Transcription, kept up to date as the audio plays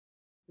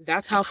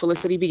That's how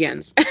Felicity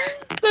begins.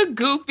 The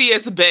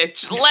goofiest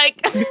bitch. Like,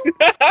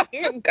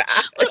 Oh,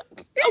 God.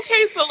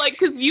 okay, so like,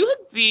 because you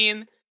had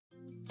seen.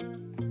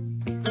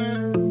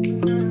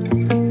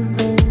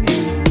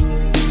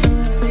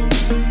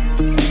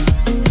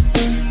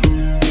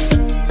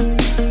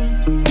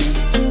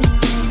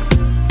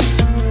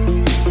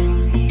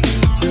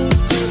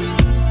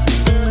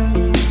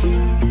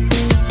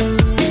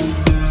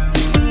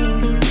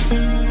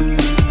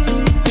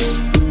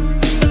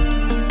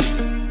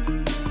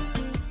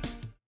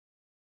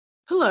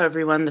 Hello,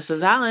 everyone. This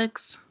is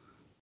Alex.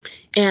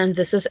 And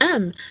this is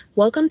M.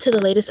 Welcome to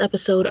the latest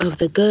episode of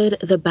The Good,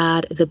 the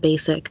Bad, the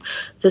Basic.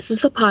 This is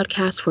the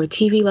podcast for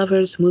TV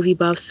lovers, movie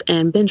buffs,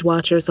 and binge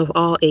watchers of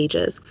all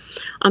ages.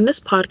 On this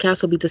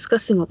podcast, we'll be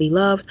discussing what we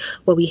loved,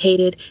 what we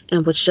hated,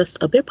 and what's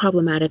just a bit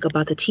problematic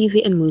about the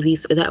TV and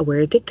movies that we're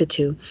addicted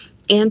to,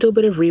 and do a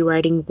bit of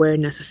rewriting where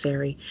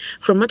necessary.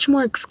 For much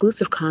more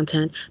exclusive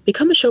content,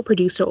 become a show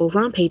producer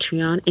over on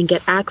Patreon and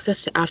get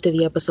access to after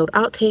the episode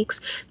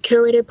outtakes,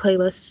 curated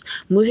playlists,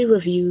 movie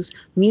reviews,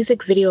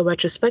 music video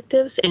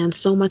retrospectives, and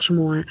so much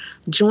more.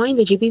 Join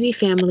the GBB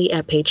family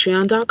at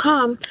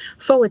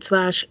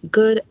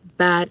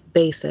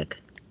patreon.com/goodbadbasic.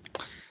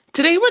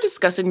 Today, we're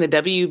discussing the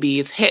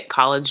WB's hit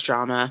college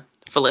drama,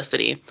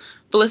 Felicity.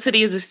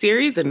 Felicity is a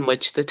series in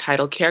which the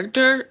title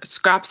character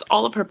scraps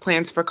all of her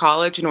plans for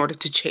college in order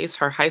to chase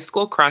her high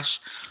school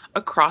crush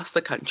across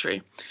the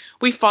country.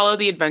 We follow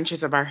the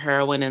adventures of our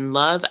heroine in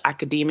love,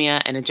 academia,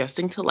 and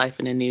adjusting to life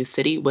in a new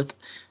city with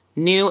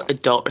new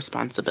adult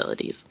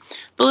responsibilities.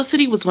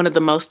 Felicity was one of the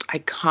most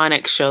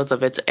iconic shows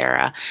of its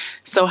era.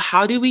 So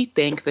how do we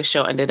think the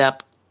show ended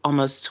up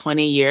almost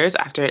 20 years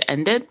after it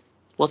ended?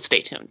 Well,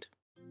 stay tuned.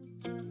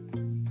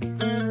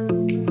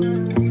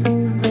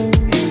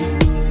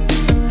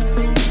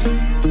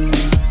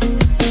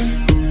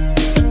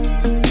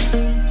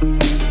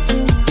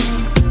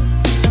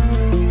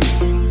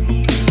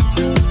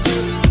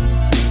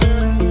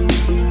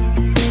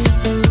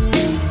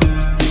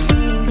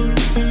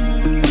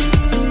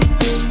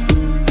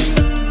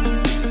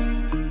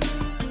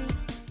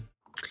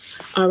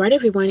 All right,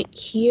 everyone,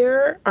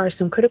 here are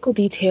some critical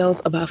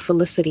details about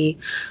Felicity.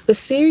 The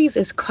series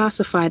is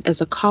classified as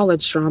a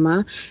college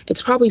drama.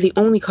 It's probably the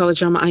only college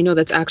drama I know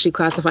that's actually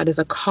classified as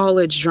a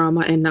college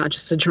drama and not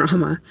just a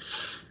drama.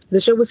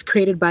 The show was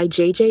created by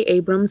J.J.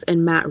 Abrams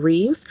and Matt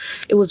Reeves.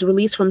 It was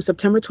released from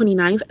September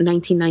 29th,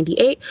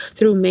 1998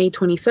 through May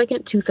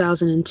 22nd,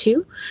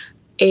 2002.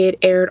 It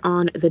aired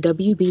on the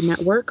WB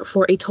network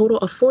for a total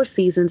of 4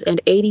 seasons and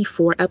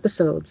 84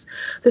 episodes.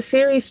 The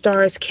series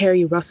stars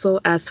Kerry Russell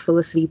as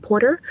Felicity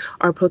Porter,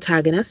 our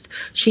protagonist.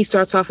 She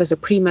starts off as a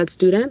pre-med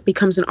student,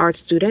 becomes an art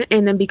student,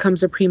 and then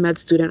becomes a pre-med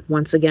student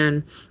once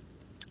again.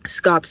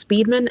 Scott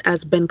Speedman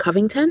as Ben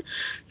Covington.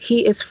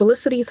 He is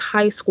Felicity's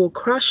high school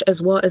crush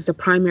as well as the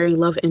primary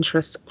love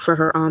interest for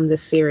her on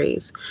this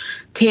series.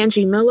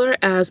 Tangi Miller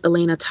as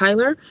Elena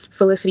Tyler,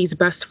 Felicity's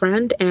best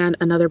friend and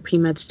another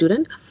pre-med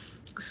student.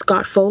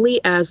 Scott Foley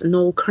as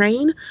Noel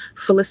Crane,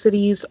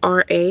 Felicity's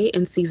RA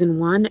in season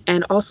 1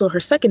 and also her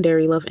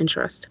secondary love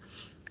interest.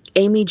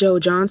 Amy Jo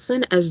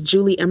Johnson as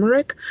Julie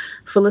Emmerich,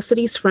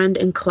 Felicity's friend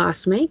and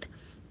classmate,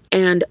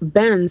 and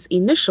Ben's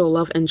initial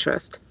love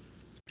interest.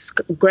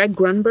 Greg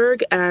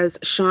Grunberg as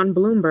Sean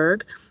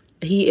Bloomberg.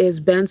 He is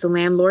Ben's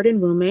landlord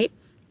and roommate,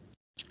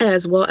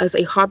 as well as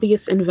a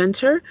hobbyist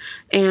inventor,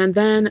 and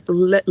then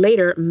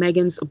later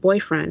Megan's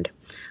boyfriend.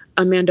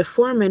 Amanda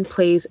Foreman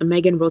plays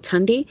Megan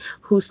Rotundi,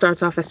 who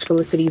starts off as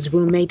Felicity's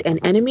roommate and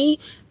enemy,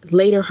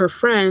 later her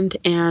friend,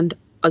 and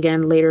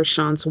again later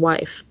Sean's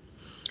wife.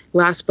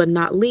 Last but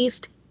not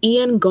least,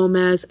 Ian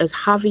Gomez as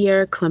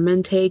Javier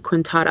Clemente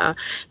Quintada.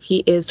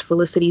 He is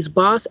Felicity's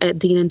boss at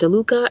Dean and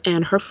DeLuca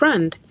and her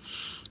friend.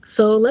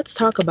 So let's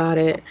talk about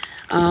it.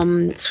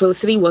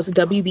 Felicity was a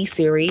WB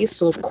series,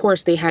 so of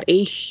course they had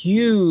a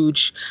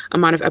huge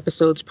amount of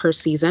episodes per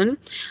season.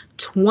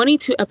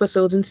 22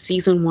 episodes in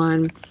season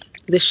 1.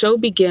 The show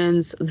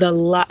begins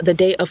the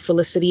day of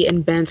Felicity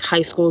and Ben's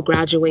high school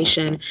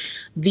graduation.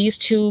 These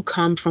two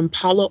come from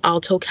Palo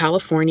Alto,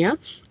 California,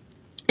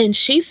 and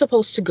she's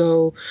supposed to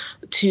go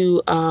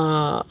to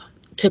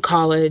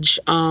college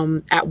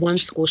at one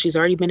school. She's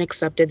already been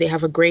accepted. They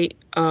have a great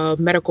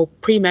medical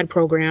pre-med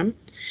program.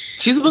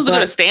 She's supposed to go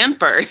to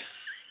Stanford.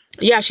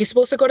 Yeah, she's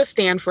supposed to go to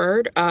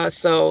Stanford.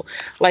 Stanford's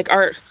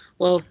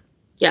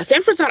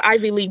not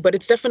Ivy League, but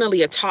it's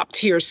definitely a top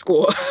tier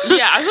school.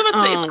 Yeah, I was about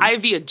to say it's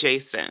Ivy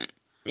adjacent.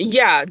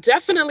 Yeah,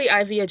 definitely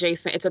Ivy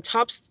adjacent. It's a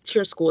top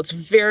tier school. It's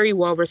very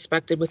well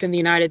respected within the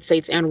United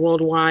States and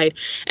worldwide.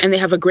 And they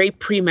have a great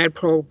pre-med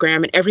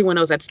program. And everyone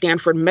knows that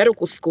Stanford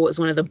Medical School is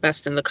one of the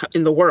best in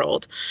the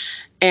world.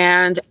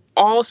 And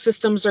all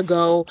systems are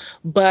go,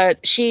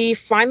 but she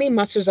finally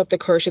musters up the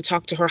courage to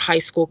talk to her high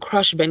school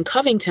crush, Ben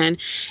Covington,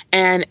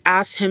 and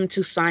asks him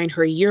to sign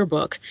her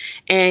yearbook.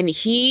 And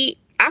he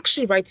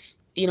actually writes,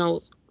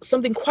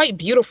 something quite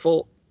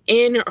beautiful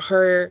in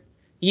her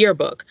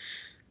yearbook.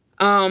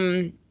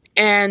 And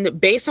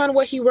based on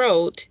what he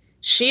wrote,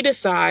 she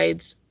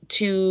decides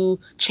to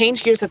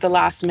change gears at the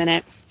last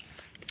minute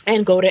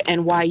and go to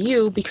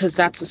NYU because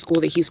that's the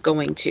school that he's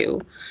going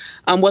to.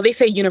 Well, they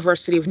say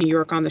University of New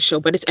York on the show,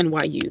 but it's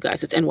NYU,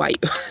 guys. It's NYU.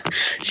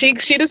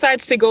 She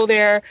decides to go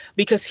there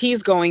because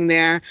he's going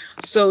there.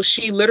 So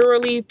she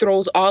literally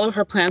throws all of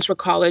her plans for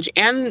college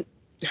and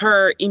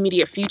her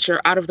immediate future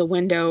out of the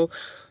window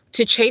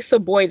to chase a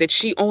boy that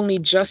she only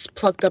just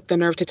plucked up the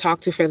nerve to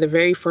talk to for the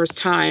very first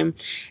time,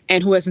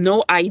 and who has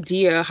no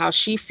idea how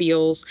she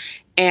feels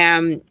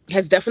and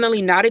has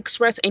definitely not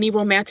expressed any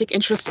romantic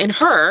interest in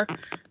her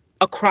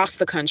across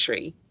the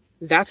country.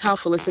 That's how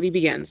Felicity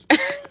begins.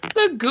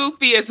 The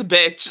goofiest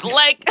bitch.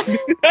 Like,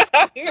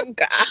 Oh,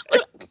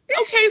 God.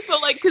 okay, so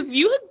like, because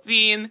you had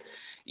seen,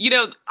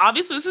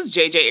 obviously this is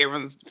J.J.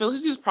 Abrams.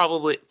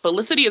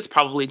 Felicity is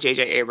probably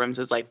J.J.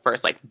 Abrams' like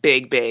first like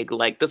big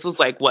like this was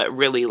like what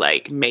really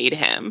like made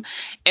him,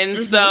 and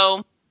Mm-hmm.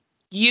 so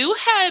you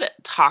had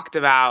talked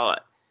about.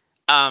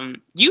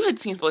 You had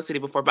seen Felicity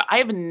before, but I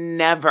have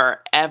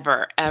never,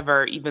 ever,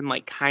 ever even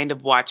like kind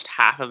of watched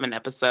half of an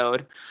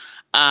episode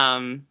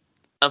um,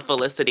 of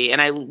Felicity,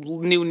 and I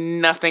knew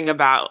nothing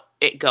about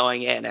it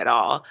going in at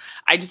all.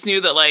 I just knew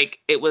that like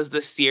it was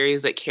the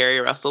series that Carrie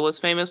Russell was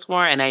famous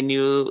for, and I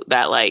knew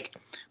that like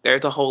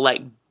there's a whole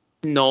like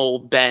Noel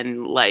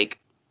Ben like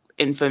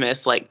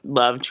infamous like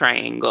love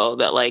triangle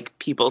that like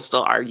people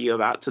still argue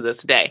about to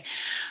this day.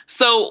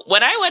 So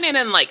when I went in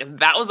and like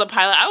that was a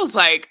pilot, I was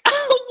like,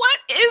 what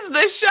is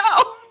this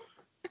show?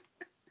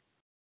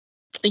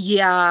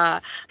 Yeah,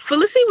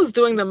 Felicity was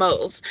doing the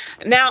most.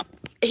 Now,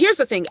 here's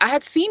the thing. I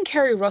had seen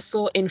Carrie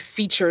Russell in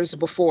features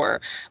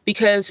before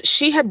because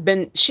she had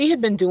been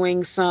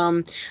doing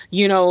some,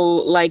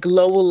 like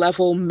low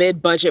level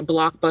mid-budget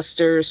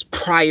blockbusters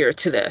prior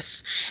to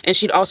this. And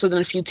she'd also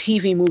done a few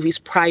TV movies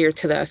prior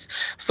to this.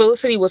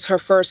 Felicity was her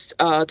first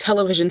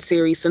television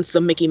series since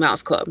the Mickey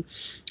Mouse Club.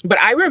 But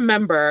I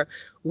remember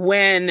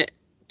when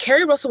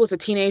Carrie Russell was a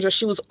teenager,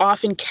 she was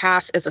often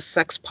cast as a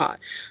sex pot.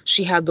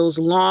 She had those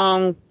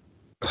long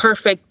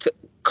perfect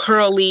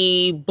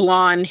curly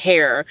blonde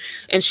hair,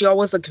 and she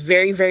always looked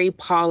very, very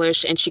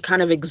polished, and she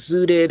kind of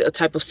exuded a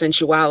type of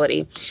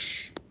sensuality.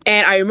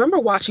 And I remember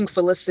watching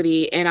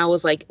Felicity, and I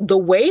was like, the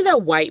way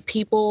that white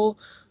people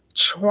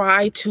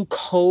try to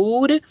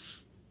code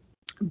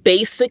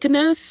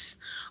basicness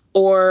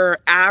or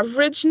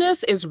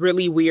averageness is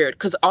really weird,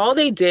 because all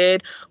they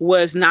did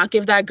was not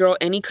give that girl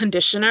any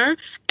conditioner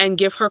and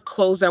give her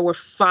clothes that were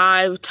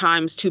 5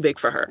 times too big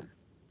for her.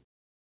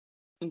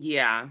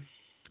 Yeah.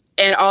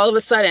 And all of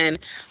a sudden,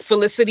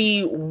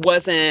 Felicity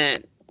was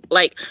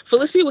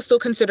still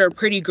considered a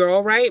pretty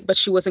girl, right? But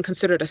she wasn't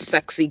considered a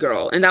sexy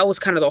girl. And that was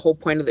kind of the whole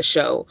point of the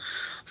show.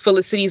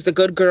 Felicity's the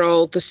good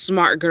girl, the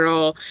smart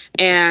girl.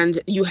 And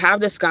you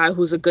have this guy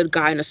who's a good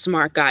guy and a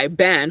smart guy,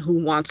 Ben,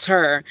 who wants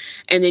her.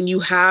 And then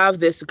you have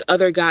this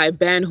other guy,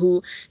 Ben,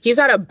 who he's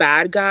not a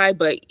bad guy,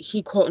 but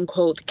he quote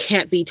unquote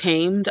can't be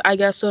tamed, I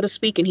guess, so to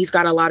speak. And he's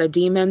got a lot of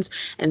demons.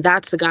 And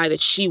that's the guy that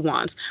she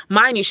wants.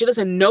 Mind you, she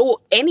doesn't know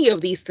any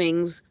of these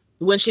things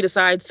when she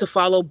decides to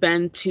follow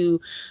Ben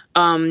to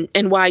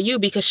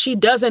NYU, because she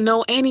doesn't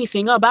know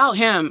anything about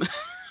him.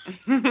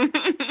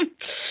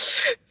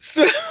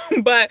 So,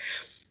 but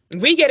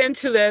we get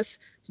into this.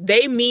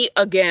 They meet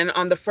again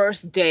on the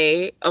first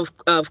day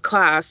of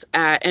class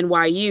at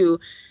NYU.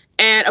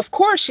 And of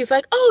course, she's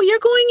like, oh, you're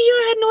going here?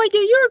 I had no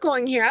idea you were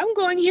going here. I'm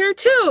going here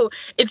too.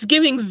 It's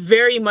giving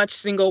very much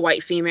single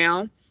white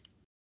female.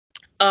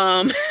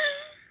 Um,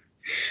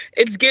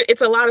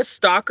 it's a lot of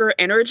stalker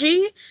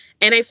energy,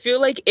 and I feel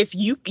like if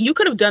you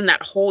could have done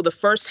the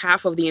first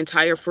half of the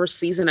entire first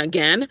season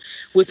again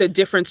with a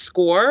different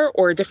score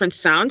or a different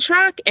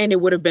soundtrack, and it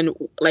would have been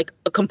like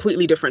a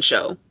completely different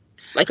show,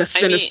 like a I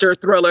mean, sinister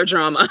thriller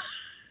drama.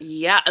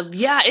 yeah,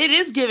 it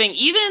is giving,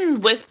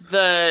 even with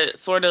the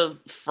sort of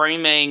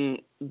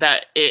framing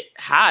that it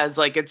has,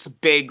 like it's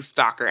big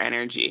stalker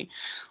energy.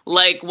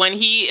 Like when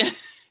he,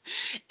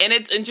 and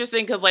it's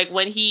interesting because like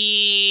when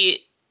she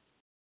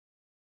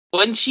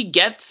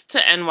gets to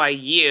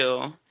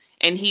NYU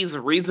and he's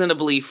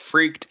reasonably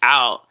freaked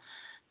out,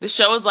 the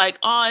show is like,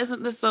 oh,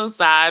 isn't this so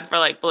sad for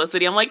like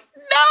Felicity? I'm like,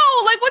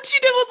 no, like what she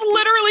did was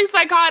literally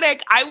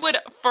psychotic. I would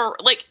for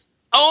like,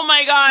 oh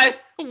my God,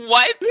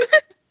 what?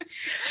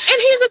 And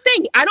here's the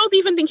thing, I don't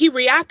even think he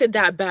reacted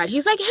that bad.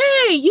 He's like,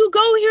 hey, you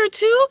go here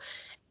too?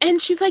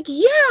 And she's like,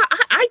 yeah,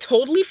 I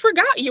totally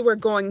forgot you were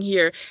going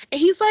here.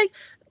 And he's like,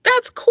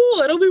 that's cool.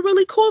 It'll be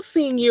really cool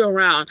seeing you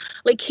around.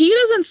 Like, he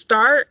doesn't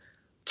start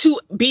to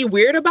be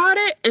weird about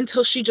it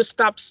until she just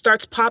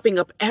starts popping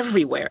up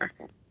everywhere.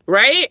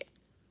 Right?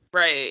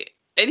 Right.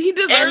 And he And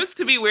deserves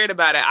to be weird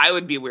about it. I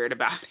would be weird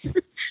about it.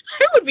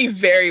 I would be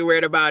very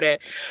weird about it.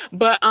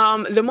 But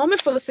the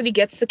moment Felicity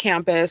gets to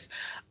campus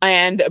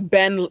and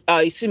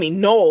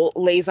Noel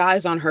lays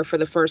eyes on her for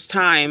the first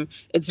time,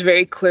 it's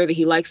very clear that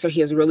he likes her.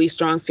 He has really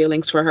strong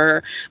feelings for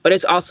her, but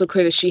it's also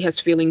clear that she has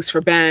feelings for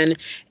Ben.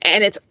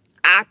 And it's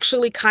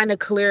actually kind of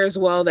clear as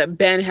well that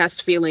Ben has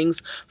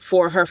feelings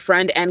for her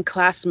friend and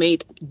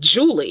classmate,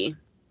 Julie.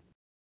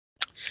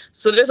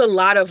 So there's a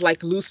lot of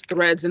like loose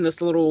threads in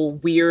this little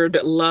weird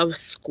love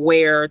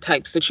square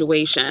type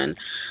situation.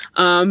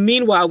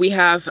 Meanwhile, we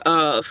have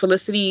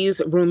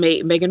Felicity's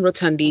roommate, Megan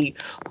Rotundi,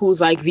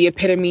 who's like the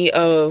epitome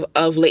of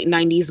late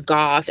 90s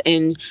goth.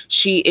 And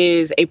she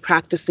is a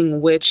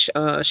practicing witch.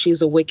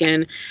 She's a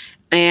Wiccan.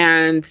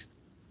 And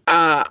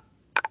uh,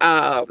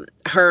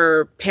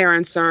 her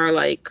parents are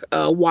like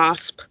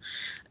WASP.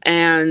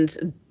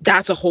 And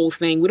that's a whole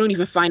thing. We don't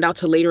even find out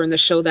till later in the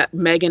show that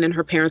Megan and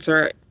her parents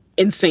are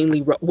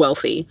insanely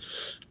wealthy.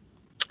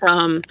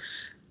 Um,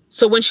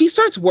 so when she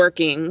starts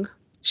working,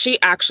 she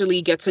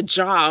actually gets a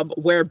job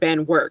where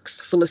Ben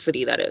works,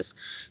 Felicity, that is.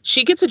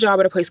 She gets a job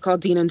at a place called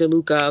Dean and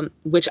DeLuca,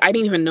 which I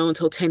didn't even know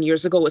until 10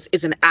 years ago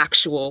is an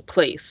actual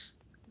place.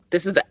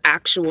 This is the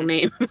actual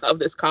name of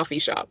this coffee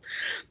shop.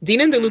 Dean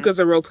and DeLuca is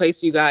a real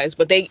place, you guys,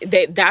 but they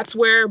that's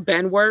where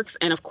Ben works.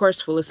 And of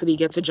course, Felicity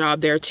gets a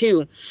job there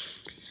too.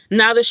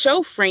 Now, the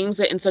show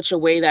frames it in such a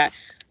way that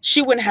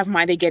she wouldn't have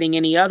minded getting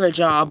any other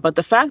job, but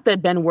the fact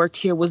that Ben worked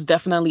here was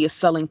definitely a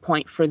selling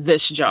point for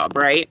this job,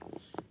 right?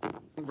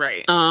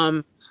 Right.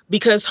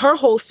 Because her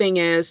whole thing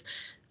is,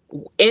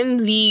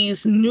 in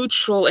these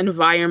neutral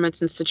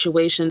environments and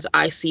situations,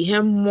 I see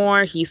him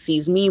more, he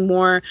sees me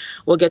more,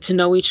 we'll get to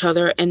know each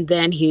other, and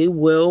then he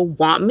will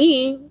want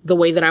me the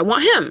way that I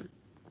want him.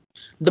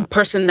 The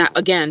person that,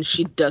 again,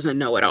 she doesn't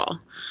know at all.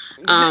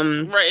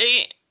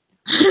 Right.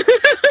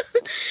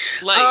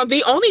 Like,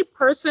 the only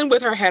person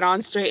with her head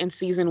on straight in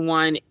season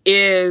 1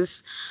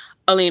 is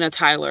Elena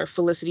Tyler,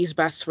 Felicity's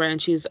best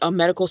friend. She's a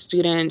medical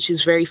student.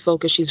 She's very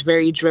focused. She's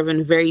very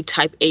driven, very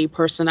type A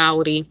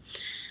personality.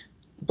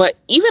 But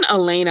even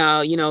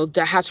Elena,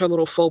 that has her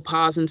little faux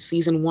pas in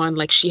season 1,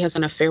 like she has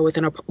an affair with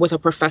a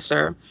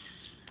professor.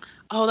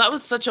 Oh, that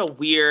was such a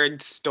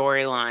weird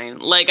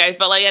storyline. Like, I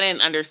felt like I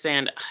didn't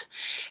understand.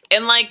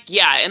 And like,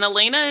 yeah, and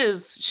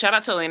shout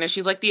out to Elena.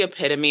 She's like the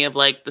epitome of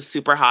like the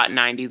super hot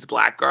 90s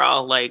black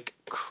girl, like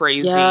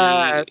crazy,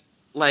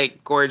 yes,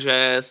 like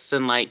gorgeous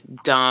and like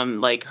dumb.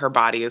 Like her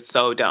body is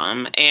so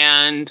dumb.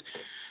 And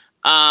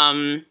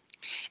then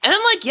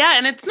like, yeah,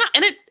 and it's not,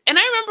 and I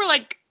remember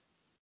like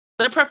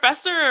the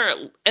professor,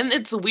 and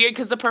it's weird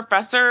because the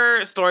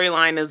professor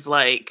storyline is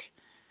like,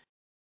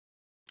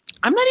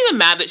 I'm not even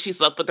mad that she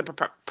slept with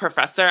the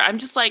professor. I'm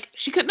just like,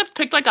 she couldn't have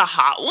picked like a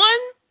hot one.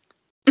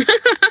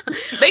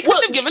 They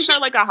couldn't have given her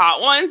like a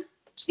hot one.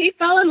 She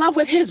fell in love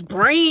with his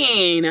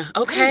brain.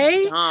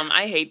 Okay.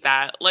 I hate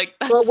that. Like,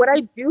 well, what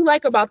I do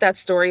like about that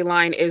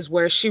storyline is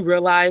where she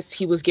realized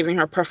he was giving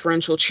her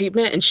preferential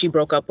treatment and she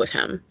broke up with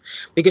him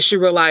because she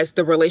realized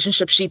the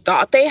relationship she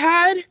thought they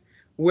had,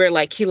 where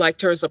like he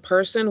liked her as a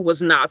person,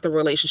 was not the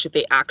relationship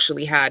they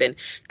actually had. And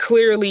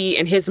clearly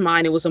in his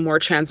mind, it was a more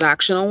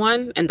transactional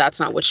one. And that's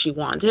not what she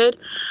wanted,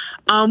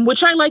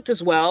 which I liked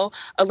as well.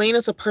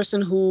 Elena's a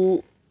person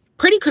who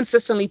pretty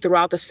consistently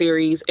throughout the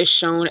series is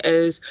shown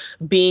as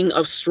being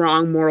of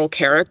strong moral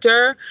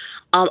character.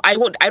 I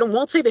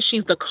won't say that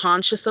she's the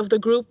conscious of the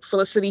group.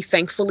 Felicity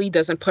thankfully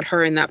doesn't put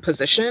her in that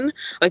position.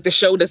 Like the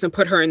show doesn't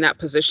put her in that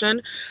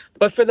position.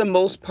 But for the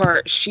most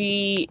part,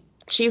 she's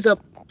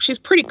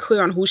pretty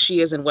clear on who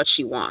she is and what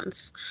she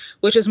wants,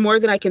 which is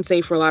more than I can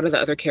say for a lot of the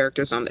other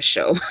characters on the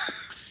show.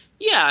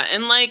 Yeah,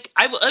 and like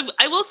I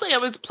will say I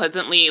was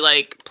pleasantly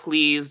like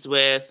pleased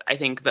with I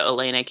think the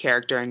Elena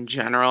character in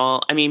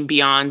general. I mean,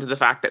 beyond the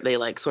fact that they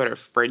like sort of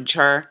fridge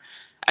her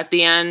at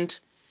the end.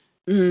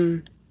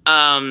 Mm.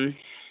 I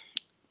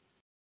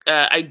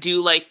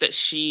do like that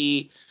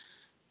she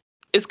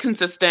is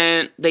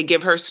consistent. They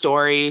give her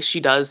story. She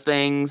does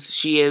things.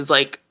 She is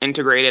like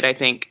integrated, I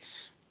think,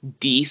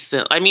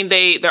 decent. I mean,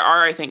 there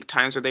are I think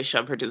times where they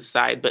shove her to the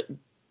side, but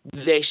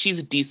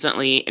she's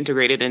decently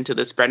integrated into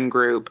this friend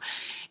group.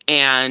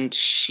 And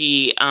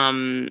she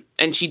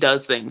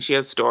does things. She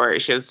has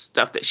stories. She has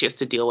stuff that she has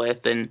to deal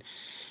with, and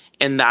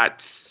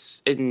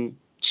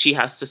she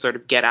has to sort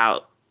of get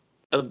out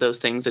of those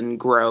things and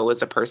grow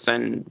as a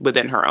person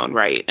within her own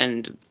right.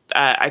 And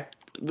it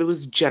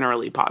was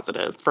generally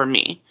positive for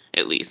me,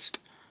 at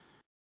least.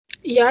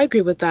 Yeah, I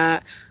agree with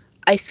that.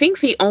 I think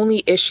the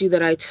only issue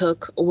that I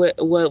took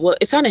well,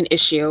 it's not an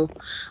issue,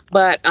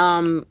 but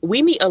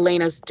we meet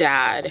Elena's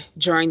dad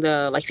during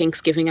the like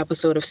Thanksgiving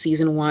episode of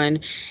season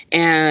 1,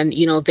 and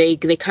they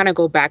kind of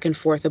go back and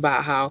forth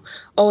about how,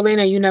 oh,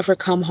 Elena, you never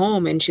come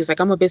home, and she's like,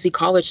 I'm a busy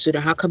college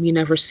student. How come you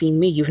never seen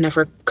me? You've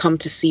never come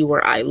to see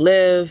where I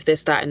live,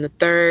 this, that, and the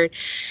third.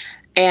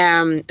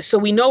 And so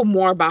we know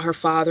more about her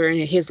father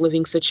and his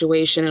living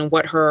situation and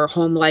what her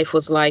home life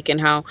was like and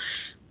how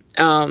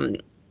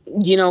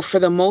for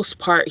the most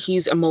part,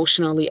 he's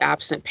emotionally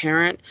absent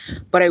parent,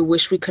 but I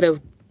wish we could have,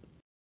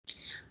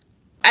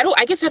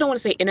 I guess I don't want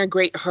to say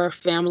integrate her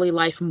family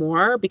life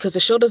more, because the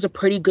show does a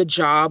pretty good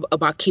job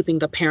about keeping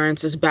the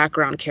parents as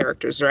background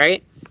characters,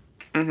 right?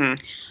 Mm-hmm.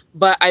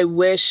 But I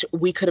wish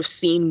we could have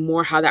seen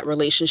more how that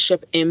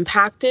relationship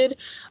impacted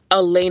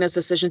Elena's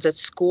decisions at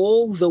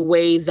school, the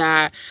way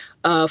that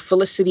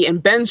Felicity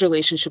and Ben's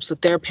relationships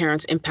with their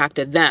parents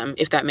impacted them,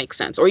 if that makes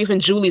sense. Or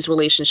even Julie's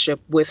relationship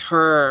with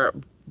her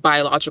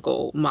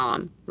biological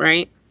mom,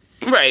 right?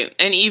 Right.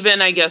 And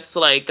even I guess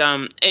like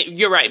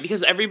you're right,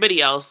 because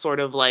everybody else sort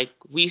of like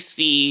we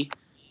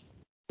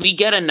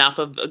get enough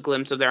of a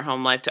glimpse of their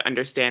home life to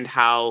understand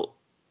how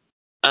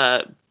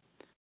uh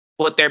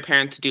what their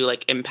parents do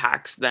like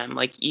impacts them.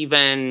 Like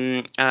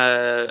even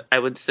I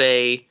would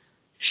say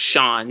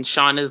Sean.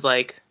 Sean is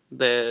like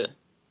the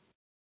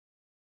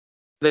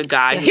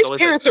guy Yeah, who's his always like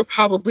parents are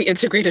probably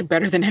integrated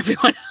better than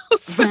everyone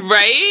else.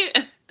 right?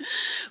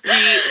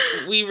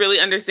 We really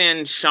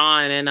understand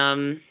Sean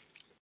and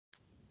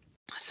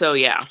so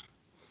yeah.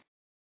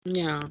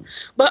 Yeah.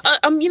 But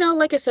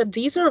like I said,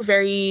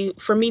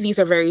 for me these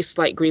are very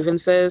slight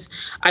grievances.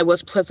 I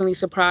was pleasantly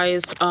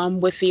surprised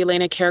with the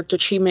Elena character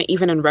treatment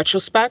even in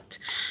retrospect.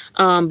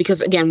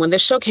 Because again, when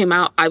this show came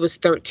out, I was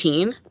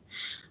 13.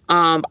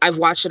 I've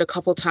watched it a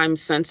couple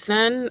times since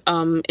then,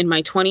 in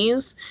my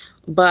 20s.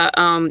 But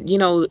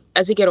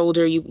as you get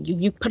older,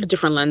 you put a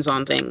different lens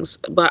on things.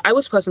 But I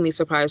was pleasantly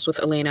surprised with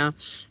Elena.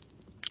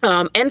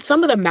 And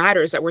some of the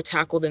matters that were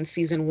tackled in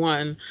season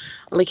one.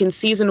 Like in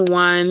season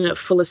one,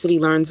 Felicity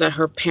learns that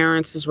her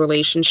parents'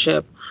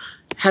 relationship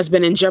has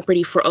been in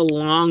jeopardy for a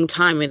long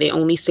time, and they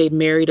only stayed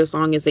married as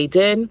long as they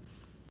did.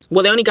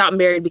 Well, they only got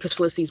married because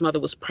Felicity's mother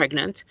was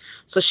pregnant.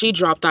 So she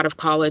dropped out of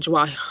college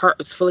while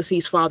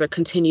Felicity's father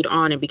continued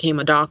on and became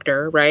a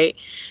doctor, right?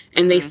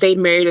 And they Hmm. stayed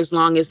married as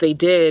long as they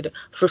did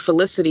for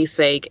Felicity's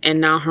sake.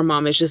 And now her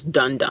mom is just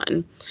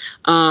done.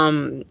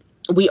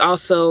 We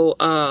also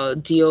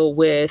deal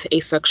with a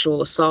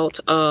sexual assault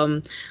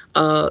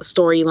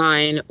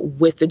storyline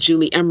with the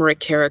Julie Emmerich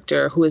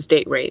character who is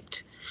date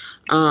raped.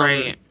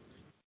 Um,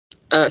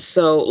 Right.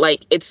 so,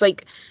 like, it's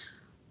like,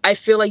 I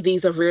feel like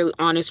these are really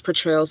honest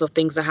portrayals of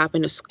things that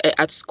happen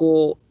at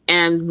school.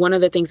 And one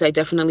of the things I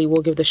definitely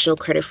will give the show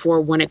credit for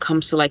when it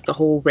comes to like the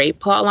whole rape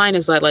plot line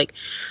is that like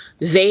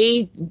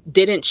they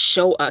didn't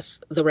show us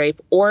the rape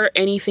or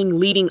anything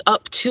leading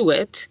up to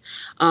it.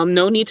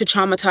 No need to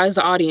traumatize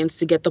the audience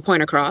to get the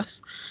point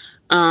across.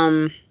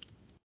 Um,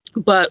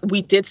 but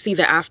we did see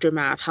the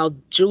aftermath, how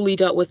Julie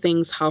dealt with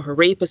things, how her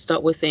rapist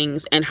dealt with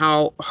things, and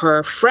how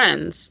her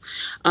friends,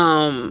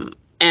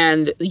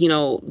 and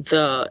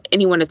the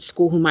anyone at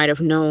school who might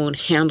have known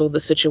handled the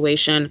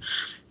situation,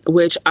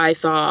 which I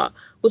thought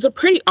was a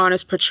pretty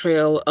honest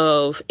portrayal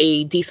of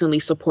a decently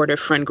supportive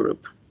friend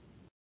group.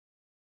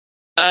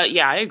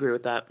 Yeah, I agree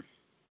with that.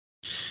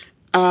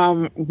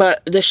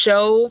 But the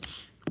show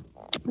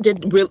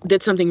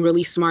did something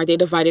really smart. They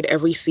divided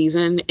every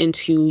season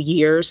into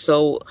years.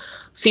 So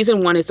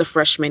season one is the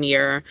freshman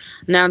year.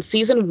 Now in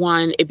season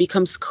one, it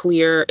becomes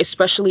clear,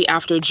 especially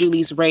after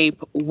Julie's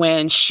rape,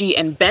 when she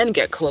and Ben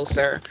get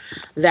closer,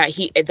 that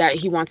he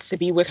wants to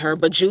be with her.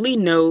 But Julie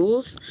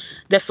knows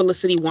that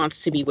Felicity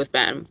wants to be with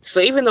Ben. So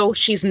even though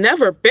she's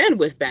never been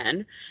with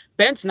Ben,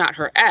 Ben's not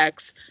her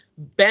ex.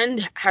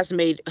 Ben has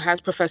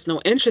professed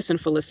no interest in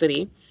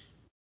Felicity.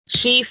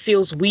 She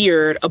feels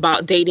weird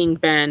about dating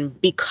Ben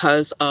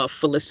because of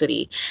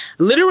Felicity.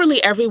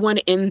 Literally everyone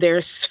in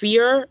their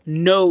sphere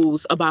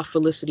knows about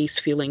Felicity's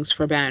feelings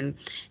for Ben,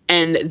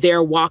 and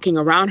they're walking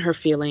around her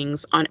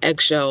feelings on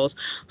eggshells.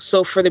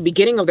 So for the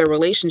beginning of their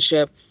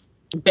relationship,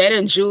 Ben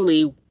and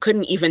Julie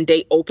couldn't even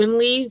date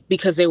openly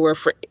because they were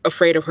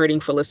afraid of hurting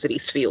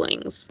Felicity's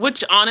feelings.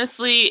 Which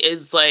honestly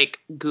is like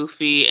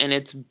goofy and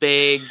it's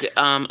big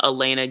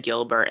Elena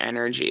Gilbert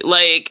energy.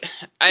 Like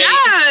I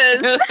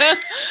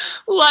Yes.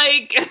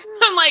 like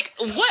I'm like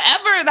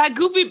whatever, that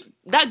goofy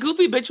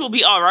bitch will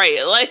be all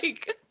right.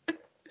 Like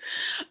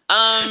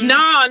um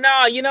No,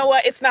 no, you know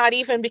what? It's not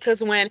even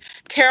because when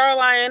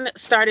Caroline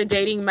started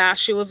dating Matt,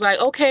 she was like,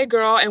 okay,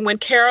 girl. And when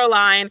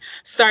Caroline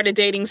started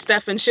dating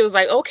Stefan, she was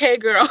like, okay,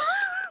 girl.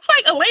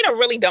 Like, Elena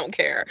really don't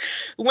care.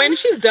 When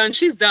she's done,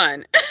 she's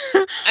done.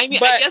 I mean I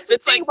But guess the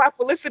it's thing like about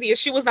Felicity is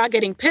she was not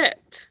getting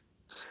picked.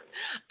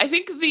 I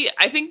think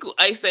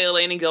I say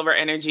Elena Gilbert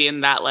energy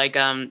in that like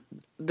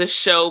the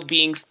show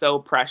being so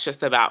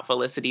precious about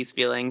Felicity's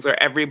feelings, or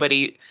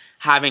everybody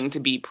having to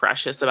be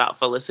precious about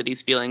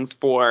Felicity's feelings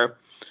for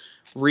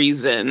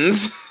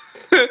reasons.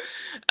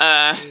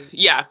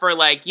 Yeah, for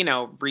like,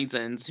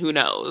 reasons, who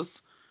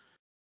knows.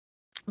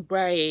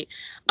 Right.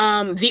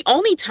 The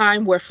only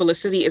time where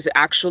Felicity is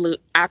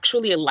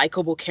actually a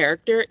likable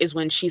character is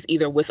when she's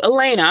either with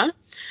Elena,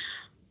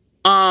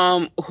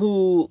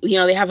 who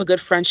they have a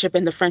good friendship,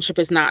 and the friendship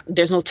is not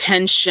there's no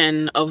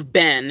tension of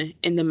Ben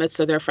in the midst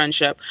of their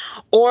friendship,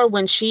 or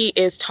when she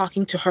is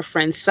talking to her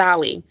friend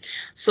Sally.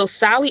 So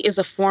Sally is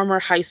a former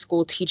high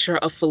school teacher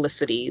of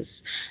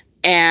Felicity's,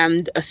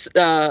 and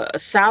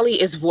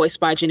Sally is voiced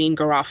by Janine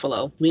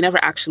Garofalo. We never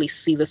actually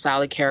see the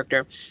Sally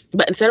character,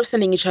 but instead of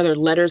sending each other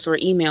letters or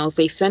emails,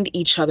 they send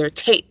each other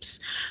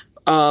tapes,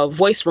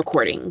 voice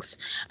recordings,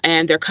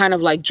 and they're kind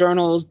of like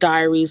journals,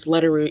 diaries,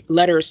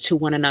 letters to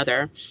one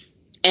another.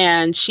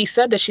 And she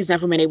said that she's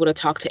never been able to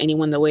talk to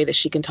anyone the way that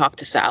she can talk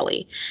to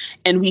Sally.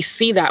 And we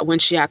see that when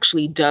she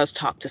actually does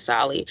talk to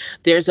Sally.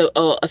 There's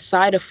a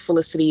side of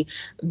Felicity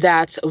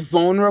that's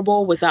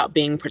vulnerable without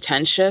being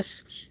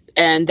pretentious.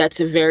 And that's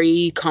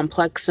very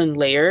complex and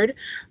layered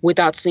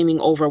without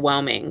seeming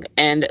overwhelming.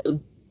 And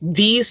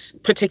these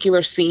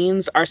particular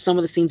scenes are some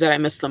of the scenes that I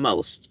miss the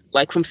most,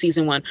 like from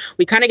season one.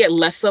 We kind of get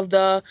less of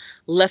the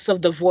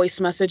voice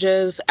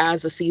messages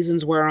as the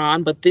seasons wear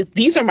on, but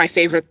these are my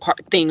favorite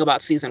thing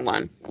about season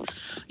one.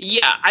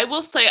 Yeah, I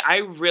will say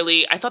I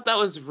thought that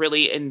was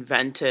really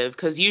inventive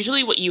because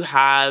usually what you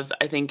have,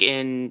 I think,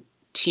 in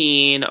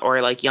teen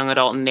or like young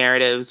adult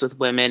narratives with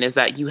women is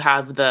that you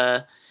have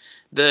the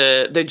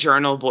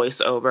journal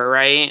voiceover,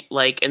 right?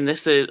 Like, and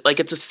this is like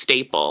it's a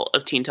staple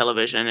of teen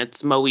television.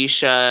 It's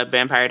Moesha,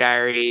 Vampire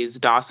Diaries,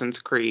 Dawson's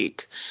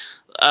Creek,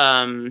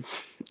 um,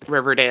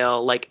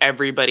 Riverdale. Like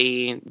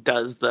everybody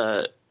does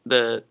the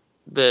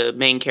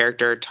main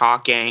character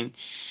talking,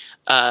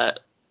 uh,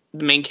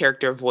 the main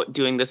character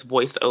doing this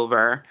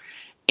voiceover,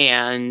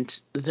 and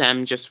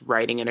them just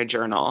writing in a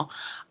journal.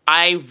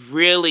 I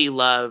really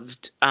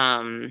loved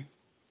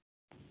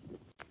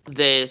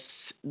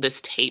this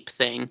tape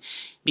thing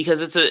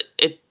because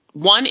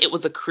it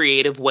was a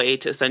creative way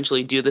to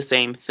essentially do the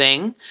same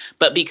thing,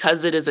 but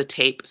because it is a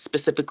tape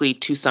specifically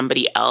to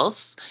somebody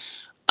else,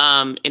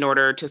 in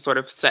order to sort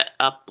of set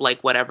up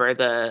like whatever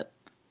the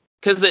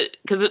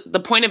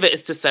point of it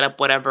is to set up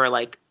whatever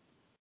like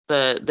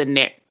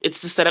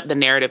it's to set up the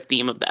narrative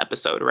theme of the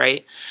episode,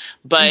 right?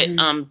 But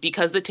Mm-hmm.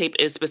 because the tape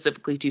is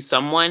specifically to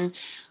someone,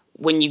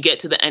 when you get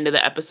to the end of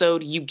the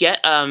episode, you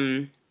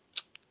don't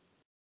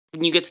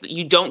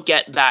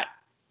get that,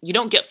 you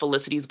don't get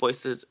Felicity's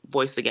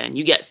voice again.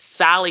 You get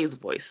Sally's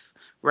voice,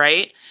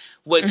 right?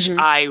 Which Mm-hmm.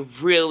 I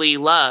really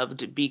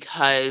loved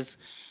because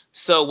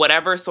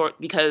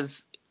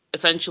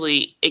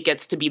essentially it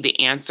gets to be the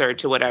answer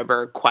to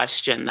whatever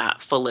question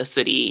that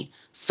Felicity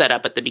set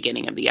up at the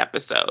beginning of the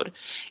episode.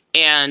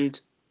 And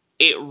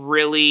it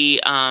really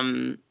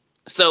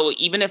so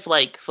even if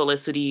like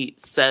Felicity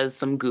says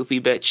some goofy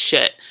bitch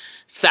shit,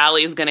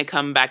 Sally's gonna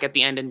come back at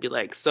the end and be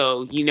like,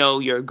 "So you know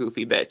you're a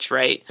goofy bitch,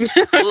 right?"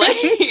 Like,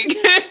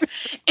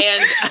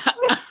 and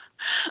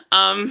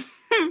um,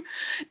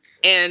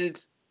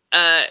 and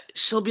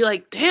she'll be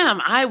like,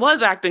 "Damn, I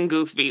was acting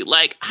goofy.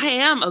 Like, I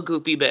am a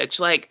goofy bitch.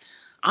 Like,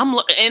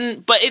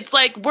 but it's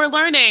like we're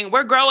learning,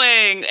 we're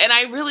growing, and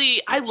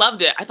I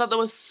loved it. I thought that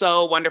was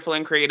so wonderful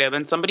and creative,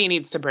 and somebody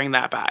needs to bring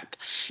that back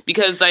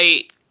because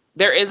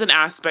there is an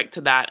aspect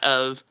to that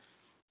of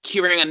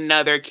hearing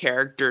another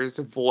character's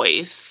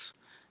voice,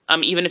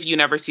 even if you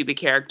never see the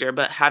character,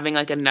 but having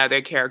like another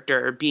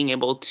character being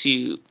able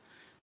to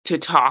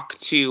talk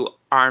to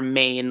our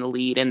main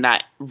lead in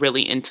that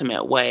really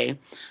intimate way,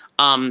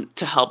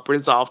 to help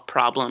resolve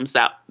problems.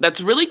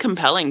 That's really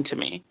compelling to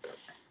me.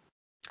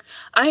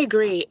 I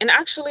agree. And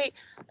actually,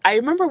 I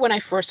remember when I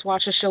first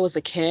watched the show as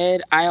a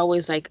kid, I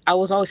was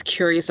always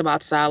curious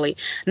about Sally.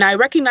 Now I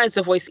recognized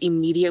the voice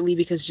immediately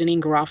because Janine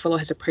Garofalo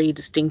has a pretty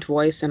distinct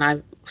voice, and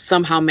I've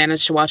somehow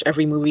managed to watch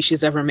every movie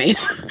she's ever made.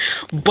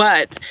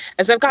 But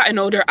as I've gotten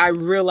older, I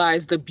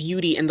realized the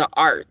beauty and the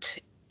art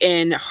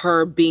in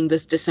her being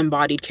this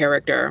disembodied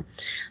character,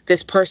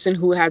 this person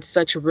who had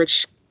such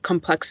rich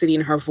complexity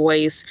in her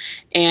voice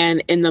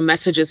and in the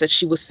messages that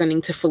she was sending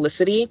to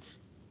Felicity.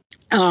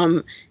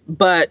 um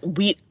but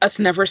us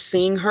never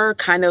seeing her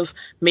kind of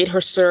made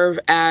her serve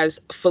as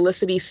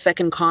Felicity's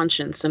second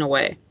conscience in a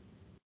way.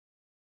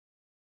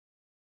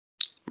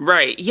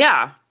 Right.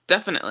 Yeah,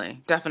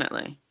 definitely.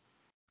 Definitely.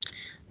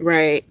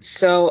 Right.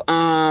 So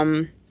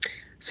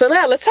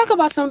yeah, let's talk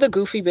about some of the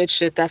goofy bitch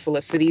shit that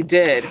Felicity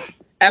did.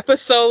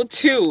 Episode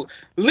 2.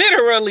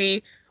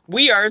 Literally,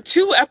 we are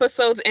 2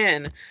 episodes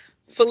in.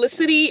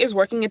 Felicity is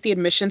working at the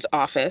admissions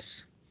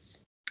office,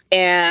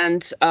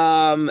 and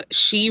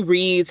she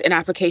reads an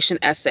application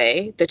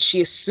essay that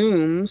she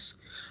assumes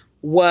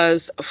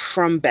was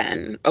from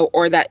Ben,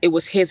 or that it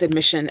was his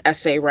admission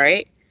essay,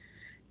 right?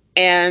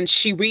 And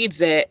she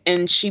reads it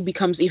and she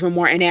becomes even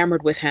more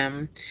enamored with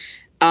him.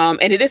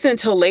 And it isn't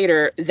until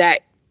later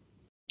that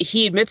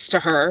he admits to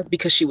her,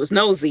 because she was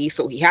nosy,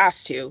 so he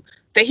has to,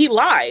 that he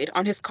lied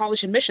on his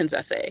college admissions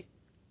essay.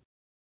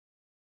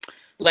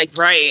 Like,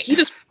 Right. he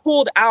just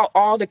pulled out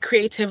all the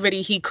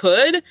creativity he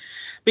could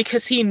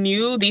because he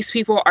knew these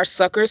people are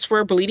suckers for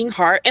a bleeding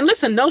heart. And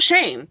listen, no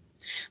shame.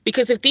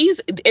 Because if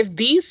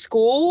these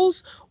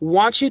schools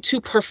want you to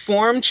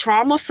perform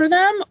trauma for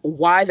them,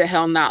 why the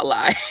hell not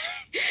lie?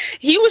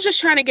 He was just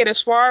trying to get as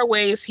far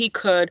away as he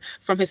could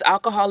from his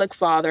alcoholic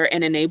father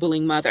and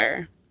enabling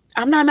mother.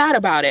 I'm not mad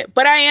about it,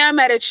 but I am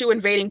mad at you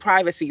invading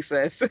privacy,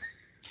 sis.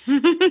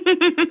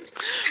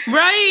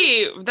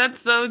 Right. That's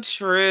so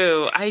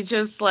true. I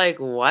just like,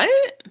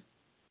 what?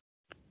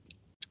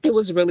 It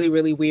was really,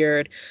 really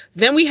weird.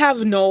 Then we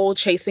have Noel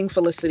chasing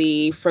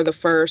Felicity for the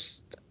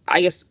first,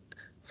 I guess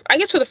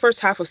for the first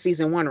half of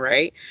season one,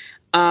 right?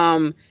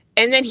 And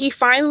then he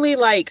finally,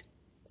 like,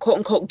 quote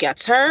unquote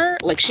gets her.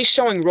 Like, she's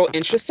showing real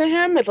interest in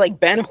him. It's like,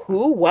 Ben,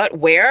 who, what,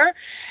 where?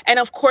 And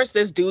of course,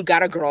 this dude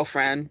got a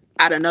girlfriend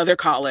at another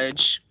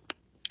college.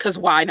 Because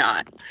why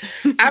not?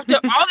 After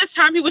all this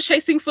time he was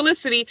chasing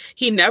Felicity,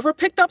 he never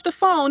picked up the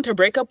phone to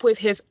break up with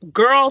his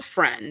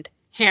girlfriend,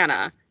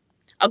 Hannah,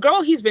 a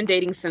girl he's been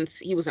dating since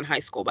he was in high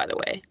school, by the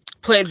way,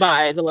 played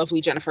by the lovely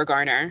Jennifer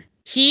Garner.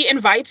 He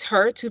invites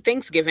her to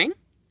Thanksgiving,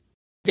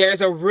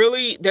 There's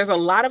a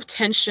lot of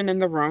tension in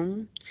the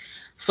room.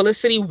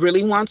 Felicity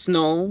really wants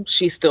Noel.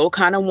 She still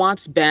kind of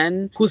wants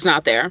Ben, who's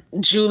not there.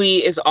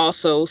 Julie is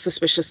also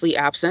suspiciously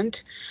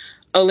absent.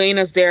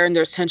 Elena's there and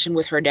there's tension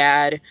with her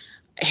dad.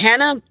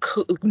 Hannah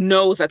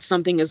knows that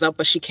something is up,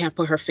 but she can't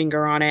put her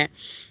finger on it.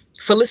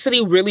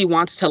 Felicity really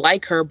wants to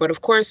like her, but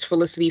of course,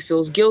 Felicity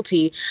feels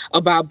guilty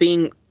about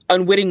being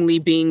unwittingly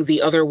being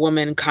the other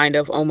woman, kind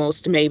of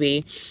almost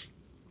maybe.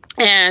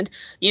 And,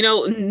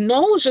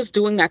 Noel's just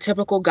doing that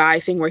typical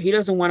guy thing where he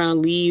doesn't want to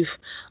leave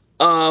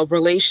a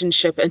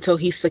relationship until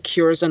he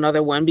secures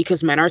another one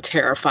because men are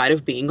terrified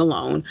of being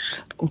alone.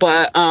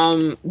 But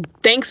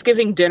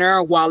Thanksgiving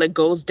dinner, while it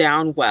goes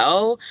down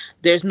well,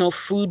 there's no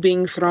food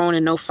being thrown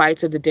and no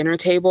fights at the dinner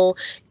table,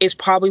 is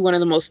probably one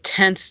of the most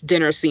tense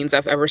dinner scenes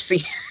I've ever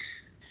seen.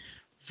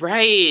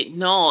 Right.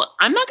 No,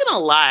 I'm not gonna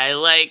lie.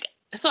 Like,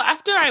 so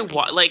after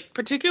like,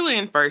 particularly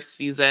in first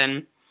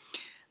season,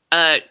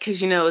 because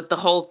the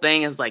whole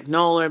thing is like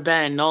Noel or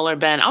Ben, Noel or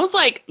Ben. I was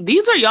like,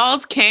 these are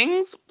y'all's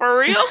kings for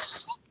real.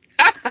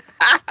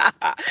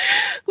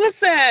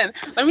 Listen,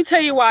 let me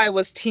tell you why I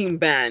was Team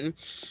Ben.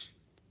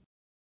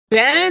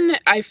 Ben,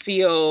 I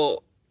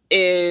feel,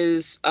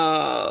 is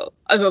a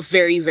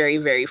very, very,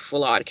 very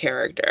flawed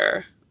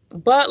character.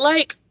 But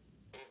like,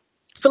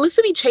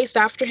 Felicity chased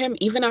after him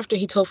even after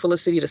he told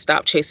Felicity to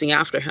stop chasing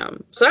after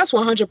him. So that's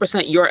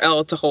 100% your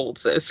L to hold,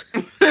 sis.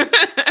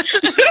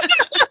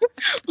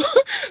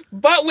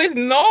 But with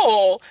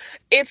Noel,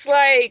 it's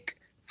like,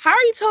 how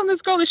are you telling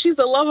this girl that she's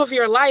the love of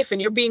your life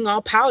and you're being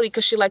all pouty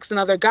because she likes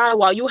another guy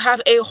while you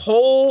have a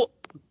whole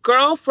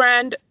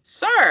girlfriend,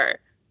 sir?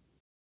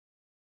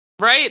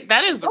 Right?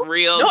 That is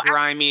real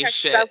grimy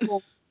shit.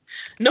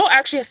 Noel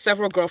actually has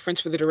several girlfriends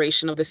for the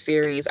duration of the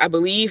series. I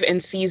believe in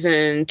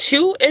season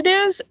 2 it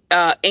is.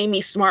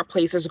 Amy Smart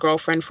plays his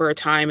girlfriend for a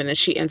time and then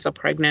she ends up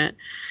pregnant.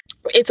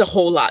 It's a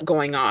whole lot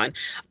going on.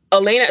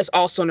 Elena is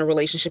also in a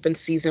relationship in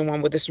season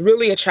 1 with this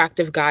really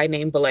attractive guy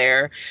named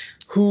Blair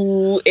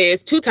who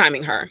is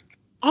two-timing her.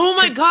 Oh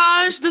my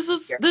gosh, this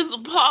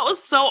plot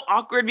was so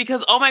awkward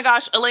because, oh my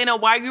gosh, Elena,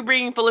 why are you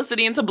bringing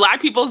Felicity into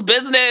Black people's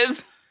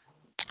business?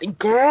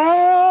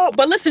 Girl,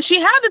 but listen, she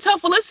had to tell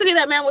Felicity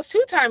that man was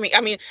two-timing.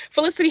 I mean,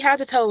 Felicity had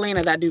to tell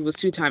Elena that dude was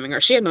two-timing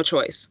her. She had no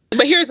choice.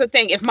 But here's the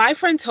thing. If my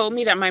friend told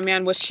me that my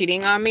man was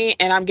cheating on me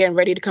and I'm getting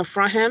ready to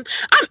confront him,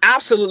 I'm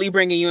absolutely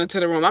bringing you into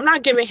the room. I'm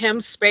not giving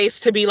him space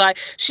to be like,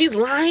 she's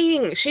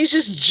lying. She's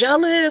just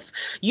jealous.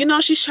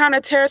 She's trying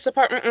to tear us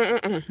apart.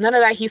 None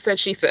of that he said,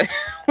 she said.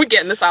 We're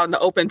getting this out in the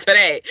open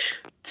today.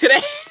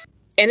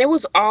 And it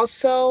was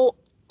also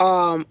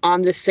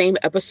on the same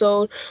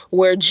episode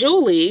where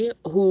Julie,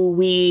 who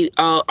we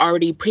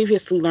already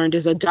previously learned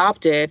is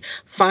adopted,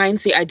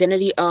 finds the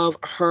identity of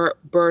her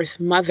birth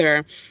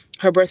mother.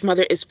 Her birth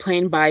mother is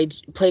played by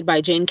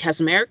Jane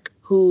Kaczmarek,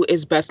 who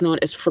is best known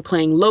as for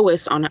playing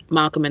Lois on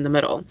Malcolm in the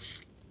Middle.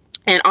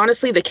 And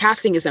honestly, the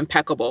casting is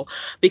impeccable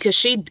because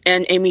she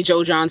and Amy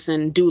Jo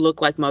Johnson do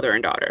look like mother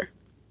and daughter.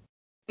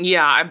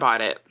 Yeah, I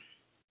bought it.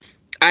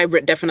 I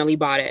definitely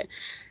bought it.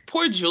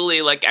 Poor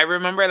Julie. Like, I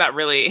remember that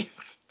really...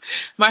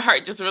 My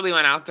heart just really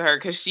went out to her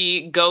because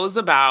she goes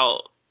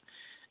about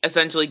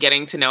essentially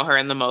getting to know her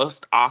in the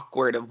most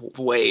awkward of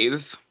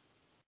ways.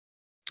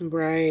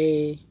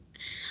 Right.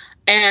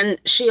 And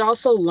she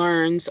also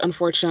learns,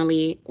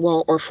 unfortunately,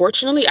 or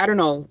fortunately, I don't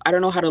know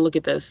how to look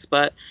at this,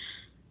 but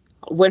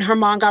when her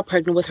mom got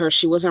pregnant with her,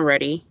 she wasn't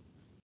ready.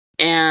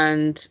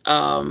 And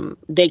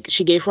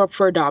she gave her up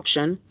for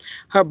adoption.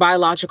 Her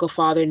biological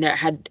father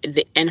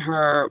and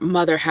her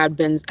mother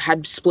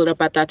had split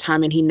up at that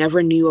time, and he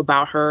never knew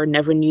about her,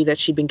 never knew that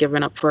she'd been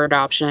given up for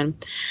adoption.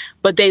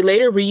 But they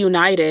later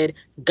reunited,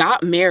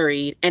 got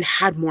married, and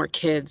had more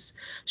kids.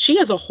 She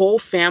has a whole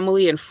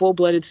family and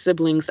full-blooded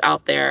siblings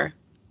out there.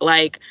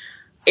 Like,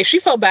 if she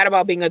felt bad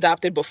about being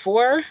adopted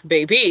before,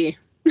 baby.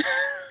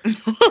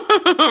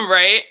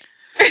 Right?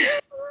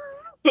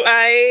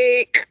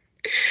 Like...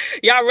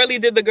 Y'all really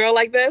did the girl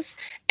like this?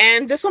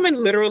 And this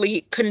woman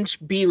literally couldn't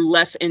be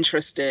less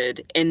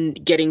interested in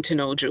getting to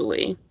know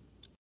Julie.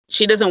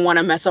 She doesn't want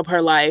to mess up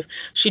her life.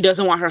 She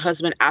doesn't want her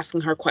husband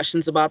asking her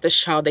questions about this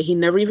child that he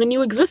never even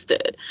knew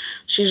existed.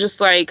 She's just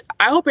like,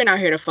 I hope you're not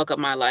here to fuck up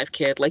my life,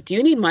 kid. Like, do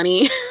you need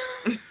money?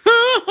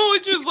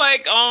 Which is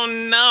like, oh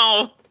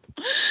no.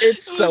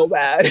 It's so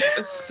bad.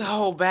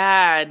 So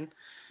bad. It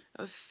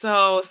was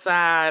so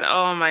sad.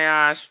 Oh my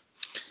gosh.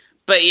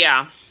 But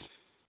yeah.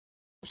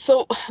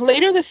 So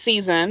later this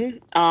season,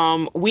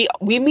 we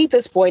meet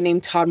this boy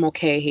named Todd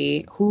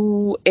Mulcahy,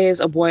 who is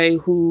a boy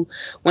who,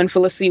 when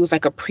Felicity was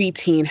like a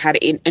preteen,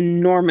 had an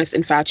enormous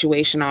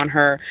infatuation on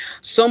her.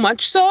 So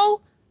much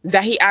so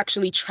that he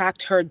actually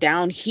tracked her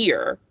down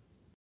here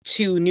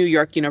to New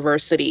York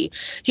University.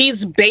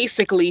 He's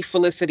basically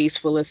Felicity's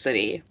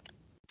Felicity.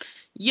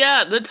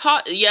 Yeah, and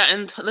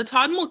the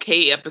Todd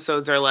Mulcahy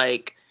episodes are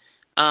like,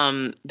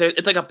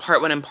 it's like a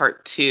part 1 and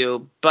part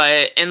 2,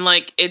 but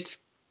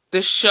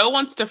the show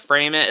wants to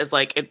frame it as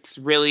like it's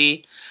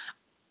really...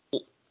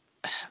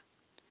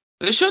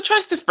 The show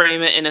tries to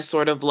frame it in a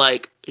sort of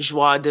like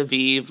joie de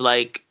vivre,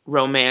 like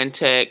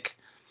romantic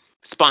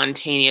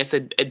spontaneous,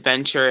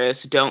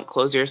 adventurous, don't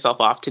close yourself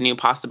off to new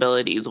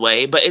possibilities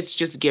way, but it's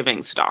just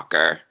giving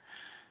stalker.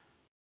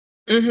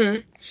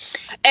 Mm-hmm.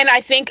 And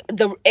I think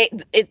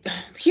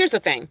here's the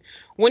thing.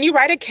 When you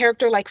write a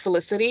character like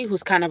Felicity,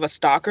 who's kind of a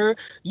stalker,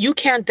 you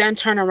can't then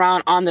turn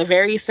around on the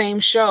very same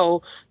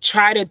show,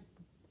 try to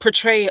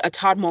portray a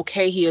Todd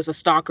Mulcahy as a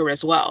stalker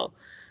as well.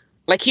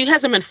 Like, he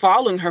hasn't been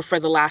following her for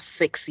the last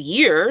 6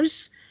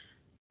 years.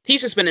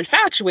 He's just been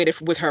infatuated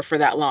with her for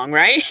that long,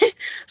 right?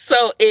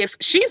 So if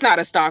she's not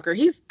a stalker,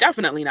 he's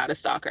definitely not a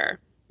stalker.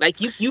 Like,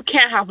 you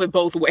can't have it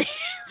both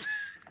ways.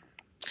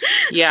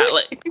 Yeah,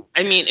 like,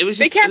 I mean, it was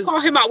just, they can't call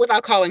him out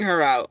without calling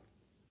her out.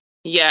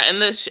 Yeah, and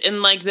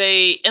listen, like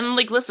I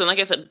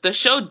said, the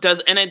show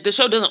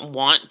doesn't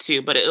want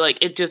to, but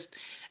it just,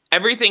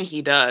 everything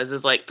he does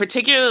is like,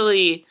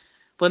 particularly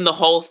when the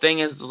whole thing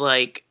is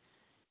like,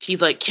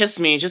 he's like, kiss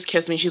me, just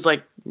kiss me. She's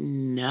like,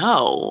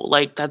 no,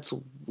 like, that's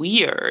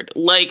weird.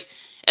 Like,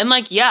 and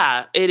like,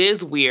 yeah, it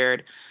is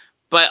weird,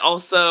 but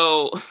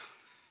also,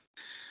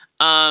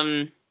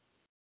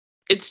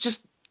 it's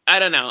just, I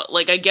don't know.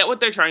 Like, I get what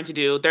they're trying to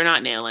do. They're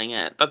not nailing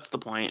it. That's the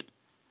point.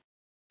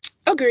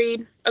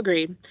 Agreed.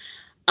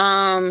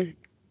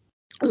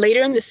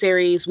 Later in the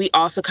series, we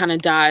also kind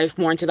of dive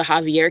more into the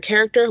Javier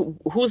character,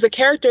 who's a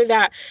character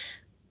that,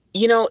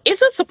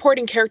 is a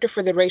supporting character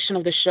for the duration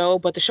of the show,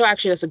 but the show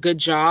actually does a good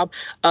job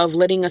of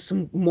letting us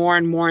more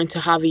and more into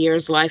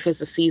Javier's life as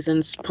the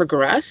seasons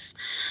progress.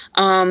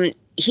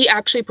 He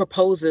actually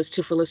proposes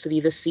to Felicity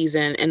this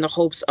season in the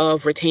hopes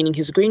of retaining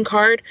his green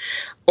card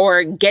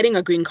or getting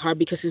a green card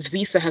because his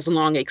visa has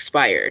long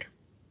expired.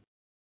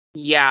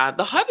 Yeah,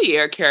 the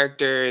Javier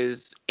character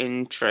is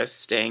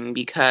interesting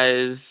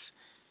because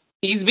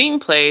he's being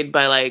played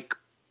by like,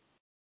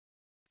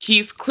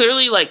 he's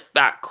clearly like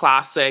that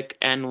classic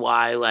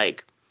NY,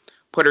 like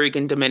Puerto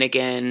Rican,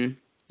 Dominican,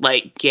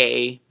 like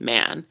gay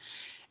man.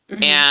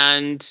 Mm-hmm.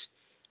 And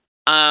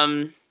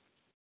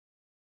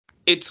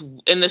it's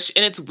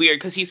weird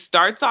because he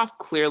starts off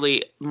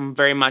clearly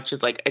very much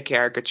as like a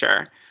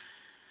caricature,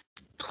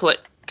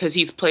 because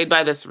he's played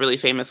by this really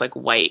famous like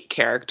white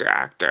character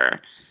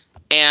actor.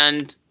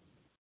 And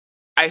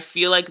I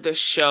feel like the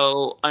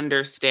show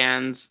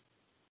understands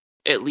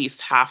at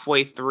least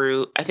halfway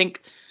through. I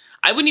think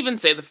I wouldn't even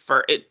say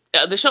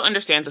the show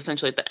understands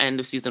essentially at the end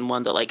of season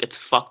 1 that like it's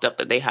fucked up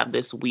that they have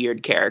this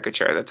weird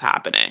caricature that's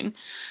happening.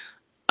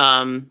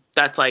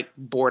 That's like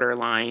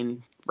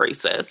borderline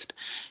racist.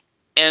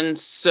 And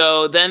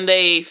so then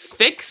they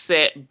fix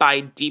it by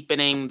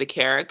deepening the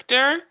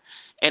character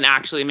and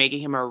actually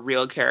making him a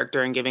real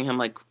character and giving him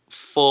like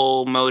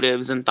full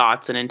motives and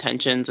thoughts and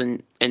intentions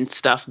and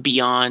stuff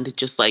beyond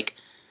just like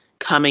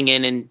coming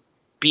in and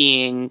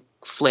being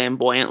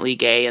flamboyantly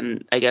gay.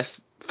 And I guess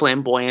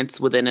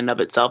flamboyance within and of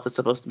itself is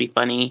supposed to be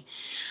funny.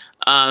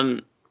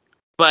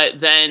 But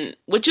then,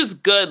 which is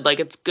good, like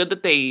it's good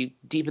that they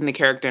deepen the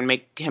character and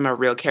make him a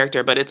real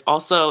character, but it's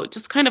also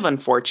just kind of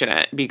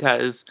unfortunate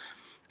because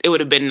it would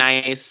have been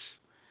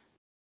nice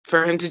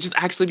for him to just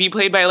actually be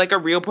played by like a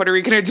real Puerto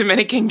Rican or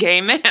Dominican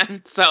gay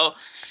man. So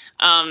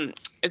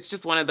it's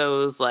just one of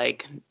those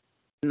like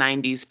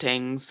 90s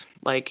things,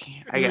 like,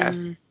 I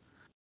guess.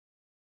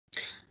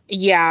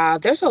 Yeah,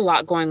 there's a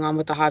lot going on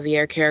with the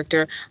Javier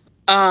character.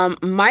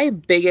 My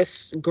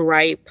biggest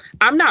gripe,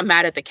 I'm not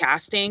mad at the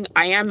casting.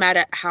 I am mad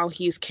at how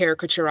he's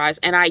caricaturized.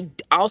 And I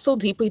also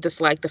deeply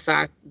dislike the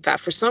fact that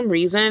for some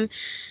reason,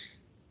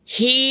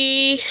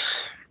 he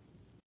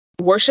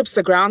worships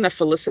the ground that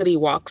Felicity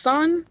walks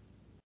on.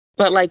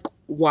 But like,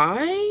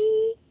 why?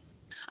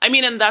 I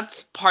mean, and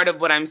that's part of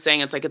what I'm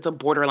saying. It's like, it's a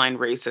borderline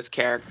racist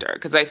character.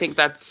 Because I think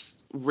that's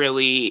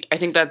very,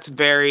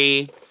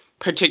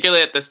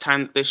 particularly at this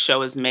time that this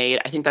show is made,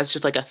 I think that's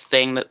just like a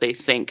thing that they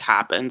think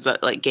happens,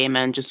 that like gay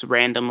men just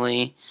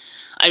randomly,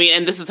 I mean,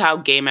 and this is how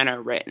gay men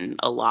are written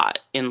a lot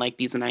in like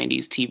these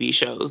 90s TV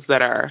shows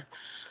that are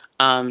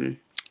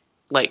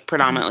like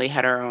predominantly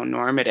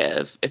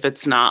heteronormative. If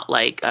it's not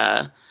like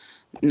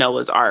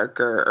Noah's Ark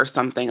or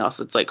something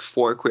else, it's like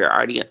for queer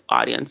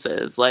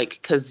audiences, like,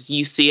 because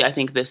you see, I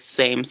think, this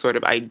same sort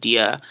of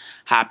idea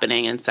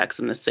happening in Sex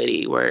and the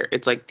City, where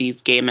it's like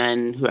these gay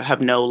men who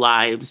have no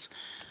lives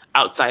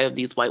outside of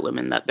these white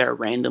women that they're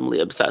randomly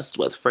obsessed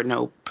with for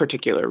no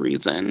particular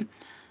reason.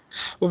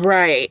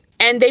 Right.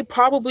 And they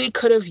probably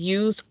could have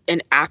used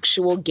an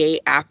actual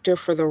gay actor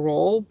for the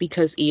role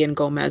because Ian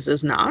Gomez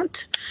is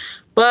not.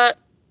 But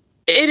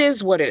it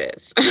is what it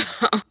is.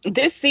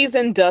 This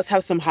season does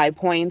have some high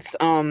points.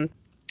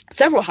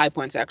 Several high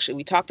points, actually.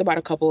 We talked about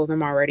a couple of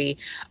them already.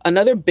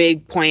 Another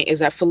big point is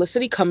that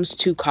Felicity comes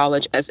to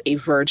college as a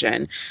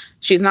virgin.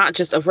 She's not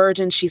just a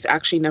virgin. She's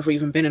actually never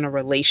even been in a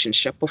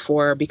relationship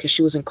before because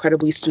she was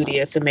incredibly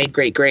studious and made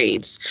great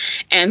grades.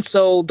 And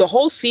so the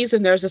whole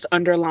season, there's this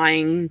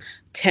underlying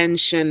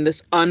tension,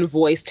 this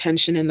unvoiced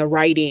tension in the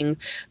writing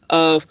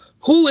of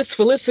who is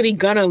Felicity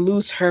gonna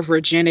lose her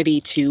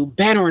virginity to,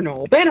 Ben or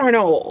Noel? Ben or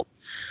Noel?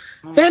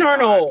 Oh Ben my or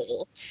God.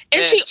 Noel.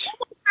 And she Bitch.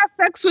 almost has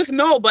sex with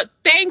Noel, but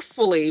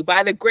thankfully,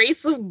 by the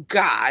grace of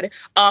God,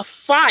 a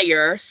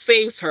fire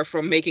saves her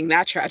from making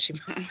that trashy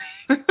move.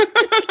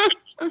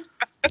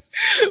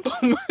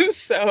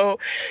 So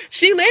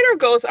she later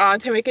goes on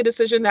to make a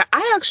decision that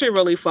I actually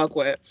really fuck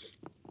with.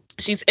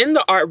 She's in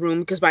the art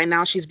room because by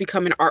now she's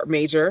become an art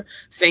major,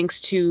 thanks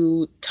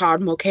to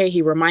Todd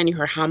Mulcahy reminding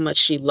her how much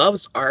she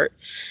loves art.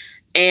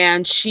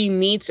 And she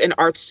meets an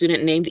art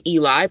student named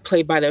Eli,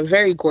 played by the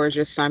very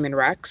gorgeous Simon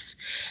Rex.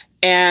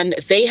 And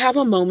they have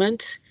a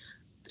moment.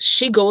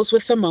 She goes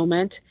with the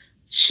moment.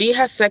 She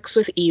has sex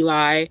with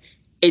Eli.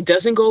 It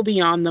doesn't go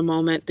beyond the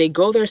moment. They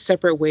go their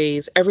separate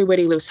ways.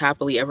 Everybody lives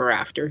happily ever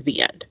after.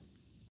 The end.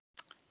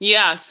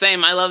 Yeah,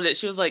 same. I loved it.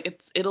 She was like,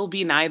 it'll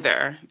be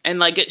neither. And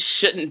like it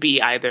shouldn't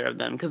be either of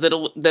them because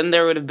it'll then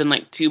there would have been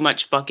like too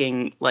much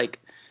fucking like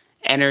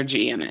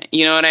energy in it.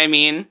 You know what I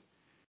mean?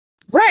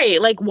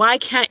 Right. Like, why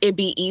can't it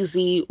be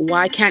easy?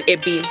 Why can't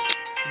it be.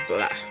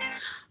 Blah.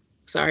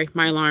 Sorry,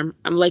 my alarm.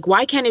 I'm like,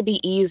 why can't it be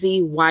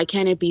easy? Why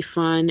can't it be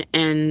fun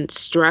and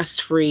stress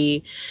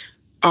free?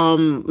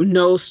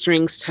 No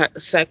strings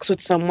sex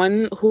with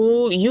someone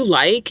who you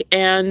like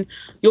and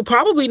you'll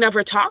probably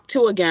never talk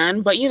to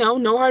again, but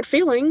no hard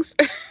feelings.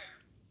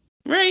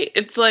 Right.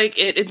 It's like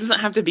it doesn't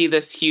have to be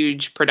this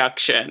huge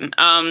production.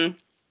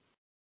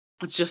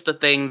 It's just a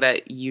thing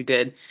that you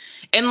did.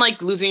 And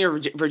like losing your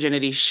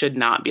virginity should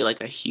not be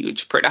like a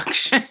huge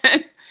production.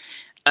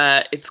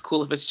 It's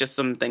cool if it's just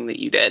something that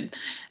you did.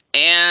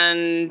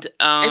 And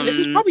And this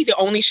is probably the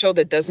only show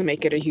that doesn't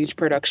make it a huge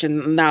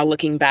production now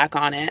looking back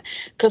on it.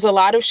 Because a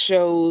lot of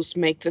shows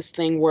make this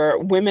thing where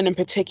women in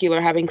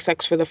particular having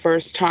sex for the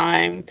first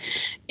time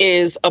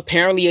is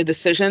apparently a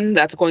decision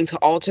that's going to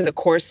alter the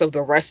course of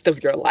the rest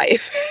of your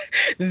life.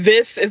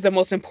 This is the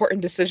most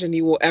important decision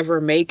you will ever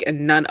make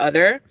and none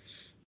other.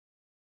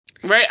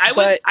 right,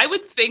 But I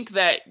would think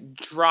that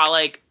draw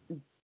like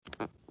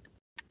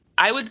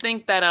I would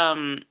think that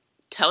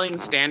telling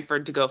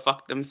Stanford to go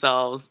fuck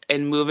themselves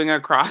and moving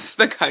across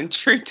the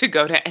country to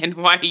go to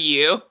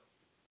NYU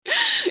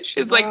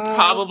is like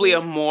probably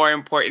a more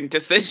important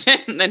decision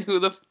than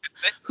who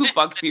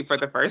fucks you for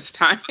the first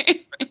time.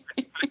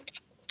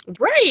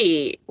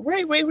 right.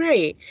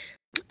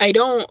 I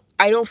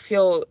don't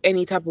feel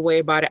any type of way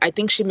about it. I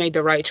think she made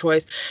the right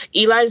choice.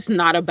 Eli's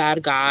not a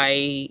bad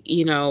guy,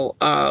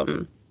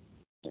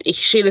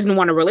 she doesn't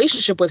want a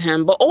relationship with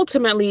him, but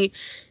ultimately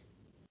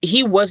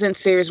he wasn't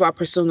serious about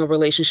pursuing a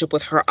relationship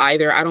with her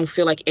either. I don't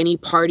feel like any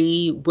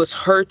party was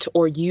hurt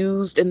or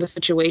used in the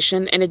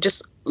situation, and it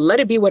just let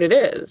it be what it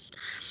is.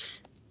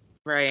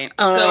 Right.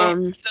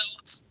 Um,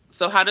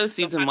 So how does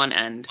season 1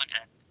 end?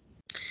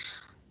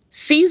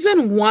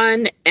 Season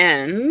one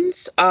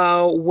ends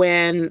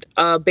when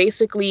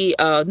basically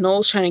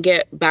Noel's trying to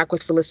get back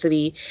with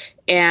Felicity,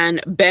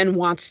 and Ben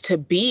wants to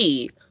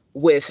be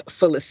with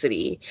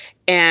Felicity.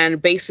 And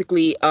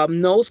basically,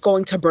 Noel's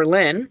going to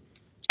Berlin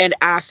and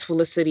asks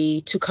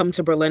Felicity to come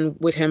to Berlin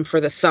with him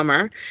for the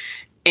summer.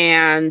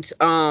 And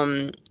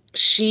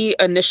she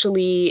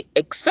initially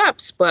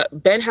accepts, but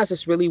Ben has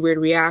this really weird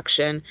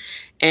reaction,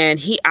 and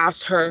he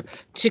asks her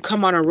to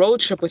come on a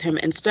road trip with him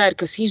instead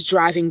because he's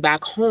driving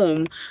back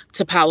home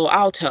to Palo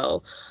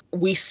Alto.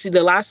 We see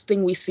the last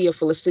thing we see of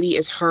Felicity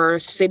is her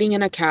sitting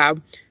in a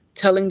cab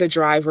telling the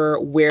driver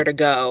where to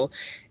go,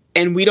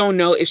 and we don't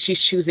know if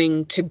she's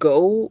choosing to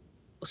go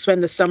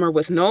spend the summer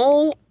with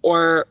Noel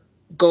or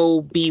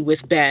go be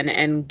with Ben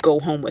and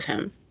go home with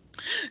him.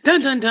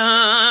 Dun dun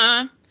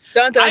dun.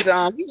 Dun dun I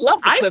dun. We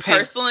love the I cliffhanger.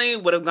 personally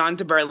would have gone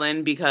to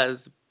Berlin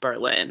because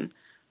Berlin.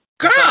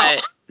 Girl,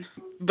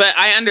 But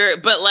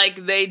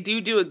like they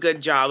do a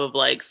good job of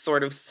like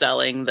sort of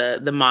selling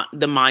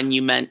the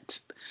monument,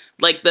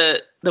 like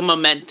the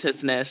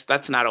momentousness,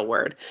 that's not a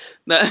word.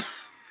 The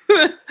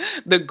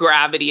the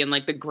gravity and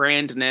like the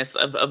grandness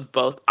of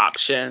both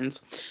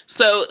options.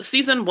 So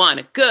season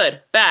 1, good,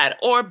 bad,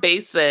 or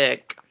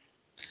basic?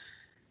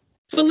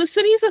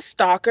 Felicity's a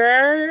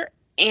stalker,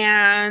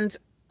 and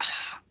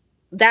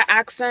that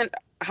accent,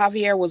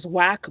 Javier, was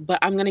whack, but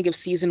I'm going to give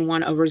season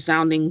one a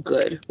resounding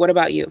good. What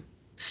about you?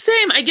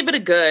 Same, I give it a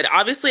good.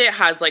 Obviously it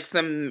has like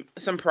some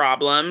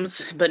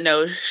problems, but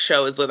no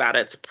show is without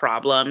its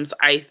problems.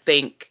 I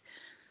think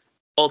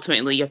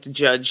ultimately you have to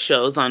judge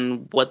shows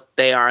on what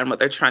they are and what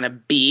they're trying to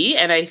be,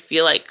 and I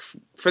feel like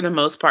for the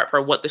most part for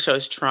what the show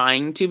is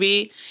trying to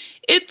be,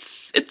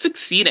 it's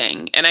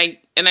succeeding. And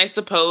I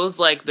suppose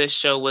like this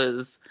show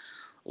was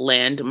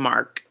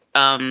landmark.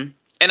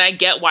 And I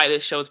get why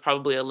this show is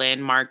probably a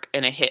landmark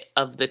and a hit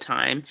of the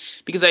time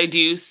because I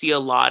do see a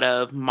lot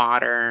of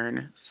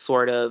modern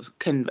sort of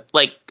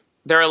like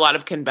there are a lot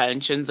of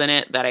conventions in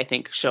it that I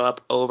think show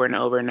up over and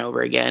over and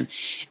over again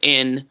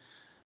in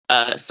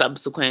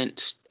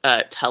subsequent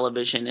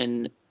television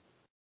and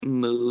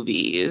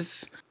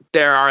movies.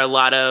 There are a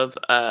lot of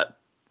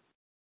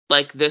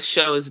like this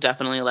show is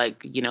definitely like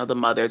the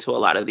mother to a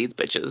lot of these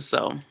bitches.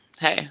 So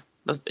hey,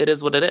 it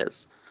is what it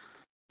is.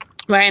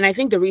 Right. And I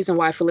think the reason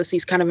why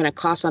Felicity's kind of in a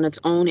class on its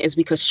own is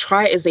because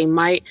try as they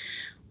might,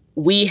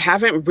 we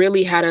haven't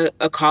really had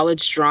a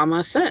college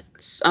drama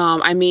since.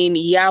 I mean,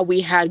 yeah, we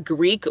had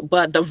Greek,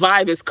 but the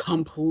vibe is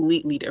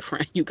completely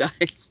different, you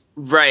guys.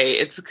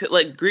 Right.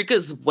 Like Greek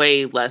is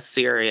way less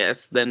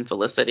serious than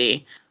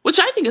Felicity, which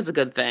I think is a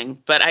good thing.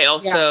 But I Yeah.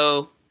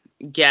 also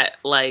get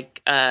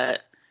like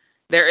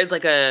there is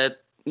like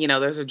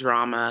there's a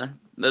drama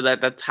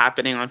that's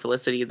happening on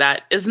Felicity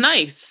that is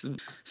nice.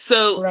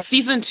 So Right.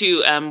 season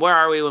two, where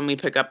are we when we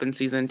pick up in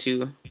season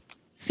two?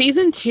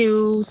 Season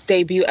two's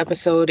debut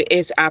episode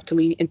is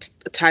aptly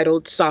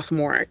entitled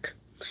Sophomoric.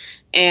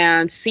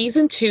 And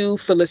season two,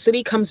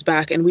 Felicity comes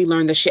back, and we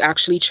learn that she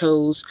actually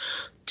chose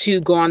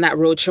to go on that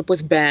road trip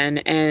with Ben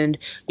and,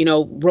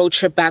 road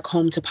trip back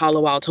home to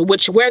Palo Alto,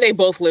 where they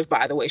both live,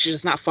 by the way. She's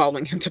just not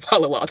following him to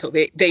Palo Alto.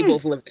 They Hmm.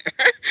 both live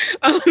there.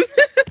 um,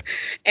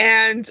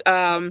 and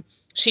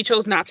she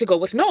chose not to go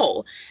with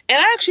Noel. And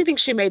I actually think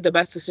she made the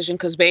best decision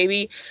because,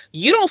 baby,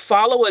 you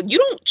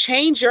don't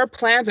change your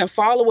plans and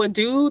follow a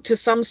dude to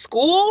some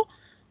school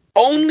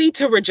only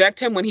to reject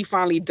him when he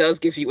finally does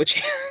give you a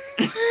chance.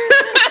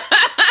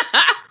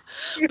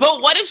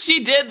 But what if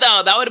she did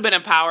though? That would have been a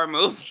power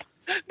move.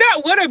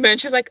 That would have been.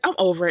 She's like, I'm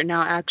over it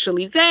now,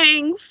 actually.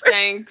 Thanks.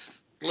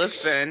 Thanks.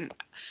 Listen,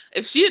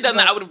 if she had done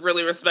that, But I would have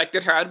really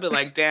respected her. I'd be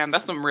like, damn,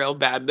 that's some real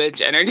bad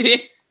bitch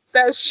energy.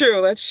 that's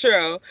true. That's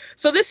true.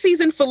 So this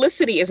season,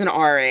 Felicity is an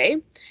RA.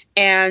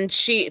 And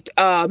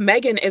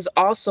Megan is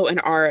also an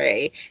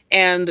RA.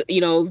 And,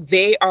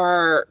 they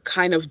are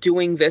kind of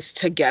doing this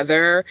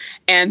together.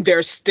 And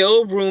they're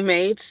still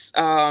roommates.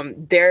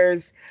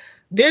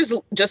 There's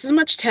just as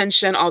much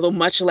tension, although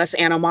much less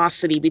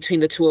animosity between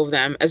the two of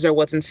them as there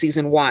was in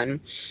season one.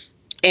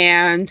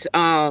 And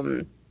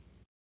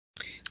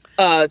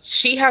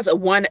she has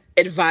one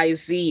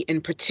advisee in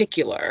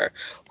particular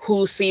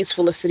who sees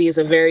Felicity as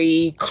a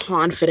very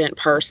confident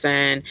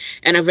person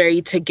and a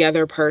very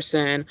together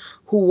person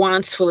who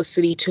wants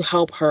Felicity to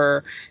help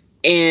her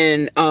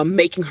in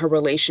making her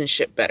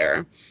relationship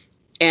better.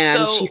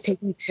 And she's So,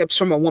 taking tips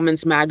from a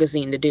woman's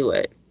magazine to do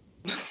it.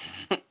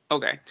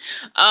 okay.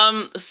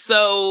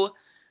 So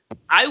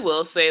I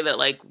will say that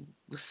like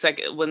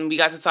second when we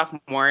got to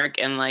sophomore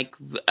and like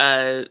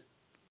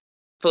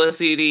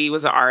Felicity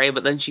was an RA,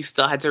 but then she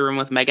still had to room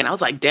with Megan. I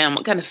was like, damn,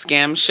 what kind of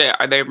scam shit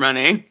are they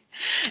running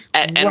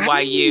at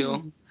NYU?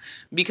 Right.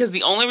 Because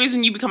the only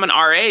reason you become an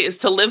RA is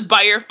to live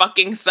by your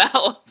fucking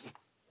self.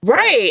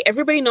 Right.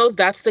 Everybody knows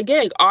that's the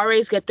gig.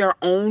 RAs get their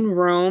own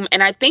room.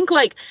 And I think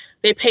like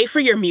they pay for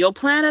your meal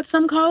plan at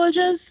some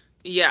colleges.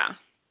 Yeah.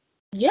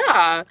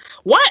 Yeah.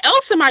 Why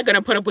else am I going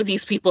to put up with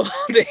these people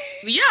all day?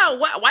 Yeah.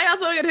 Why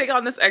else am I going to take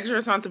on this extra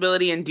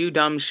responsibility and do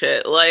dumb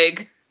shit?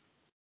 Like,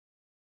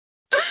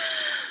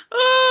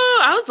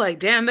 oh, I was like,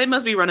 damn, they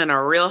must be running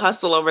a real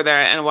hustle over there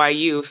at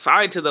NYU.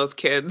 Sorry to those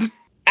kids.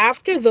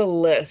 After the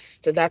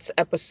list, that's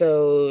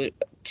episode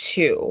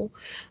 2.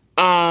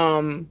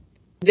 Um,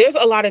 there's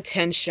a lot of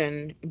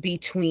tension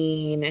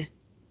between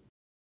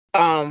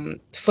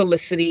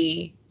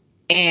Felicity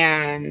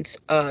and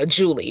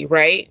Julie,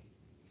 right?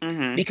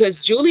 Mm-hmm.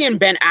 Because Julie and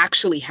Ben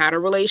actually had a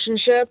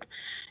relationship,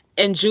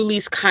 and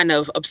Julie's kind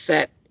of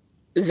upset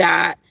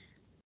that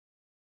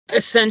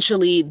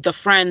essentially the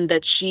friend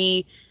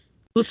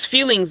whose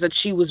feelings that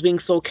she was being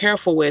so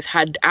careful with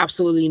had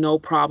absolutely no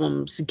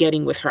problems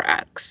getting with her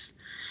ex,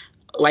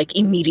 like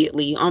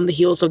immediately on the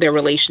heels of their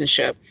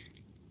relationship.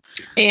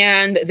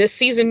 And this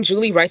season,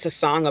 Julie writes a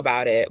song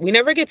about it. We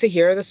never get to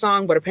hear the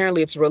song, but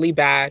apparently it's really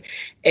bad.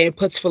 And it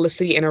puts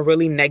Felicity in a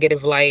really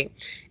negative light.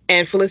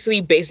 And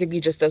Felicity basically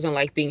just doesn't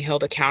like being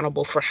held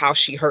accountable for how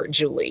she hurt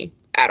Julie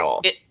at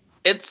all.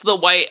 It's the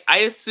white. I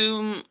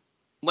assume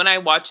when I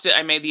watched it,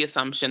 I made the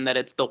assumption that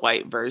it's the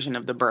white version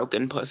of the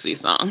Broken Pussy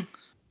song.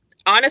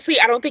 Honestly,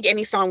 I don't think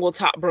any song will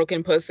top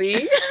Broken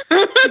Pussy.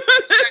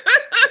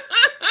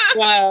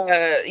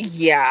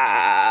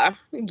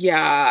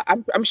 Yeah,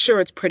 I'm sure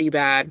it's pretty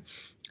bad.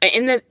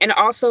 And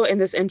also in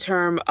this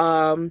interim,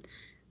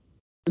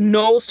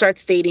 Noel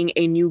starts dating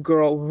a new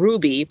girl,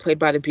 Ruby, played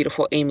by the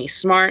beautiful Amy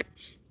Smart.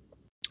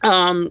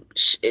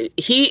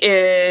 He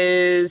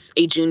is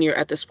a junior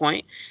at this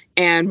point,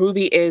 and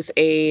Ruby is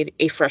a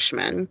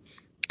freshman.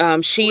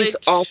 She's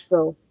Which,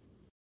 also.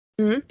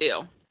 Hmm?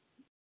 ew.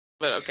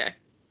 But okay.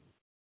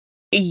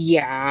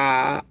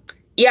 Yeah.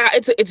 Yeah,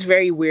 it's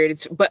very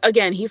weird. But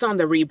again, he's on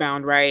the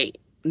rebound, right?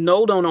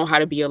 No don't know how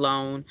to be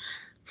alone.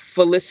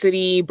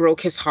 Felicity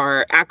broke his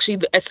heart.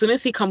 Actually, as soon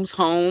as he comes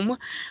home,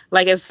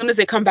 like as soon as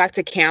they come back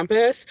to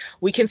campus,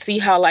 we can see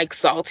how like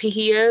salty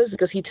he is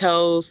because he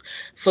tells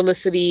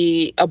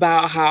Felicity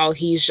about how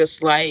he's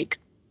just like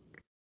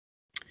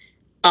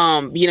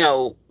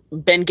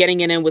been getting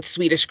it in with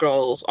Swedish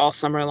girls all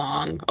summer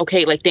long.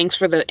 Okay, like thanks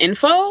for the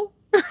info.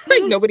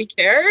 Like Mhm. nobody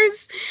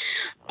cares.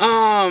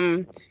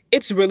 Um,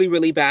 it's really,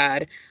 really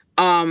bad.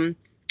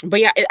 But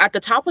yeah, at the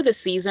top of the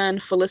season,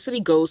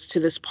 Felicity goes to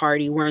this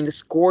party wearing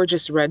this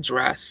gorgeous red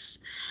dress.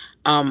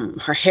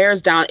 Her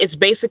hair's down. It's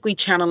basically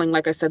channeling,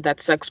 like I said, that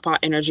sex pot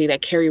energy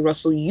that Kerry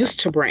Russell used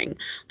to bring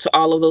to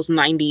all of those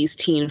 90s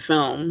teen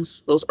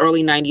films, those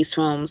early 90s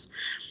films.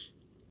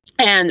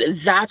 And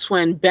that's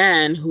when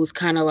Ben, who's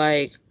kind of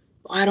like,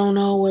 I don't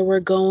know where we're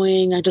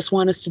going. I just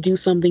want us to do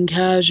something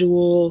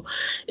casual.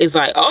 It's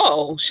like,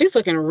 oh, she's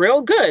looking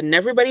real good and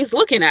everybody's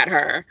looking at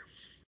her.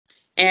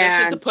 She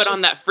had to And put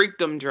on that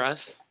freakdom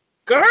dress.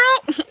 girl,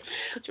 Put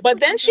your but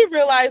then freakdom she dress on.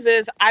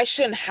 realizes I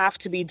shouldn't have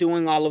to be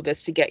doing all of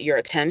this to get your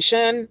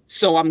attention.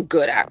 So I'm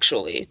good,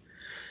 actually.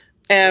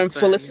 And Listen.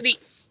 Felicity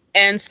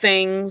ends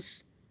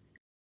things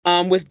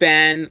with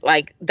Ben.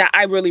 Like that,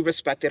 I really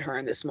respected her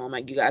in this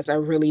moment, you guys. I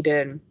really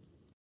did.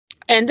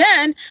 And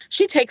then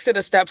she takes it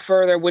a step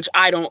further, which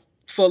I don't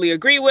fully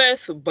agree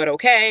with, but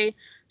okay.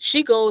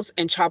 She goes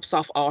and chops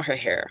off all her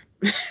hair.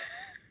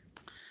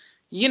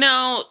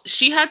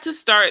 She had to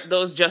start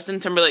those Justin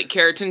Timberlake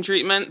keratin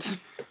treatments.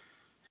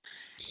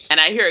 And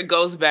I hear it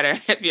goes better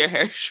if your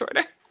hair's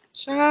shorter.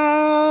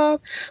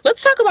 Child.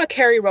 Let's talk about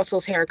Carrie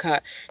Russell's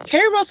haircut.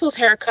 Carrie Russell's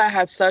haircut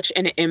had such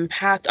an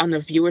impact on the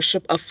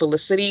viewership of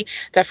Felicity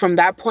that from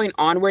that point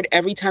onward,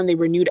 every time they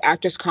renewed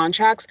actors'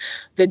 contracts,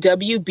 the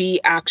WB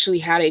actually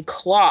had a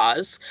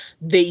clause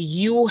that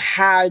you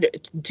had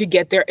to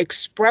get their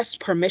express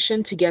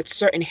permission to get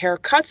certain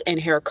haircuts and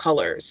hair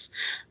colors.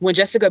 When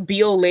Jessica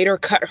Biel later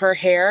cut her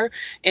hair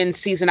in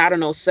season, I don't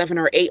know, 7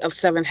 or 8 of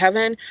Seventh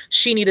Heaven,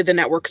 she needed the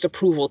network's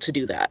approval to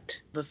do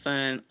that.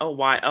 Listen, a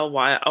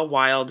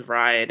wild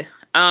ride.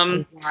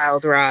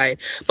 Wild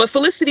ride. But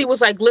Felicity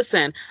was like,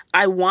 listen,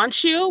 I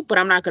want you, but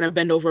I'm not going to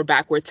bend over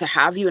backward to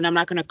have you. And I'm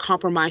not going to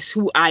compromise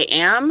who I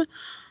am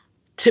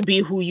to be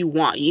who you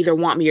want. You either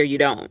want me or you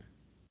don't.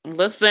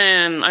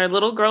 Listen, our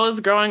little girl is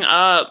growing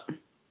up.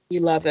 We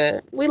love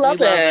it. We We love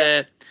love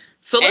it. it.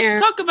 So let's And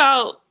talk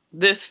about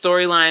this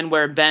storyline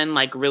where Ben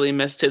like really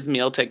missed his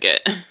meal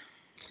ticket.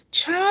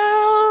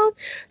 child.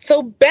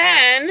 So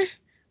Ben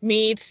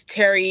meets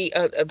Terry.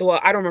 Well,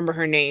 I don't remember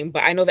her name,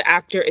 but I know the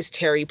actor is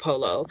Terry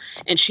Polo.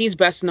 And she's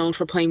best known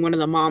for playing one of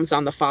the moms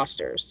on The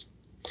Fosters.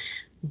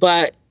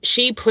 But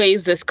she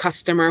plays this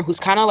customer who's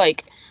kind of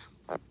like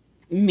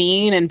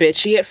mean and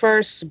bitchy at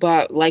first,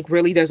 but like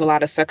really there's a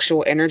lot of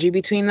sexual energy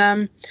between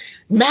them.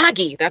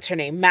 Maggie, that's her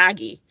name,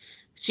 Maggie.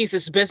 She's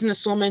this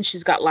businesswoman.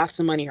 She's got lots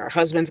of money. Her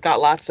husband's got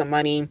lots of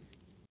money.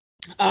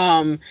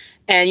 Um,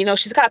 and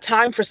she's got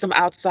time for some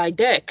outside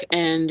dick,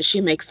 and she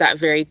makes that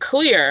very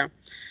clear.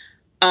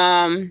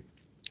 Um,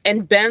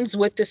 and Ben's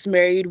with this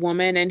married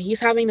woman, and he's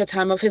having the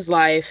time of his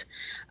life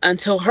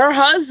until her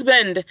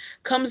husband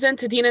comes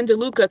into Dean and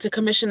DeLuca to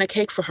commission a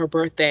cake for her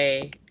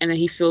birthday, and then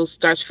he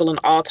starts feeling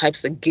all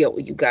types of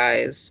guilt, you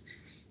guys.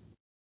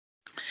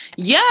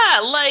 Yeah,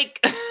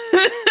 like,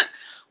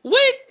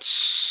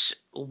 which,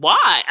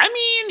 why? I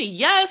mean,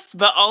 yes,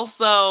 but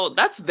also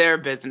that's their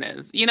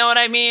business. You know what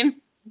I mean?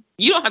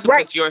 You don't have to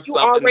Right. put You yourself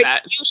in already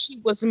that. knew she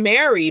was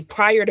married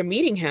prior to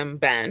meeting him,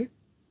 Ben.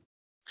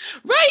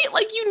 Right?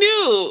 Like you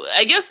knew.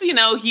 I guess,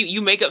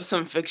 you make up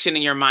some fiction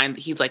in your mind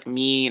that he's like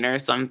mean or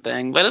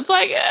something, but it's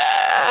like,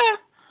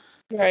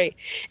 Right.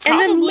 And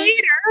then probably.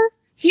 later,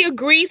 he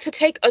agrees to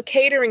take a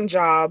catering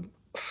job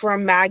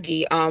from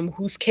Maggie,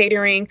 who's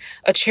catering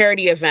a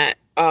charity event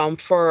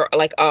for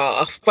like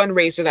a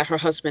fundraiser that her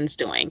husband's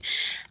doing.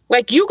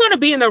 Like, you're going to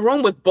be in the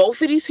room with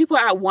both of these people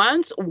at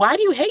once. Why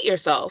do you hate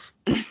yourself?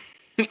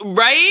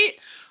 Right?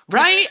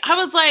 Right? I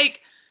was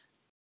like,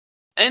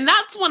 and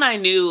that's when I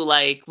knew,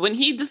 like, when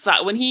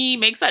he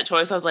makes that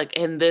choice, I was like,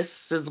 and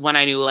this is when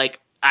I knew, like,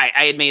 I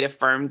had made a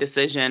firm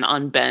decision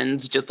on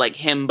Ben's just like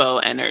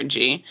himbo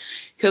energy.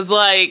 Cause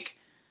like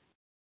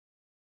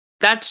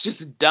that's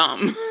just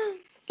dumb.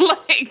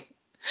 Like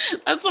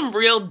that's some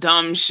real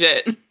dumb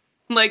shit.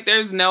 Like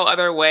there's no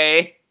other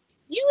way.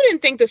 You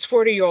didn't think this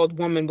 40-year-old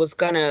woman was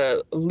going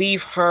to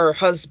leave her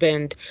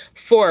husband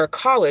for a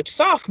college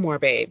sophomore,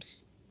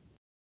 babes.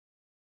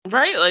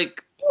 Right?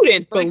 You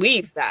didn't Like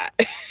believe that.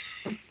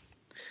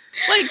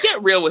 like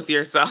get real with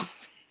yourself.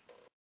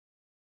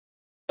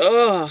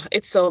 Oh,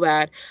 it's so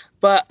bad.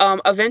 But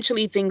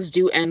eventually things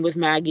do end with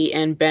Maggie,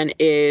 and Ben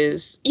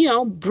is,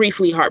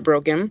 briefly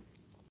heartbroken.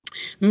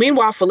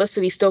 Meanwhile,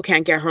 Felicity still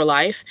can't get her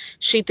life.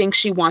 She thinks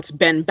she wants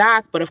Ben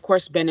back, but of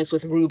course Ben is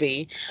with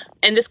Ruby.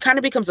 And this kind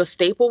of becomes a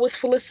staple with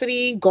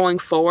Felicity going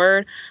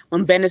forward.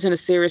 When Ben is in a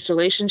serious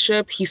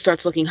relationship, he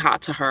starts looking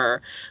hot to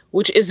her,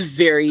 which is Oh,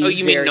 very,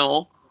 you mean very,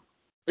 Noel?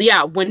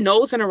 yeah, when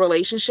Noah's in a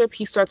relationship,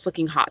 he starts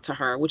looking hot to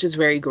her, which is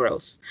very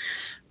gross.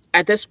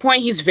 At this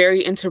point, he's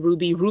very into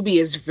Ruby. Ruby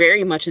is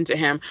very much into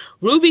him.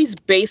 Ruby's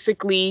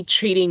basically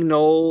treating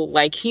Noel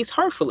like he's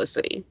her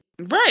Felicity.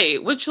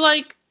 Right. Which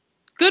like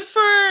good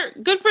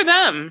for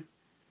them.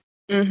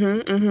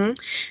 Mm-hmm.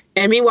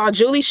 And meanwhile,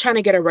 Julie's trying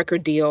to get a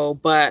record deal,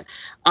 but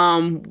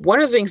one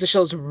of the things the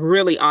show's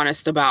really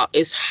honest about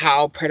is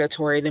how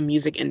predatory the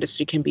music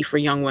industry can be for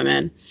young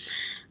women.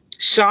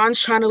 Sean's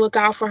trying to look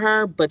out for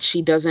her, but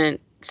she doesn't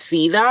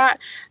see that.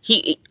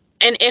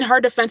 And in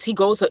her defense, he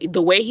goes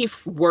the way he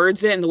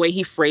words it and the way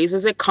he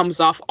phrases it comes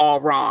off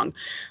all wrong.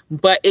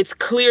 But it's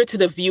clear to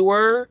the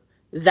viewer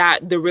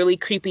that the really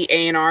creepy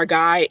A&R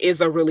guy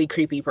is a really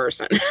creepy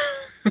person.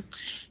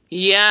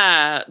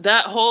 Yeah,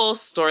 that whole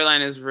storyline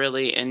is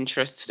really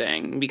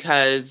interesting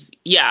because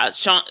yeah,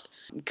 Sean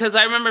because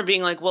I remember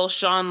being like, well,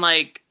 Sean,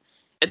 like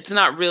it's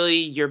not really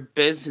your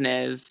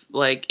business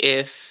like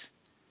if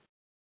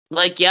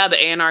like, yeah,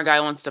 the A&R guy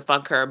wants to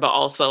fuck her, but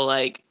also,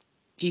 like,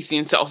 he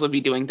seems to also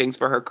be doing things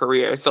for her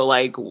career. So,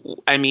 like,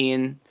 I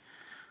mean,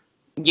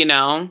 you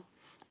know,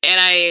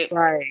 and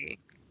Right.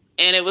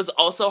 and it was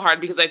also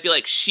hard because I feel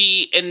like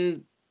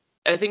and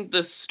I think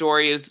the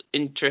story is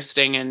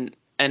interesting and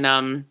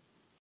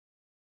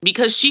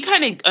because she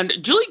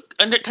Julie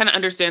kind of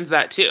understands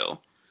that too,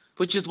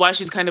 which is why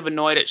she's kind of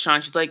annoyed at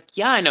Sean. She's like,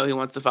 yeah, I know he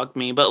wants to fuck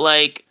me, but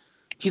like,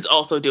 he's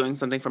also doing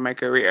something for my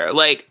career.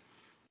 Like,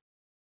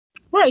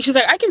 Right. She's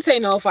like, I can say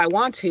no if I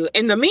want to.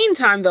 In the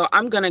meantime, though,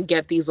 I'm gonna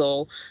get these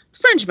little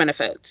fringe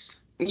benefits.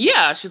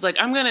 yeah, she's like,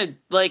 I'm gonna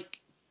like,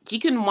 he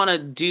can want to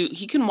do,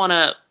 he can want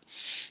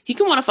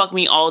to fuck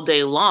me all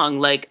day long.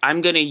 Like,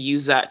 I'm gonna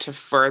use that to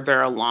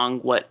further along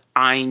what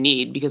I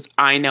need because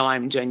I know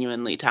I'm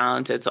genuinely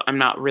talented. So I'm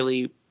not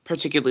really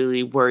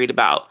particularly worried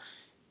about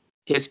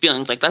his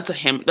feelings. Like, that's a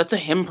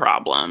him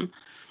problem.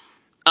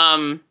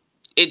 Um,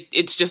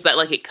 it's just that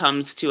like it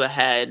comes to a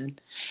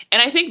head,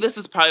 and I think this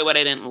is probably what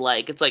I didn't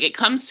like. It's like it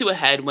comes to a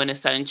head when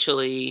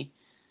essentially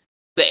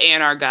the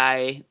A&R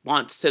guy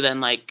wants to then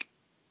like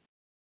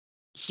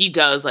he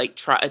does like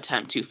try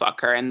attempt to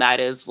fuck her, and that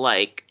is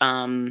like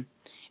and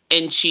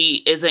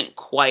she isn't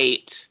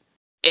quite,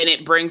 and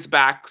it brings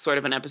back sort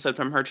of an episode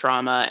from her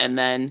trauma, and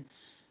then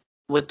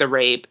with the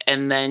rape,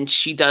 and then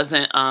she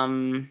doesn't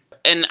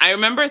and I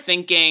remember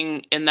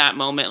thinking in that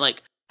moment,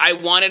 like, I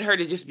wanted her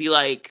to just be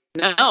like,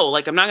 no,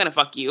 like, I'm not gonna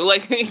fuck you.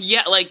 Like,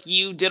 yeah, like,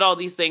 you did all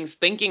these things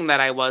thinking that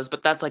I was,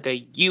 but that's like a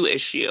you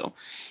issue.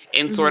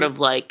 And sort Mm-hmm. of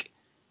like,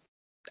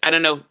 I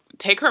don't know,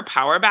 take her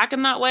power back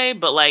in that way,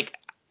 but like,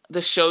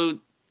 the show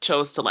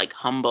chose to like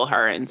humble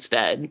her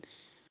instead,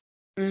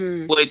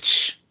 Mm.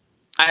 which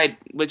I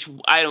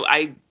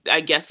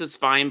guess is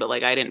fine, but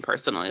like, I didn't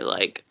personally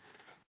like.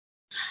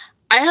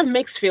 I have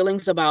mixed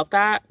feelings about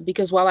that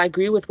because while I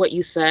agree with what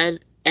you said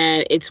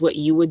and it's what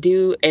you would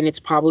do and it's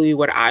probably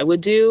what I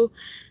would do,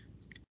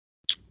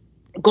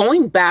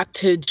 going back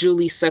to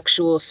Julie's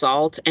sexual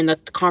assault and the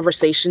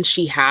conversation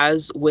she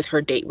has with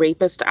her date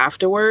rapist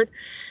afterward,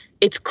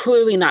 it's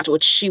clearly not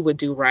what she would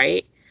do,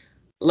 right?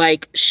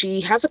 Like,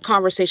 she has a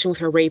conversation with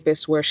her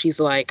rapist where she's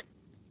like,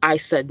 I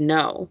said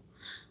no.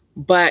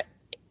 But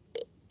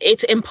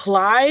it's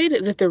implied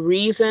that the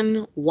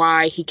reason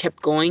why he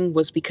kept going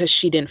was because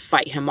she didn't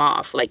fight him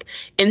off. Like,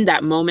 in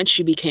that moment,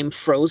 she became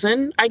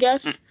frozen, I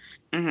guess.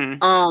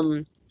 Mm-hmm.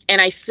 Um,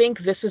 and I think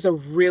this is a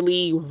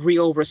really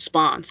real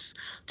response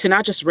to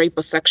not just rape,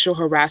 but sexual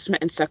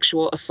harassment and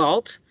sexual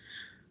assault.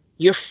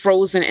 You're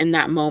frozen in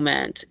that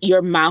moment.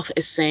 Your mouth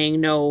is saying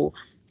no.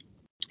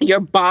 Your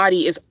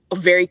body is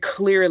very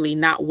clearly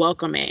not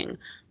welcoming.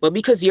 But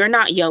because you're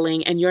not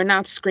yelling and you're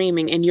not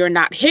screaming and you're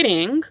not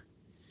hitting,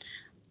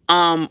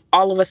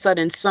 all of a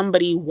sudden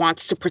somebody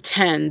wants to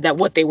pretend that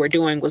what they were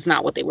doing was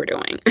not what they were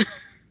doing.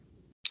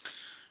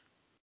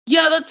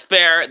 Yeah, that's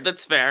fair.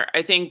 That's fair.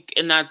 I think,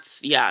 and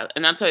that's yeah,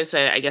 and that's why I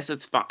say I guess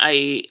it's fine.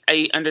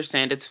 I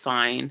understand it's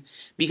fine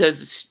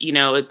because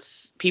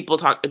it's people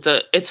talk.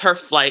 It's her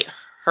flight.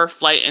 Her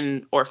flight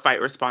and or fight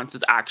response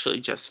is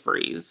actually just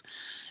freeze,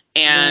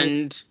 Right.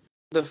 and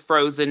the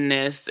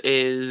frozenness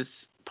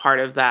is part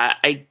of that,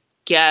 I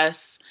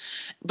guess.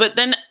 But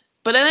then,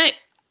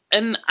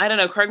 I don't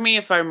know. Correct me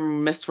if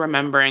I'm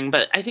misremembering,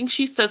 but I think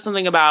she says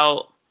something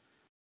about.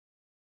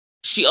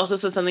 She also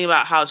said something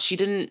about how she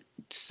didn't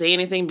say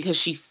anything because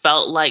she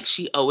felt like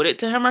she owed it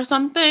to him or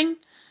something.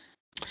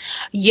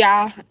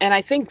 Yeah, and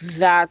I think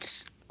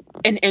that's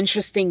an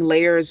interesting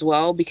layer as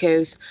well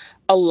because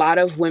a lot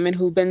of women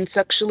who've been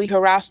sexually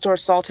harassed or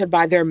assaulted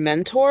by their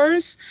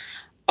mentors,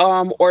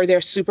 or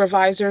their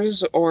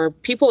supervisors or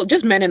people,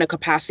 just men in a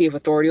capacity of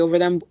authority over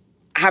them,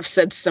 have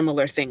said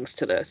similar things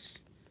to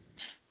this.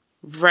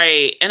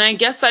 Right. And I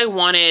guess I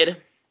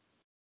wanted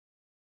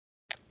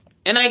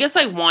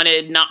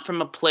not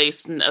from a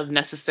place of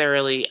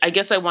necessarily, I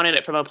guess I wanted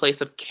it from a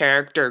place of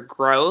character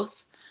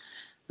growth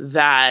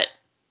that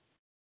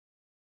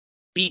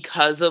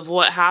because of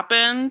what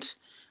happened,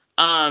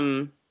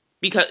 um,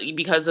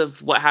 because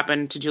of what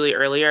happened to Julie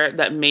earlier,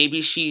 that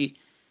maybe she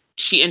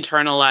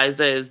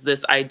internalizes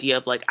this idea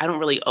of like, I don't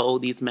really owe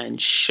these men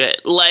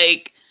shit.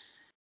 Like,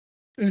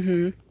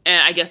 Mm-hmm.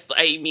 and I guess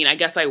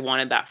I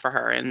wanted that for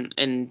her,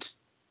 and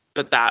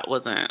but that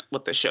wasn't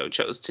what the show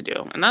chose to do,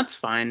 and that's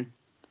fine.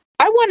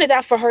 I wanted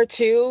that for her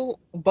too,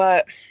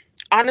 but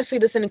honestly,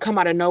 this didn't come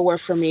out of nowhere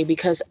for me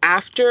because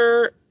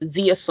after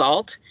the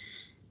assault,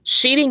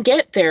 she didn't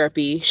get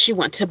therapy. She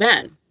went to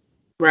Ben,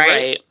 right?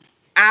 Right.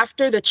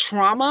 After the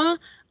trauma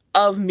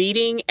of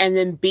meeting and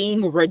then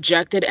being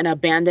rejected and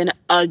abandoned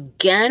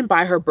again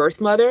by her birth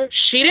mother,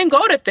 she didn't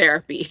go to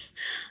therapy.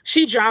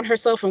 She drowned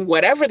herself in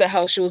whatever the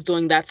hell she was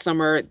doing that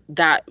summer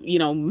that,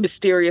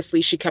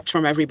 mysteriously she kept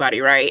from everybody,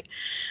 right?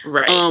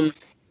 Right. Um,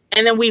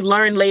 and then we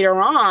learned later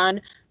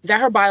on that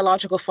her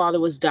biological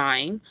father was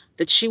dying,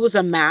 that she was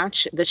a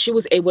match, that she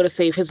was able to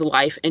save his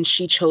life, and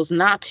she chose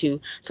not to.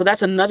 So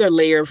that's another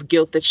layer of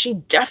guilt that she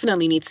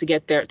definitely needs to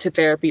get there to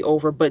therapy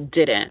over, but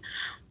didn't.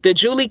 The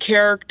Julie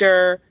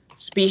character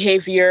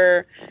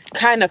behavior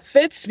kind of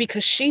fits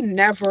because she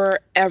never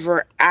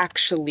ever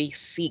actually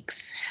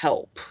seeks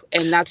help,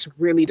 and that's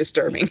really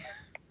disturbing.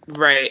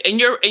 Right. And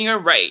you're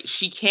right.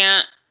 She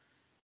can't,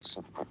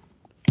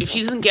 if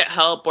she doesn't get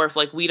help, or if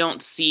like we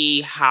don't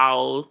see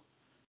how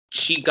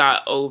she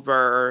got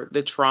over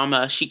the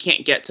trauma, she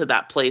can't get to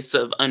that place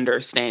of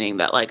understanding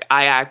that like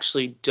I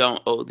actually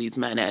don't owe these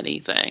men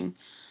anything.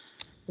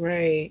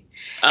 Right.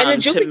 And the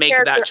To Julie make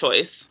character, that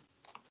choice.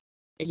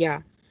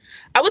 yeah.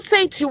 I would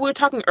say too, we were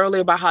talking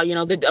earlier about how,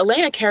 the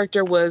Elena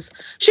character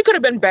she could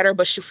have been better,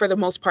 but for the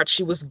most part,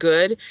 she was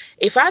good.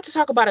 If I had to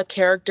talk about a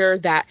character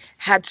that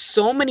had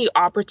so many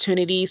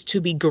opportunities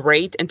to be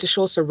great and to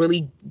show us a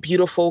really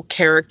beautiful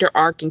character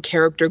arc and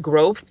character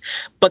growth,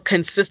 but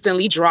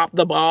consistently dropped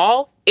the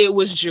ball, it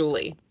was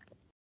Julie.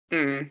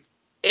 Mm.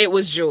 It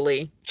was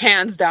Julie.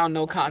 Hands down,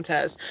 no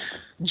contest.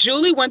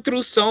 Julie went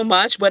through so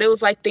much, but it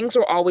was like things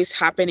were always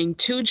happening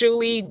to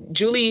Julie.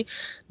 Julie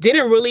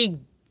didn't really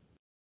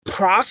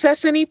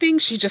process anything.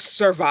 She just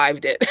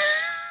survived it.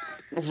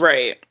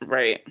 Right,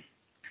 right.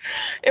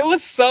 It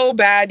was so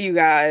bad, you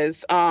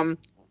guys.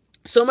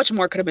 So much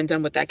more could have been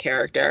done with that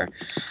character.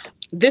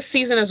 This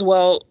season as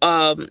well,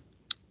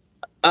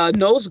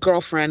 Noel's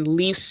girlfriend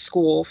leaves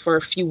school for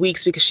a few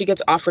weeks because she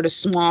gets offered a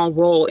small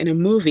role in a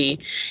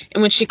movie.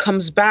 And when she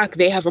comes back,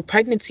 they have a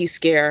pregnancy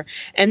scare.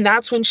 And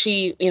that's when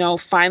she,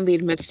 finally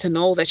admits to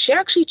Noel that she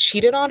actually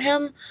cheated on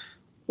him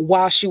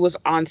while she was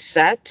on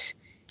set.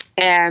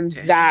 And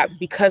that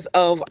because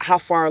of how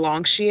far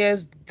along she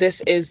is,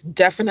 this is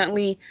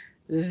definitely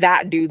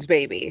that dude's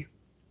baby.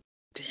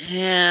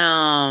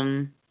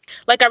 Damn.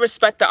 Like, I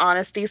respect the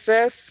honesty,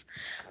 sis,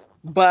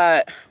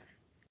 but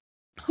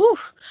whew,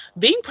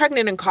 being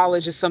pregnant in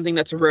college is something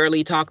that's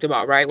rarely talked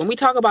about, right? When we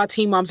talk about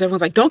teen moms,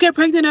 everyone's like, don't get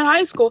pregnant in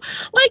high school.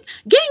 Like,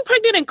 getting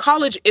pregnant in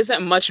college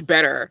isn't much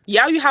better.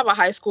 Yeah, you have a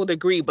high school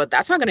degree, but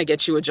that's not going to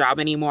get you a job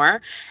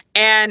anymore.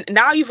 And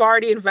now you've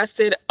already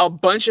invested a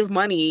bunch of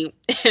money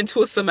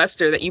into a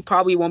semester that you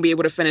probably won't be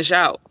able to finish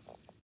out.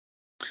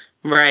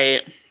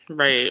 Right,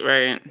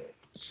 right.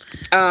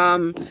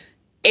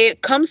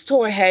 It comes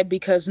to a head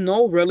because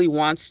Noel really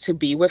wants to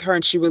be with her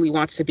and she really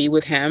wants to be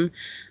with him.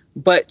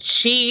 But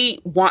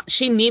she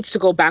needs to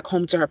go back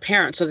home to her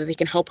parents so that they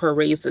can help her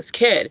raise this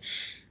kid.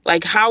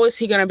 Like, how is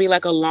he going to be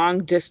like a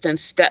long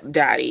distance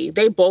stepdaddy?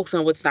 They both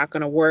know it's not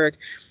going to work.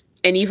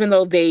 And even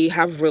though they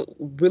have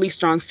really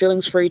strong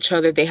feelings for each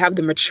other, they have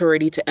the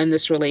maturity to end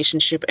this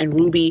relationship. And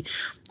Ruby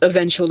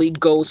eventually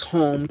goes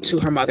home to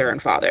her mother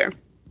and father.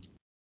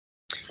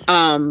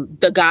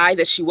 The guy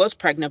that she was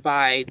pregnant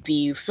by,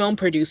 the film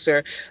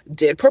producer,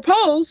 did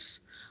propose,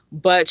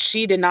 but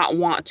she did not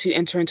want to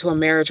enter into a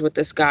marriage with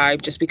this guy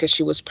just because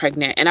she was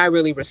pregnant. And I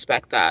really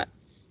respect that.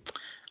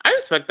 I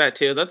respect that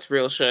too. That's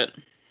real shit.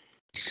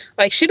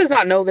 Like, she does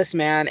not know this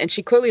man, and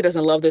she clearly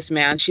doesn't love this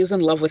man. She's in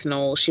love with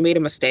Noel. She made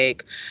a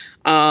mistake.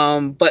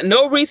 But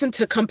no reason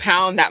to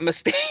compound that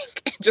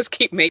mistake and just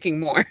keep making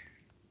more.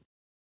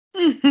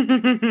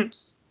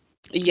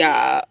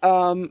 Yeah.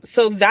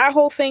 So that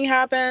whole thing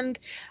happened.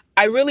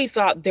 I really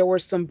thought there were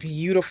some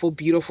beautiful,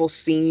 beautiful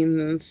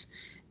scenes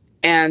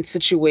and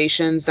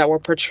situations that were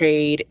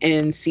portrayed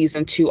in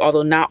season 2,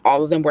 although not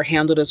all of them were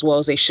handled as well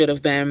as they should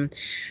have been.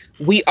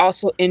 We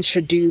also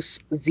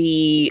introduced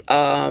the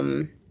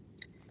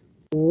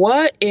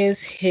what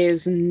is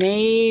his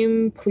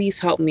name? Please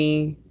help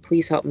me.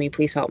 Please help me.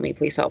 Please help me.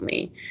 Please help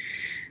me.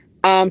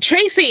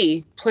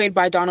 Tracy, played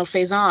by Donald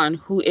Faison,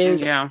 who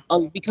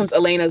becomes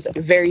Elena's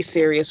very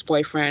serious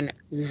boyfriend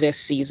this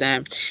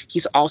season.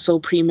 He's also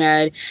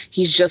pre-med.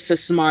 He's just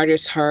as smart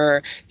as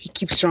her. He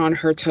keeps her on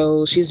her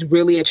toes. She's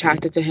really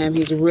attracted to him.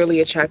 He's really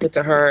attracted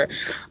to her.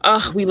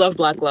 We love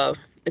Black love.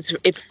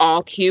 It's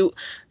all cute,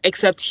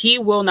 except he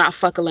will not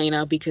fuck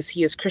Elena because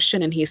he is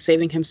Christian and he is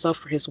saving himself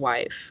for his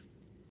wife.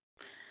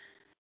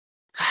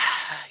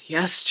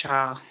 Yes,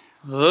 child.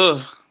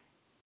 Ugh.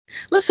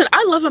 Listen,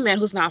 I love a man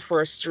who's not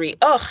for a street.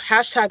 Ugh,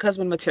 hashtag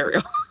husband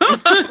material.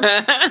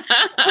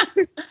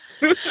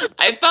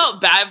 I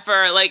felt bad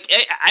for, like,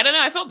 I don't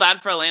know. I felt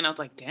bad for Elena. I was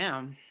like,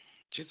 damn,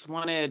 just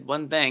wanted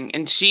one thing.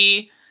 And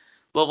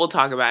we'll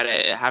talk about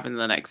it. It happened in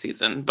the next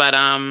season. But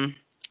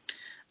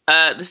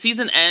the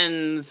season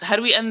ends. How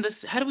do we end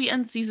this? How do we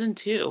end season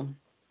 2?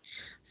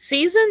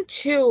 Season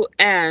 2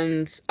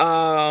 ends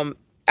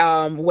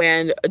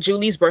when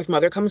Julie's birth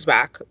mother comes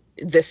back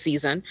this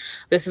season.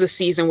 This is the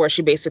season where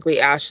she basically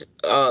asked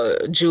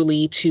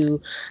Julie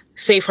to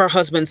save her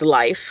husband's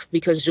life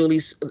because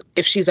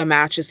if she's a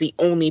match, is the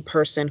only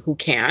person who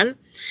can.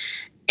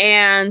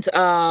 And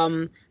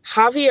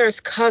Javier's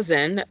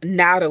cousin,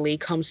 Natalie,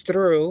 comes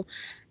through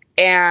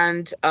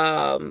and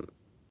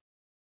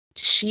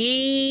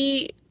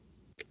she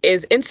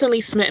is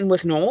instantly smitten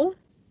with Noel.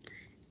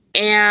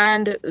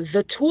 And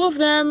the two of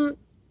them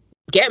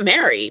get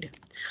married.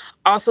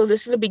 Also,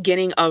 this is the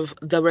beginning of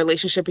the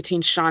relationship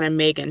between Sean and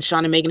Megan.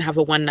 Sean and Megan have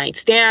a one-night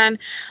stand,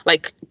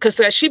 like,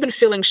 because she'd been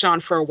feeling Sean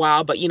for a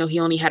while, but he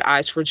only had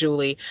eyes for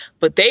Julie.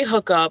 But they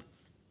hook up,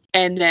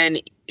 and then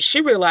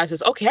she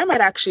realizes, okay, I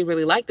might actually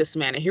really like this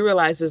man. And he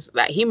realizes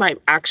that he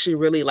might actually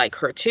really like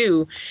her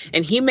too.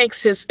 And he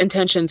makes his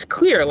intentions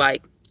clear,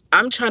 like,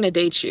 I'm trying to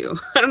date you.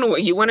 I don't know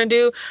what you want to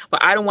do,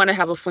 but I don't want to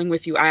have a fling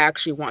with you. I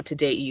actually want to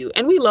date you.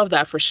 And we love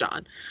that for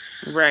Sean.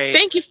 Right.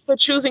 Thank you for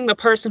choosing the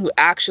person who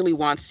actually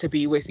wants to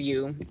be with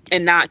you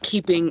and not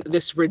keeping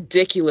this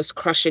ridiculous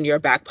crush in your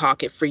back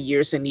pocket for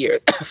years and years.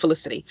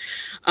 Felicity.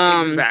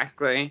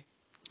 Exactly.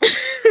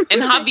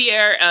 And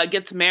Javier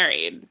gets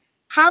married.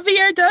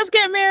 Javier does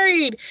get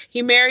married.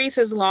 He marries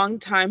his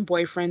longtime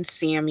boyfriend,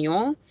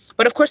 Samuel.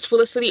 But of course,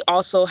 Felicity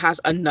also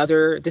has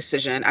another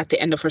decision at the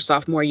end of her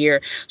sophomore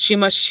year. She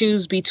must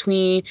choose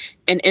between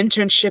an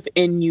internship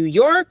in New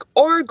York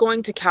or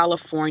going to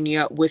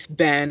California with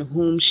Ben,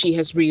 whom she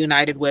has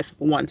reunited with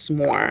once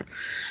more.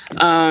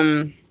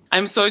 I'm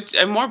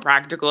more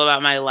practical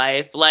about my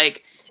life.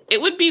 Like,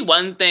 it would be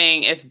one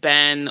thing if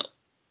Ben,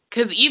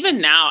 because even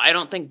now, I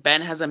don't think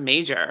Ben has a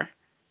major.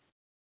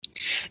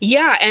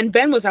 Yeah, and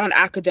Ben was on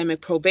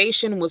academic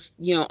probation, was,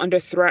 under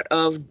threat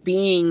of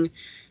being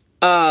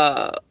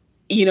uh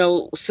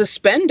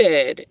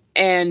suspended,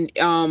 and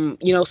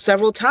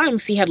several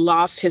times he had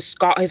lost his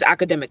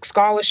academic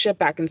scholarship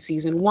back in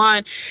season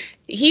 1.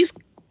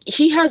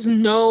 He has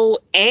no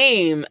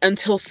aim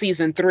until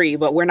season 3,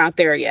 but we're not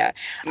there yet.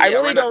 I Yeah,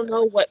 really don't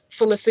know what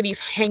Felicity's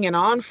hanging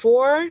on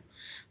for,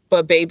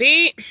 but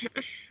baby,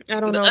 I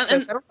don't know,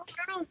 sis.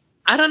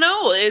 I don't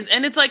know.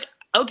 And it's like,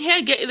 okay,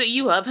 I get that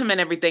you love him and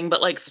everything, but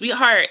like,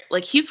 sweetheart,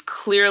 like, he's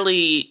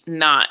clearly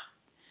not.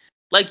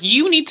 Like,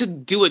 you need to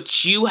do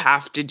what you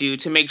have to do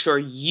to make sure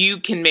you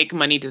can make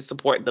money to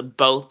support the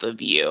both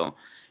of you.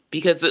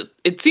 Because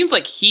it seems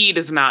like he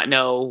does not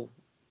know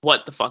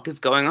what the fuck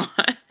is going on.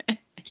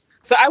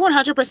 So I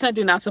 100%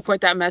 do not support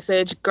that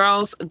message.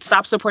 Girls,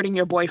 stop supporting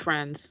your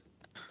boyfriends.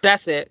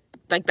 That's it.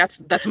 Like,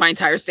 that's my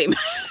entire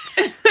statement.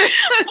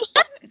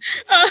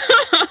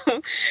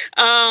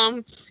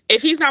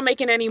 If he's not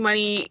making any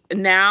money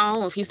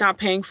now, if he's not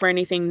paying for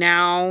anything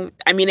now,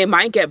 I mean, it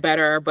might get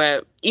better,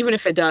 but even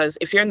if it does,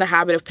 if you're in the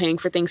habit of paying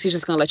for things, he's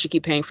just gonna let you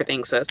keep paying for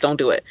things, sis. Don't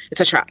do it. It's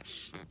a trap.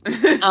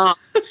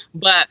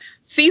 But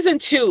season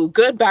 2,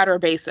 good, bad, or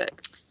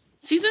basic?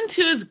 Season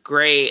 2 is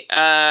great.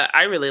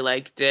 I really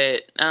liked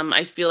it.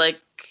 I feel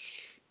like,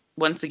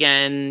 once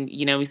again,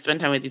 we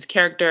spent time with these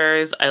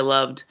characters. I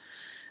loved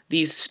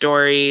these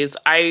stories.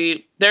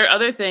 There are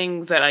other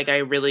things that, like,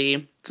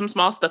 some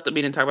small stuff that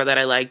we didn't talk about that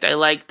I liked. I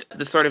liked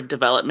the sort of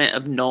development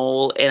of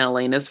Noel and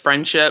Elena's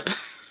friendship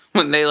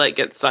when they, like,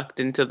 get sucked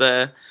into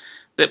the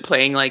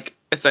playing, like,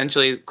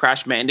 essentially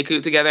Crash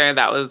Bandicoot together.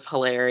 That was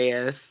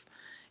hilarious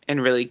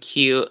and really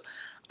cute.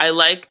 I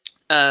liked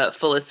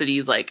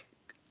Felicity's, like,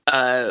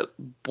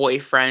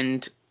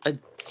 boyfriend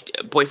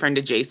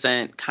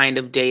adjacent kind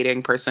of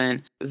dating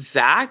person,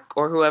 Zach,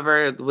 or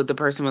whoever the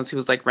person was who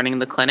was, like, running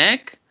the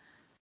clinic.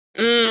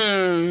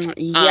 Yeah.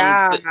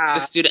 The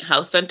student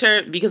health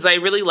center, because I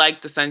really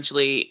liked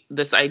essentially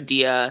this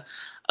idea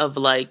of,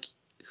 like,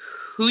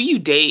 who you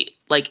date,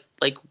 like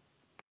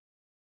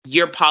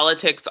your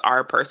politics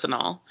are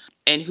personal,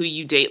 and who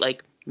you date,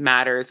 like,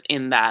 matters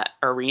in that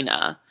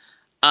arena.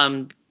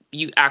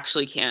 You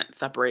actually can't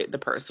separate the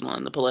personal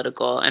and the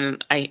political,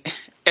 and I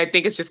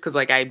think it's just because,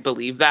 like, I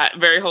believe that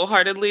very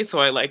wholeheartedly, so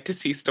I like to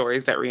see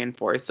stories that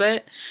reinforce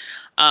it.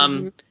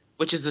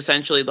 Which is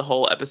essentially the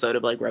whole episode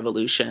of, like,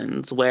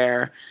 Revolutions,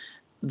 where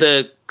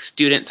the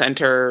student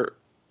center,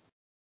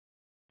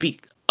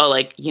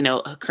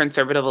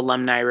 conservative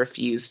alumni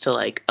refused to,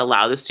 like,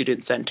 allow the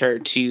student center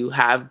to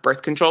have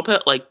birth control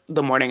pill, like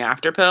the morning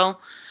after pill.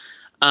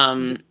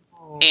 And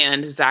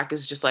Zach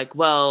is just like,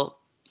 well,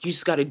 you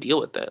just got to deal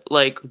with it.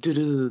 Like,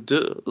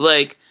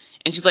 like,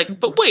 and she's like,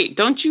 but wait,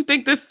 don't you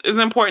think this is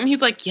important?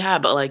 He's like, yeah,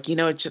 but, like,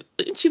 it's just,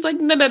 she's like,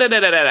 no.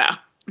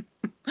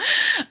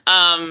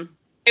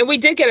 And we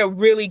did get a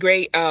really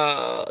great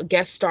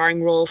guest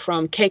starring role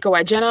from Keiko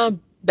Agena,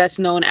 best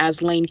known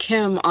as Lane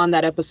Kim, on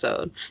that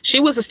episode. She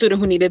was a student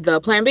who needed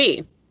the Plan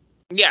B.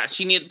 Yeah,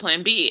 she needed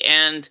Plan B.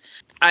 And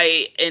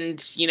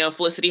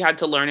Felicity had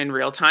to learn in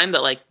real time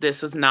that, like,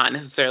 this is not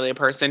necessarily a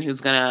person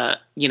who's gonna,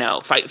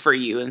 fight for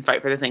you and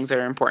fight for the things that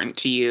are important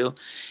to you.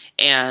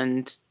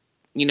 And,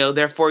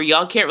 therefore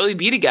y'all can't really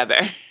be together.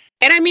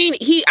 And I mean,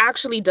 he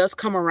actually does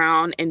come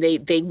around, and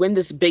they win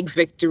this big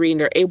victory, and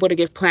they're able to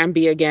give Plan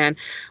B again.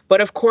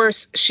 But of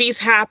course, she's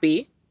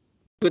happy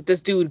with this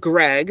dude,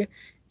 Greg.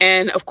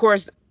 And of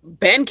course,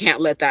 Ben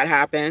can't let that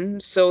happen.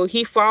 So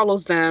he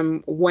follows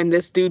them when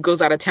this dude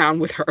goes out of town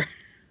with her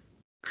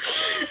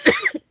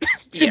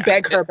to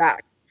beg her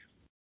back.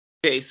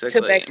 Basically.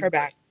 To beg her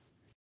back.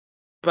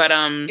 But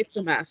it's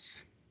a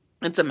mess.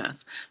 It's a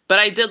mess. But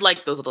I did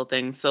like those little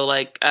things. So,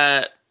 like,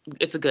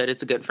 it's a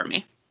good for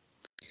me.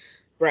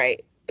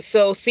 Right.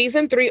 So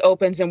season 3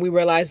 opens, and we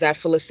realize that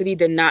Felicity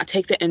did not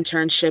take the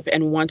internship,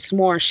 and once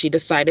more she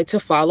decided to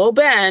follow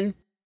Ben.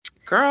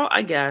 Girl,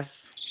 I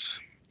guess.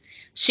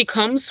 She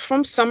comes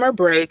from summer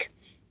break,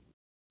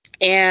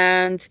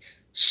 and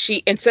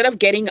she, instead of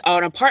getting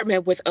an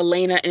apartment with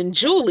Elena and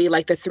Julie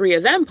like the three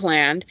of them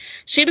planned,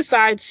 she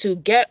decides to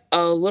get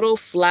a little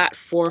flat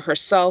for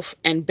herself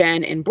and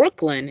Ben in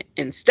Brooklyn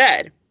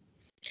instead.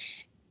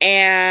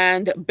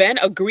 And Ben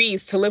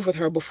agrees to live with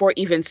her before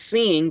even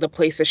seeing the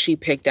places she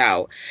picked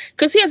out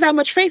because he has that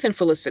much faith in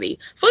Felicity.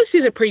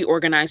 Felicity's a pretty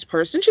organized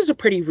person. She's a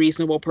pretty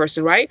reasonable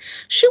person, right?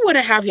 She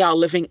wouldn't have y'all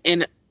living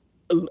in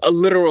a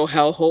literal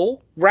hellhole,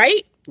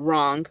 right?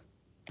 Wrong.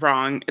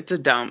 Wrong. It's a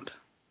dump.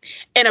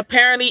 And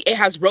apparently it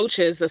has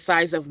roaches the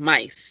size of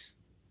mice.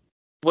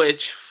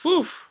 Which,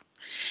 whew.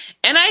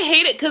 And I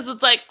hate it because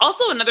it's like,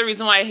 also another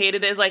reason why I hate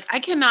it is like, I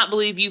cannot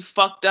believe you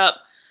fucked up.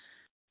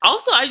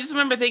 Also, I just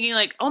remember thinking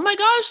like, oh my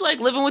gosh, like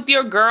living with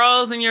your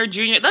girls and your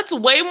junior, that's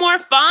way more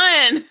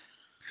fun.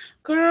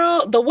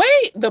 Girl, the way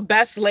the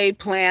best laid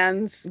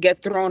plans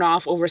get thrown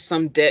off over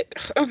some dick.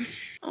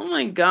 Oh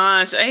my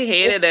gosh, I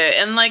hated it.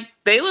 And like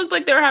they looked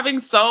like they were having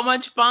so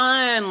much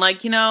fun.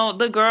 Like,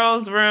 the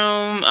girls'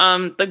 room,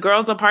 the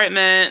girls'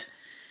 apartment,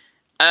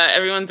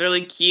 everyone's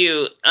really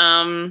cute.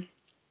 And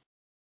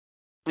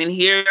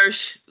here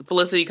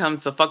Felicity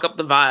comes to fuck up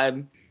the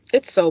vibe.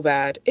 It's so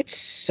bad. It's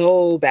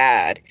so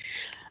bad.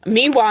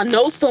 Meanwhile,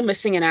 Noel's still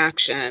missing in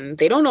action.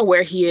 They don't know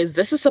where he is.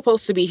 This is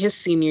supposed to be his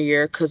senior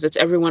year because it's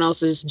everyone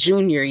else's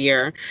junior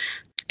year.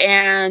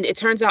 And it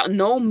turns out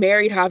Noel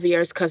married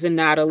Javier's cousin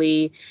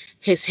Natalie.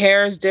 His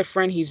hair is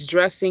different. He's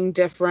dressing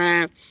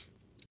different.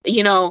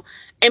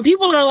 And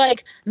people are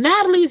like,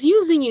 Natalie's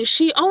using you.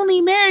 She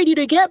only married you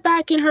to get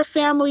back in her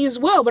family as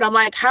well. But I'm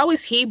like, how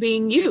is he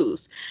being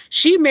used?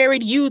 She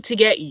married you to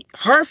get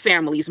her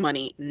family's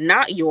money,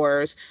 not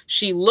yours.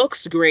 She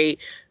looks great.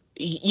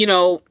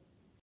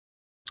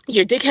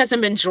 Your dick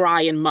hasn't been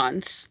dry in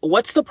months.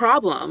 What's the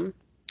problem?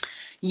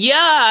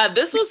 Yeah,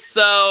 this was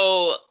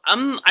so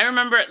I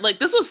remember like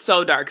this was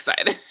so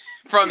dark-sided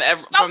from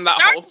that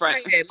whole friend.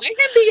 Let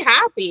him be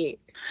happy.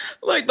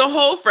 Like the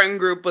whole friend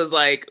group was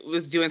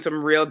doing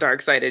some real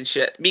dark-sided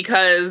shit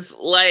because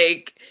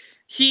like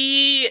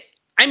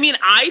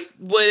I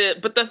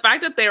would, but the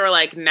fact that they were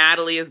like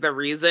Natalie is the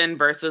reason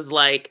versus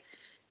like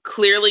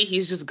clearly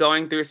he's just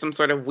going through some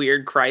sort of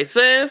weird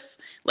crisis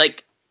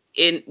like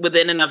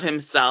within and of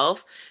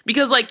himself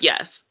because like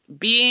yes,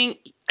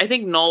 I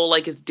think Noel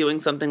like is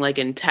doing something like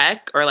in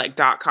tech or like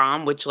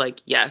 .com, which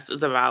like yes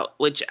is about,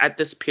 which at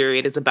this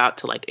period is about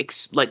to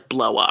like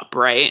blow up,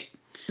 right?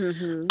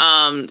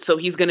 Mm-hmm.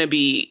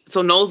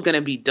 So Noel's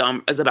gonna be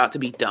about to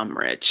be dumb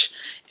rich,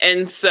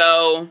 and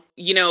so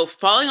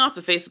falling off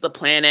the face of the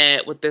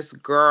planet with this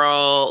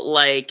girl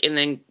like, and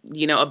then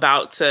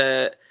about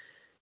to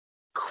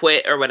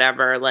quit or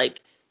whatever, like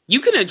you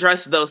can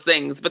address those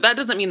things, but that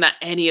doesn't mean that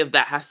any of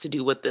that has to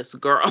do with this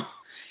girl.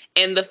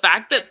 And the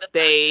fact that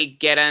they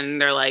get in,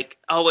 they're like,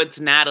 oh, it's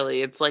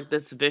Natalie. It's like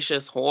this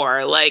vicious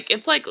whore. Like,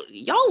 it's like,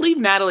 y'all leave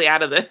Natalie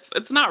out of this.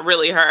 It's not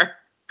really her.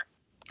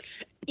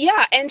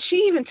 Yeah, and she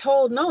even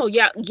told no,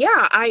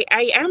 I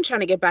am trying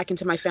to get back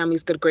into my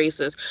family's good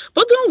graces.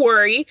 But don't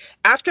worry,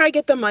 after I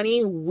get the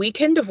money, we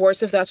can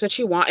divorce if that's what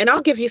you want, and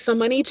I'll give you some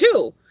money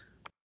too.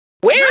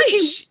 Where is he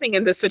losing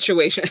in this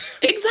situation?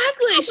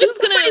 Exactly. She's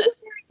gonna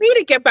me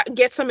to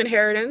get some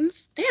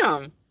inheritance.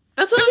 Damn.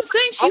 That's what I'm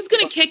saying. She's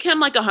gonna kick him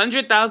like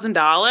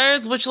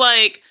 $100,000, which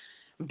like,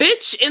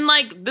 bitch, in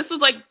like this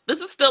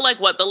is still like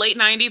what, the late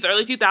 90s,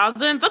 early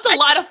 2000s? That's a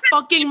lot of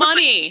fucking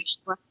money.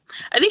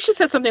 I think she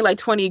said something like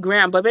 20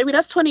 grand, but maybe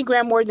that's 20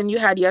 grand more than you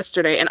had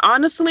yesterday. And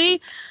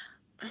honestly,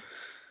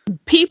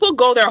 people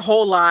go their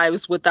whole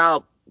lives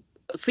without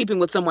sleeping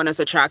with someone as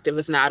attractive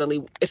as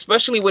Natalie,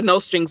 especially with no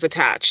strings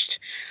attached.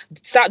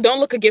 Don't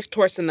look a gift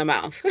horse in the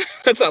mouth.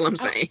 That's all I'm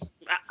saying.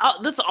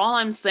 That's all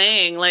I'm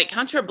saying. Like,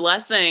 count your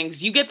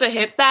blessings. You get to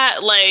hit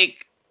that,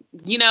 like,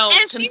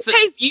 And she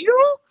pays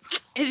you?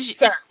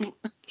 Sir.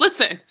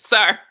 Listen,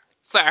 sir.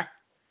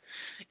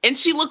 And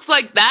she looks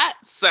like that,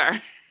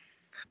 sir.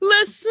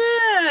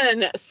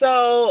 Listen.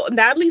 So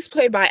Natalie's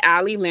played by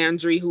Ali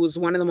Landry, who is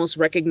one of the most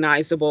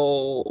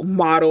recognizable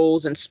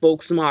models and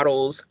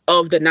spokesmodels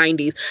of the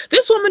 90s.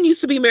 This woman used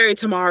to be married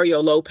to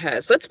Mario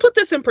Lopez. Let's put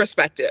this in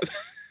perspective.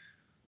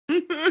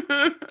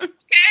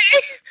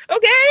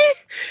 Okay.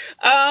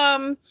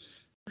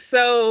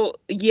 So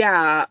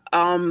yeah,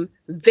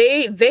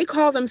 they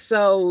call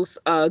themselves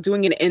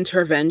doing an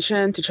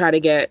intervention to try to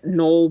get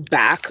Noel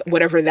back,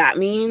 whatever that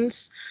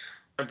means.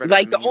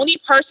 Like the only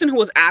person who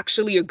was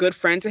actually a good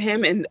friend to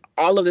him in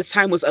all of this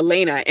time was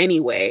Elena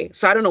anyway.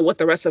 So I don't know what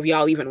the rest of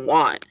y'all even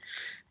want.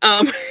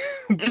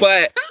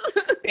 But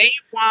they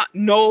want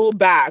Noel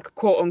back,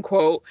 quote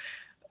unquote.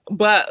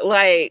 But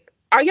like,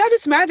 are y'all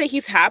just mad that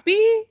he's happy?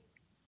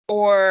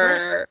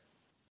 Or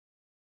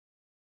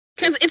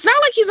because it's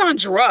not like he's on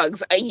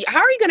drugs. How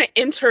are you going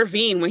to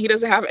intervene when he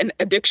doesn't have an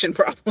addiction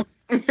problem?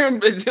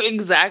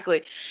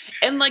 Exactly.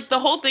 And like the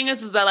whole thing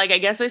is that like I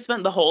guess they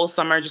spent the whole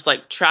summer just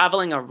like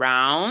traveling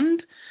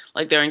around.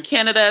 Like they're in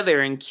Canada,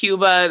 they're in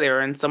Cuba, they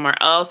were in somewhere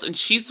else, and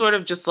she's sort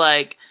of just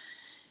like,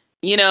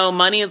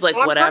 money is like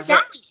whatever.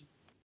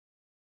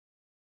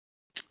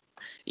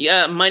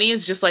 Yeah, money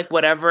is just like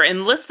whatever.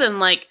 And listen,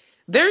 like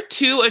they're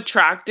two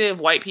attractive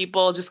white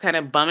people just kind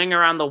of bumming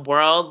around the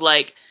world.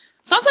 Like,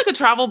 sounds like a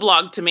travel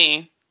blog to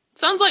me.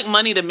 Sounds like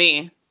money to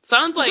me.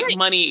 Sounds like Right.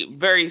 money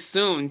very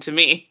soon to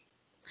me.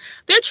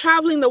 They're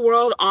traveling the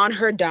world on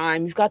her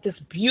dime. You've got this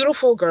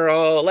beautiful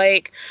girl.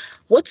 Like,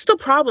 what's the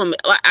problem?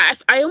 Like,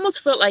 I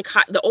almost feel like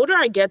the older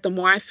I get, the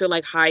more I feel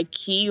like high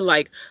key,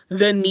 like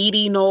the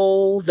needy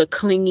no, the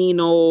clingy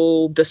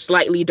no, the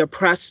slightly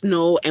depressed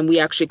no, and we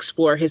actually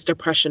explore his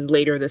depression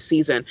later this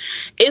season,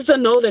 is a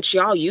no that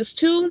y'all used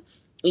to.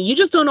 You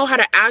just don't know how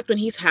to act when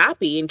he's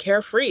happy and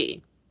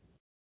carefree.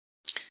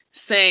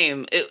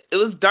 Same. It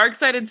was dark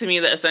sided to me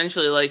that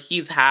essentially like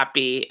he's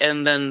happy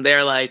and then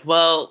they're like,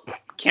 well,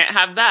 can't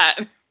have that.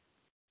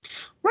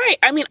 Right.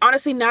 I mean,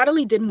 honestly,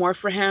 Natalie did more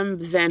for him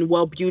than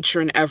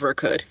Wellbutrin ever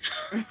could.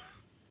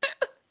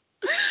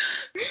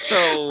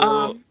 So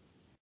Um,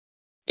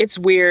 it's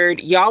weird.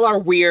 Y'all are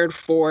weird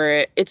for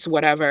it. It's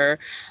whatever.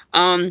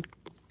 Um,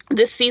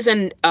 this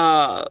season,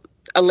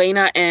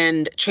 Elena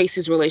and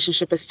Tracy's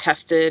relationship is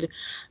tested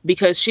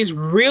because she's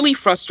really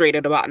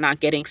frustrated about not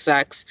getting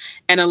sex,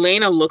 and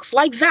Elena looks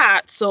like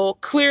that, so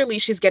clearly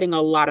she's getting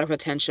a lot of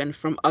attention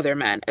from other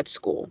men at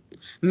school.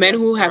 Men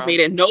yes, who have girl. made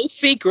it no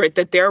secret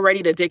that they're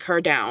ready to dig her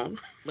down.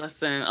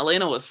 Listen,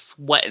 Elena was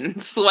sweating,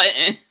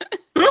 sweating.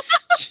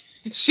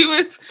 she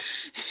was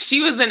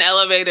she was in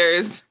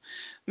elevators.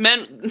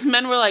 Men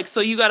were like,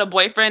 "So you got a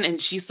boyfriend?" And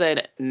she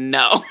said,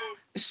 "No."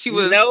 She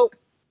was Nope.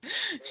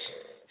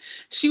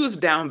 she was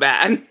down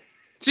bad.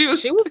 She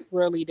was She was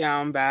really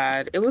down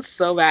bad. It was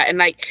so bad. And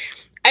like,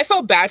 I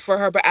felt bad for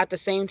her, but at the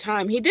same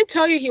time, he did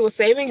tell you he was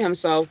saving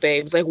himself,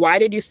 babes. Like, why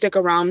did you stick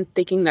around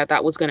thinking that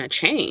that was going to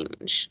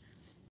change?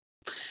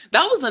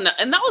 that was and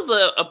that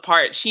was a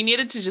part she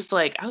needed to just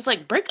like I was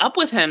like, break up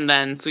with him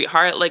then,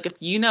 sweetheart. Like if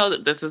you know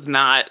that this is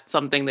not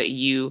something that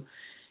you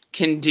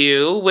can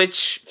do,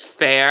 which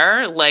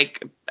fair,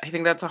 like I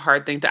think that's a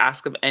hard thing to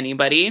ask of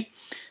anybody,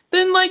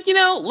 then like,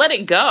 let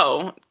it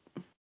go.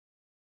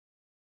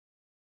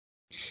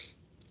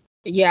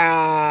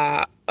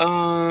 Yeah.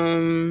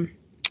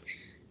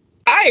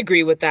 I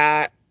agree with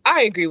that.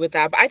 I agree with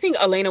that. But I think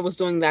Elena was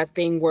doing that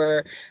thing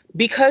where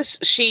because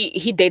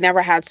they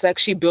never had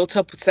sex, she built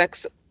up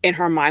sex in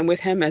her mind with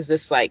him as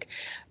this like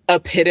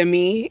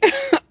epitome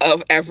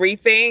of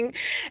everything.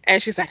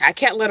 And she's like, I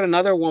can't let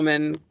another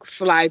woman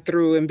slide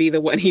through and be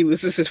the one he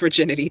loses his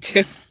virginity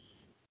to.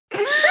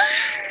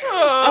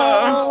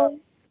 Oh.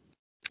 Um,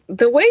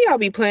 the way y'all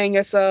be playing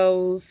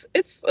yourselves,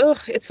 it's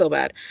so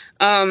bad.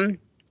 Um,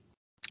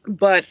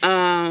 but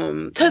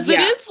Because it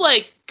yeah, is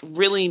like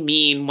really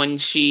mean when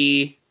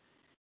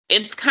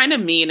it's kind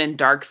of mean and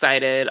dark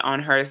sided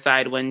on her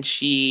side when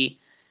she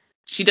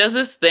does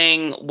this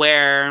thing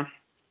where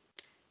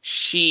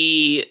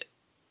she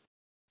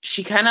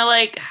she kind of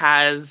like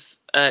has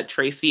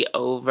Tracy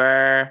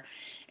over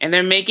and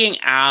they're making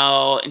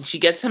out and she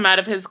gets him out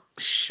of his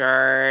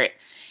shirt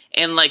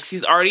and like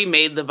she's already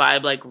made the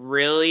vibe like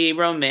really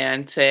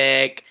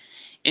romantic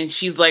and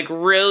she's like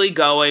really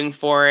going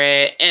for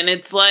it and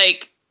it's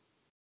like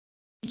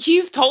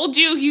he's told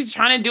you he's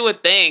trying to do a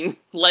thing.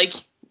 Like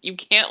you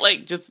can't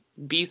like just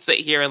sit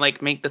here and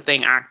like make the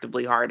thing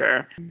actively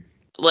harder.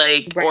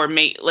 Like right. or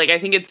make like I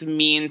think it's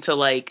mean to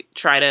like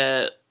try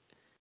to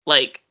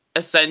like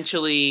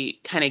essentially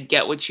kind of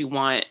get what you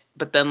want,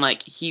 but then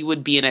like he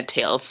would be in a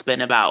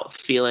tailspin about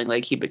feeling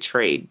like he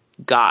betrayed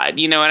God.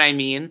 You know what I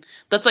mean?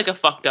 That's like a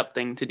fucked up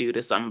thing to do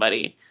to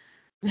somebody.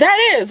 That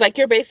is like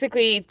you're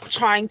basically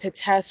trying to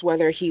test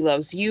whether he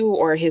loves you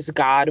or his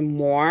God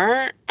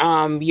more.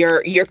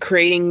 You're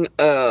creating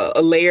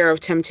a layer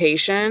of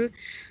temptation.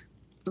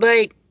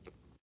 Like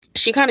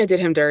she kind of did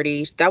him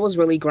dirty. That was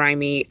really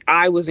grimy.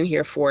 I wasn't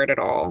here for it at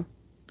all.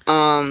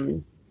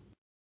 Um,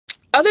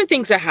 Other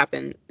things that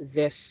happened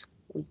this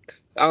week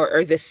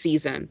or this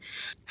season.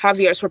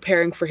 Javier's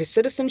preparing for his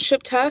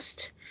citizenship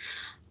test.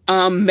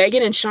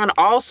 Megan and Sean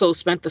also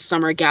spent the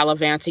summer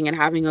gallivanting and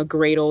having a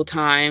great old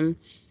time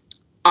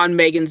on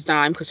Megan's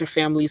dime because her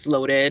family's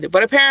loaded.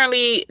 But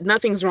apparently,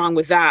 nothing's wrong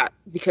with that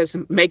because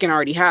Megan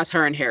already has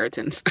her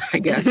inheritance, I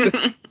guess.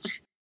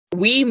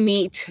 We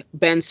meet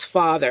Ben's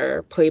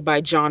father, played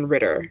by John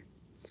Ritter,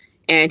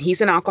 and he's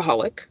an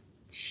alcoholic.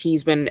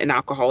 He's been an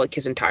alcoholic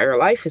his entire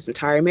life, his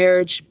entire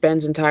marriage,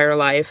 Ben's entire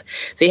life.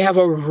 They have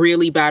a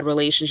really bad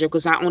relationship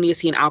because not only is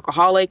he an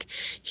alcoholic,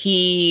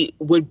 he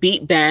would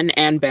beat Ben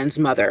and Ben's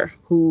mother,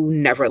 who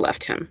never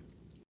left him.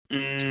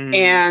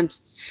 And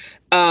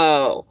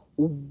uh,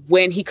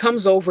 when he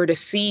comes over to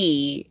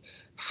see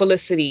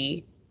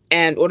Felicity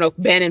Ben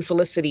and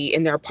Felicity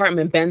in their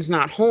apartment, Ben's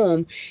not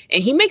home,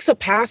 and he makes a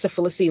pass at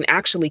Felicity and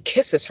actually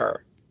kisses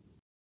her.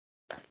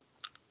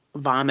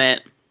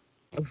 Vomit.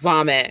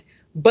 Vomit.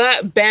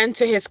 But Ben,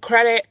 to his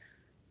credit,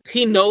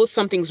 he knows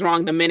something's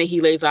wrong the minute he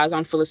lays eyes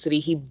on Felicity.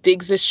 He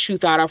digs his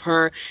truth out of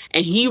her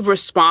and he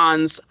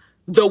responds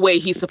the way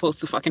he's supposed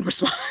to fucking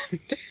respond.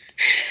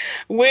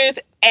 With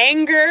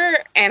anger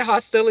and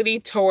hostility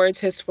towards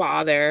his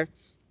father.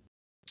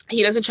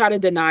 He doesn't try to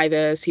deny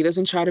this. He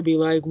doesn't try to be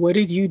like, what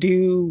did you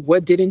do?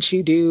 What didn't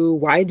you do?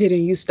 Why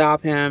didn't you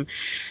stop him?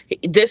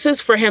 This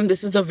is for him,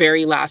 this is the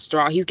very last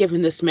straw. He's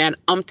given this man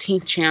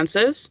umpteenth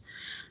chances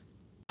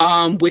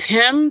with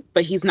him,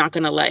 but he's not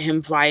going to let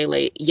him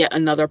violate yet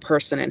another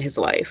person in his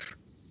life.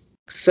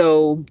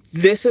 So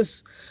this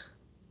is,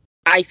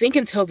 I think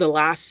until the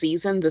last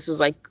season, this is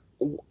like,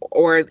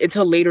 or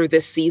until later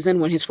this season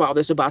when his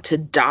father's about to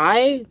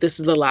die, this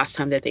is the last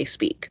time that they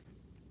speak.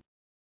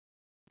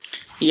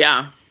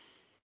 Yeah.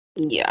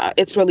 Yeah,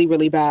 it's really,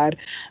 really bad.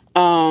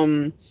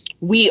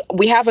 We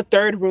have a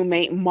third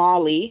roommate,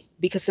 Molly,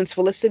 because since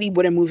Felicity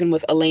wouldn't move in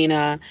with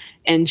Elena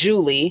and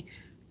Julie,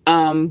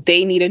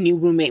 they need a new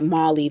roommate,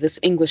 Molly, this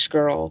English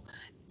girl.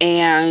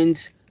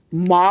 And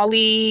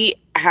Molly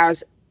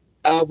has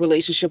a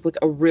relationship with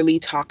a really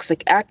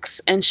toxic ex,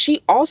 and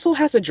she also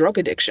has a drug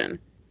addiction.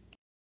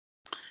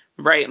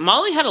 Right.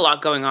 Molly had a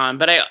lot going on,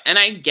 but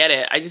I get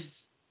it.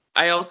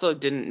 I also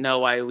didn't know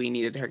why we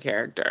needed her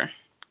character.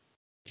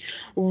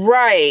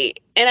 Right.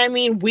 And I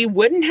mean, we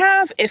wouldn't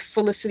have if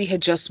Felicity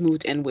had just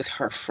moved in with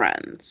her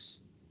friends.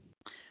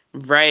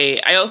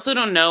 Right. I also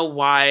don't know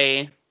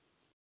why.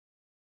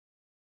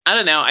 I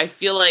don't know. I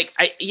feel like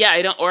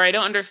I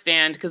don't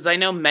understand because I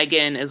know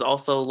Megan is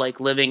also like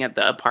living at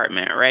the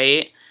apartment,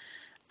 right?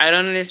 I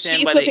don't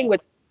understand why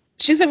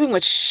She's living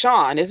with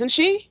Sean, isn't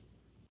she?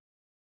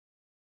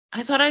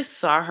 I thought I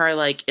saw her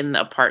like in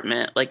the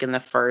apartment, like in the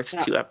first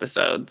Yeah. 2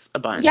 episodes, a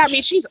bunch. Yeah, I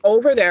mean she's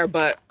over there,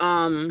 but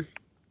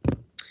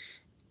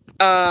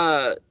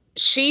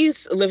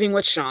she's living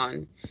with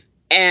Sean,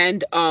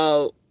 and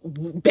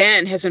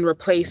Ben has been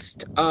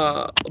replaced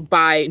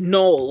by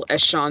Noel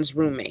as Sean's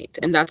roommate,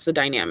 and that's the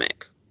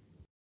dynamic.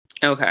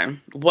 Okay.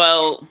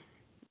 Well,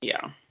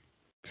 yeah.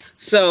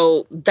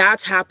 So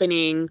that's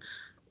happening.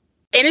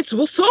 And it's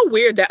so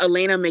weird that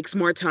Elena makes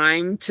more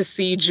time to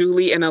see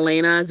Julie and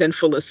Elena than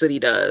Felicity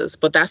does.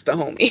 But that's the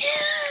homie.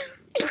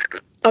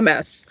 A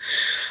mess.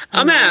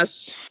 A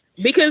mess.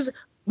 Because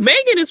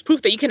Megan is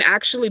proof that you can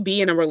actually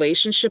be in a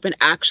relationship and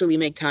actually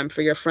make time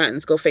for your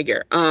friends. Go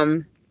figure.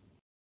 And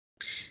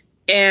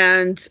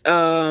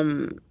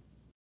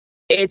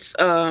it's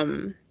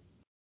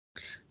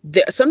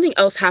something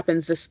else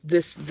happens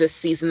this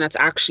season that's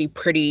actually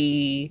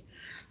pretty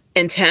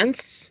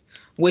intense,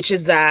 which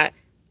is that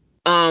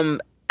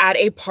at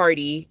a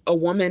party, a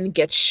woman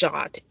gets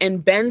shot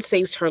and Ben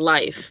saves her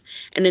life.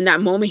 And in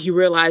that moment, he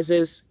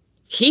realizes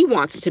he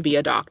wants to be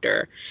a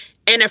doctor.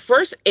 And at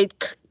first, it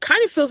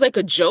kind of feels like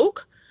a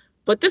joke,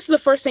 but this is the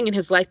first thing in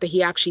his life that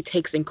he actually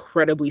takes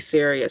incredibly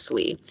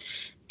seriously.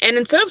 And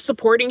instead of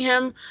supporting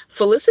him,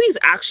 Felicity's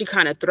actually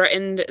kind of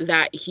threatened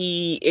that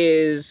he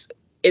is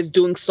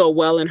doing so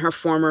well in her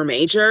former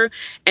major,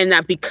 and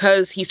that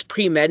because he's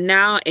pre-med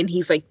now and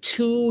he's like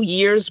 2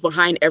 years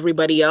behind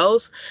everybody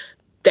else,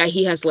 that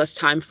he has less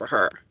time for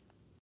her.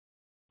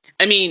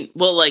 I mean,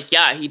 well, like,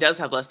 yeah, he does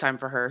have less time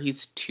for her.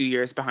 He's 2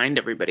 years behind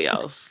everybody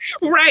else.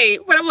 Right.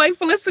 But I'm like,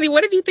 Felicity,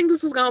 what did you think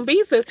this was going to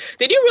be, sis?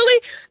 Did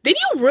you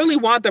really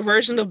want the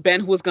version of Ben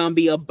who was going to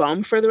be a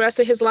bum for the rest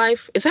of his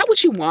life? Is that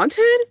what you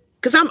wanted?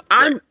 Because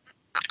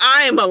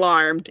I'm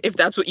alarmed if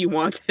that's what you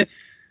wanted.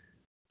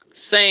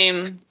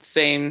 Same.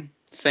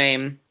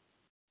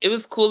 It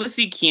was cool to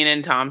see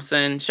Kenan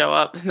Thompson show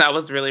up.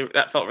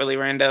 That felt really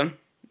random,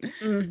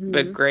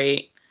 but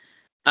great.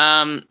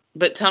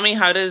 But tell me,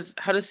 how does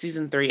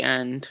season 3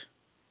 end?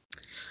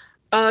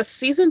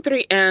 Season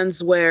 3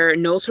 ends where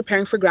Noel's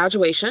preparing for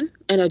graduation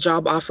and a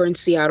job offer in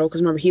Seattle,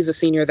 because remember, he's a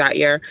senior that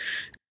year.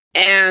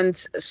 And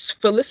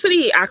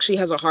Felicity actually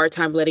has a hard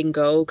time letting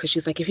go because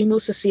she's like, if he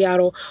moves to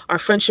Seattle, our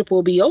friendship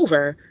will be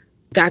over.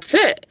 That's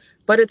it.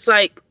 But it's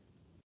like,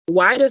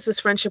 why does this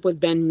friendship with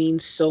Ben mean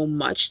so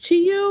much to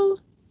you?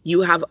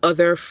 You have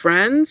other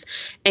friends,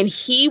 and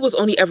he was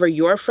only ever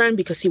your friend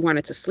because he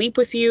wanted to sleep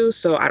with you.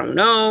 So I don't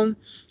know.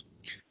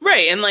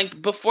 Right. And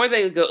like before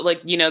they go,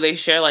 like, they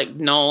share, like,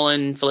 Noel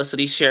and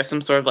Felicity share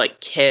some sort of like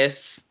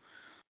kiss,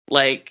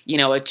 like,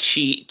 a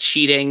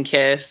cheating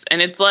kiss.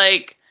 And it's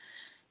like,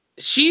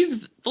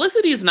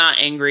 Felicity's not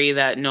angry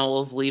that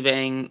Noel's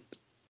leaving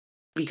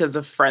because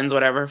of friends,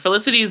 whatever.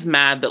 Felicity's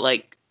mad that,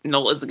 like,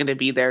 Noel isn't going to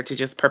be there to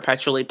just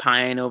perpetually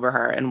pine over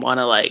her and want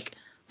to, like,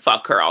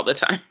 fuck her all the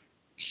time.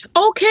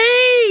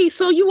 Okay,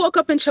 so you woke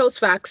up and chose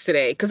facts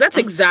today, because that's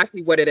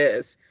exactly what it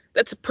is.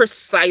 That's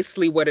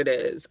precisely what it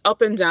is.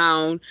 Up and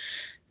down,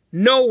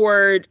 no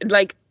word,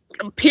 like,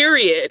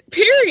 period.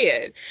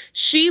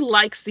 She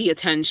likes the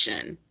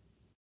attention.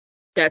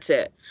 That's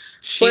it.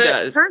 She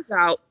does. It turns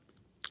out,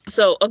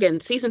 so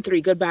again, season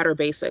 3, good, bad, or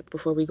basic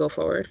before we go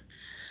forward?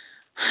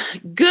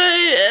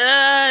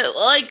 Good.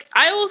 Like,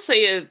 I will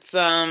say it's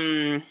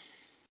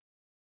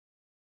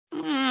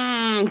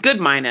good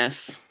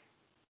minus.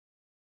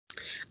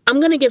 I'm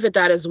going to give it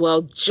that as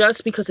well,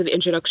 just because of the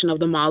introduction of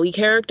the Molly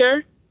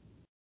character.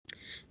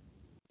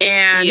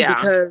 And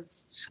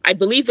because I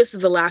believe this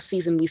is the last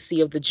season we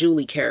see of the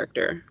Julie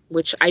character,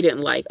 which I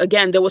didn't like.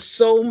 Again, there was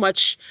so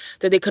much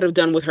that they could have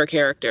done with her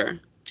character.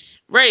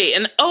 Right.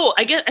 And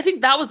I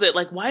think that was it.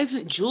 Like, why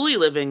isn't Julie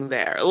living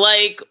there?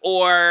 Like,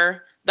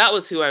 or That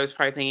was who I was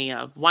probably thinking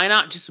of. Why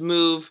not just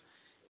move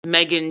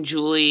Megan,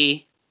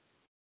 Julie,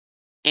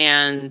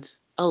 and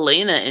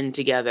Elena in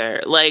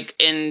together? Like,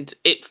 and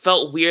it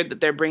felt weird that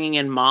they're bringing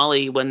in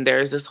Molly when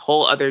there's this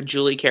whole other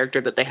Julie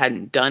character that they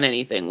hadn't done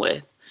anything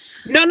with.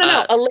 No, no, no.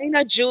 Uh,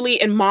 Elena,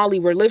 Julie, and Molly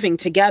were living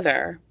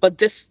together, but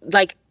this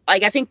like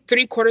I think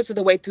 3/4 of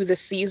the way through the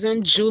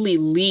season, Julie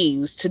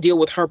leaves to deal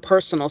with her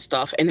personal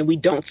stuff, and then we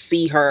don't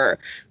see her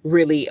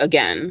really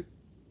again.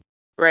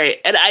 right.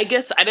 And I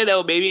guess, I don't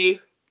know, maybe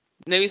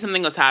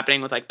something was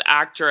happening with like the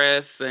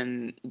actress,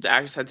 and the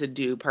actress had to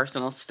do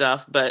personal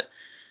stuff. But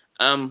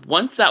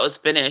once that was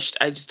finished,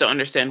 I just don't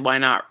understand why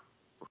not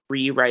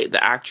rewrite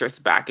the actress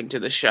back into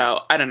the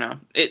show. I don't know.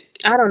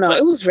 I don't know. But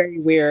It was very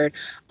weird.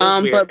 it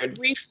was But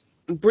weird.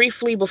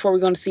 briefly before we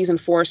go into season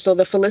 4, so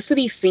the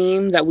Felicity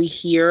theme that we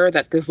hear,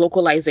 that the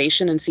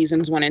vocalization in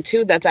seasons 1 and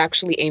 2, that's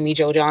actually Amy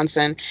Jo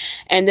Johnson,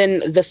 and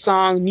then the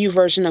song "New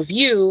Version of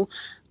You,"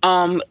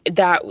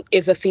 that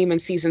is a theme in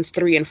seasons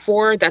 3 and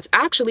 4. That's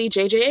actually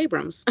J.J.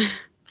 Abrams.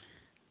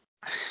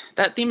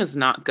 That theme is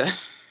not good.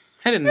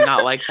 I did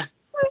not like that.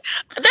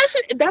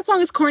 That song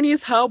is corny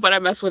as hell, but I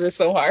mess with it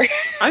so hard.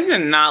 I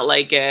did not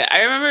like it.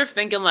 I remember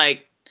thinking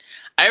like,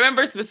 I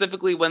remember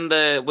specifically when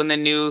the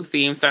new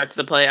theme starts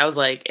to play, I was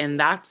like, and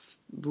that's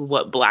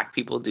what Black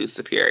people do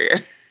superior.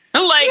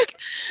 Like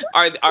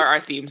our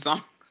theme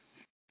songs.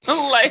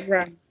 Like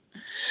Right.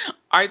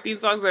 our theme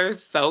songs are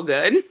so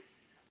good.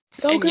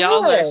 So And good.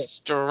 y'all are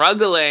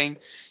struggling.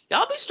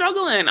 Y'all be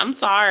struggling. I'm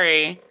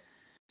sorry.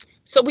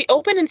 So we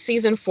open in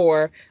season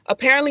 4.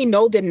 Apparently,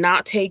 Noel did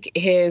not take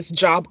his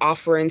job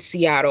offer in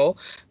Seattle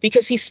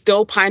because he's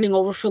still pining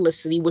over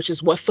Felicity, which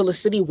is what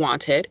Felicity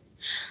wanted.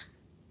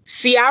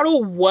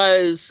 Seattle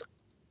was,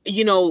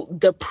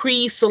 the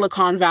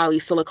pre-Silicon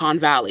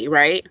Valley,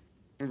 right?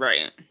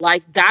 Right.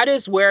 Like that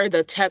is where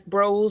the tech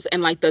bros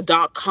and like the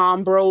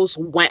 .com bros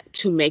went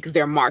to make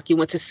their mark. You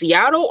went to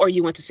Seattle or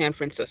you went to San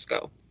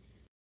Francisco.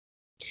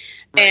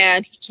 Right.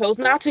 And he chose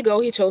not to go.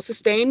 He chose to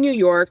stay in New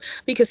York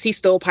because he's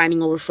still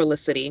pining over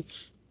Felicity.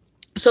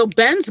 So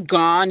Ben's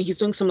gone. He's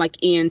doing some like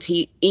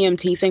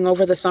EMT thing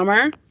over the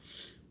summer.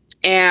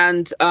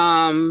 And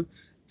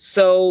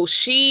so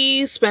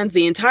she spends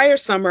the entire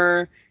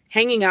summer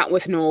hanging out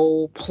with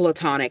Noel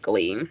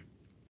platonically.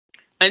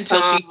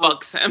 Until she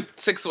fucks him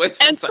 6 weeks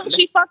from Until Sunday.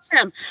 she fucks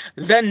him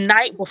the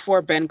night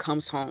before Ben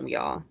comes home,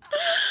 y'all.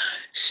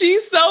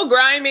 She's so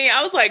grimy.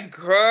 I was like,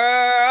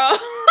 girl.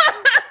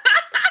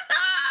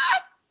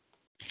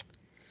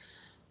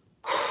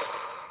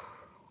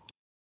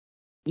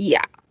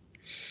 Yeah.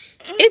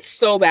 It's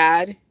so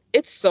bad.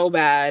 It's so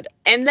bad.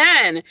 And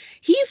then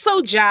he's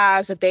so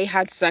jazzed that they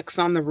had sex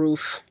on the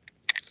roof.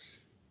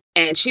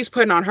 And she's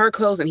putting on her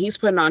clothes and he's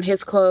putting on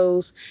his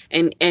clothes.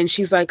 And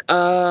she's like,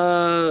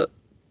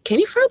 can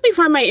you help me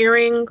find my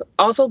earring?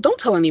 Also, don't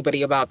tell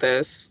anybody about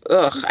this.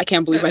 Ugh, I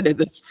can't believe I did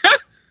this.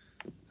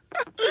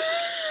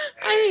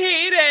 I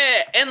hate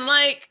it. And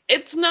like,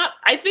 it's not,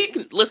 I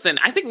think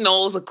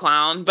Noel's a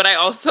clown, but I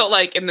also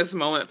like in this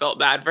moment felt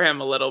bad for him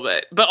a little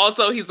bit. But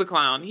also he's a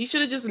clown. He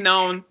should have just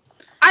known.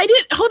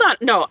 Hold on.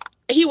 No,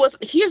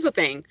 here's the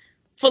thing.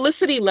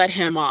 Felicity led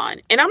him on.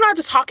 And I'm not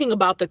just talking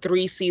about the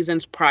 3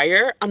 seasons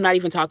prior. I'm not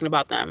even talking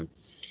about them.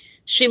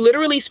 She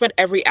literally spent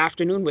every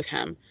afternoon with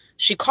him.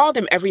 She called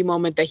him every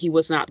moment that he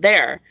was not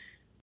there.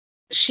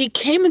 She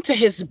came into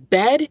his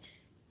bed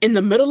in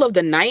the middle of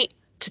the night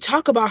to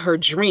talk about her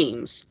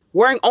dreams,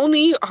 wearing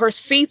only her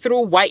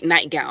see-through white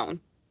nightgown.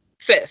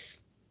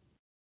 Sis.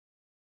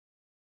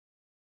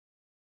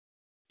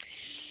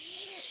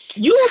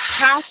 You are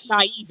past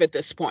naive at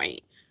this point.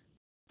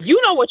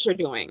 You know what you're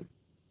doing.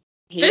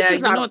 Yeah,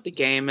 you know what the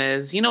game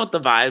is. You know what the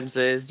vibes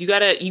is. You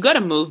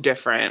gotta move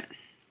different.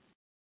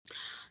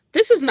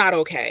 This is not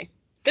okay.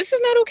 This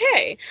is not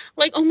okay.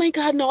 Like, oh my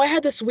God, no, I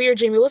had this weird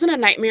dream. It wasn't a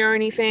nightmare or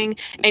anything.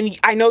 And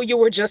I know you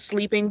were just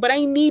sleeping, but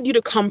I need you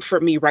to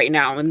comfort me right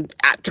now and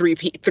at 3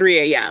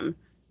 a.m.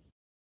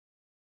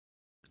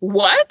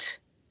 What?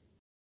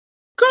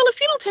 Girl, if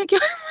you don't take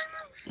your...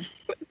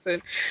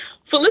 Listen,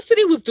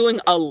 Felicity was doing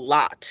a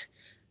lot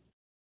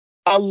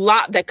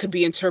that could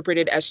be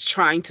interpreted as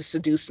trying to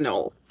seduce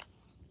Noel.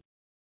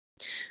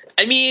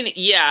 I mean,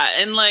 yeah,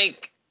 and I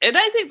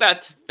think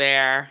that's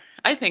fair.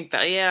 I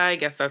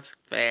guess that's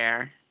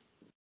fair.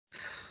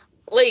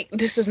 Like,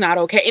 this is not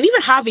okay. And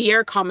even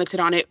Javier commented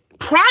on it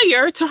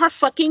prior to her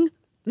fucking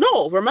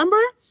Noel, remember?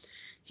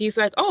 He's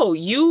like, oh,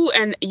 you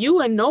and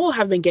Noel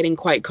have been getting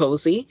quite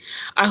cozy.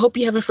 I hope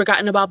you haven't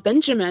forgotten about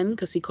Benjamin,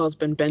 because he calls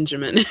Ben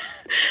Benjamin.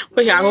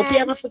 But yeah, I hope you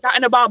haven't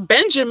forgotten about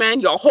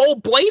Benjamin, your whole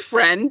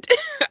boyfriend.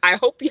 I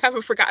hope you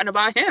haven't forgotten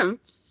about him.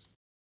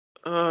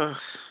 Ugh.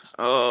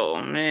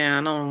 Oh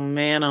man, oh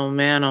man, oh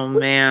man, oh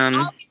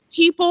man.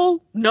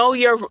 People know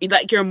you're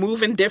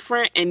moving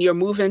different and you're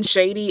moving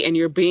shady and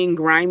you're being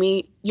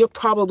grimy. You're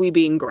probably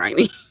being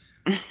grimy.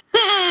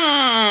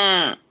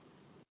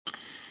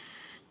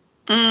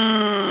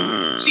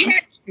 She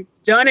hasn't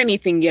done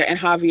anything yet, and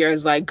Javier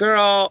is like,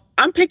 girl,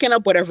 I'm picking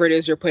up whatever it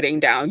is you're putting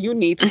down. You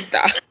need to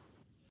stop.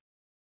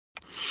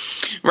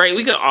 Right,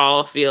 we could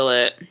all feel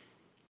it.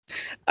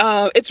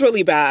 It's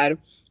really bad.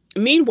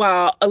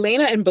 Meanwhile,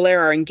 Elena and Blair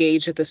are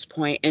engaged at this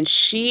point, and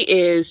she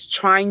is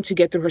trying to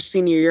get through her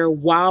senior year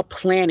while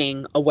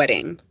planning a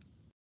wedding.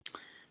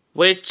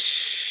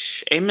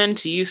 Which, amen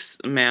to you,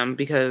 ma'am,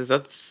 because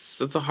that's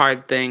a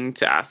hard thing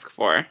to ask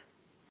for.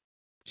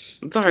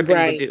 It's a hard thing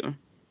to Right.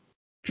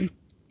 do.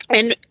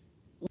 And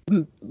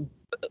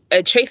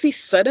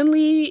Tracy's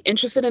suddenly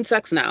interested in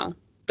sex now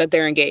that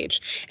they're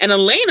engaged. And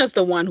Elena's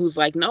the one who's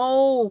like,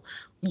 no,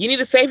 you need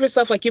to save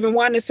yourself like you've been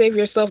wanting to save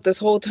yourself this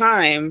whole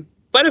time.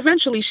 But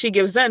eventually she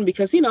gives in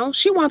because,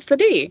 she wants the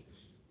D.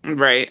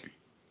 Right.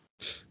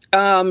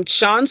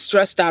 Sean's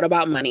stressed out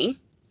about money,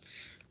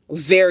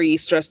 very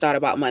stressed out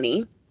about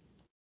money,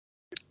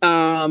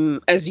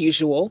 as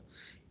usual.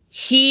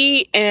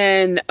 He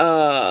and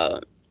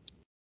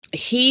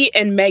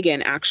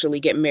Megan actually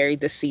get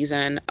married this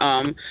season.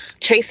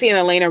 Tracy and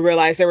Elena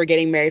realized they were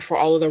getting married for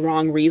all of the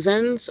wrong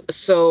reasons.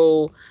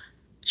 So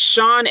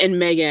Sean and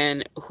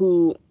Megan,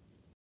 who,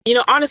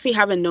 honestly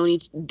haven't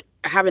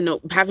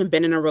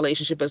been in a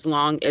relationship as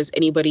long as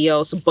anybody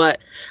else, but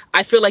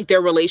I feel like their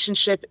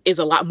relationship is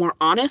a lot more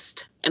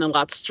honest and a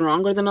lot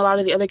stronger than a lot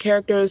of the other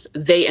characters.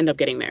 They end up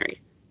getting married.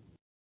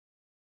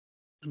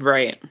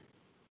 Right.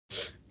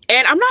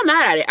 And I'm not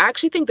mad at it. I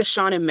actually think the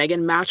Sean and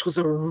Megan match was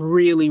a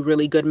really,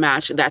 really good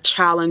match that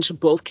challenged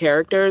both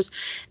characters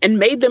and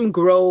made them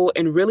grow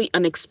in really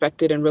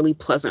unexpected and really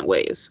pleasant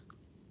ways.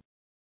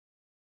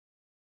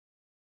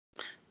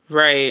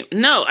 Right.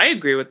 No, I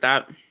agree with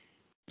that.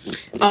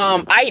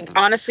 I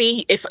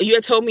honestly, if you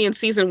had told me in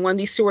season 1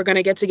 these two were going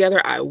to get together,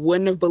 I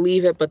wouldn't have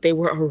believed it, but they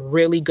were a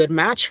really good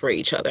match for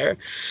each other.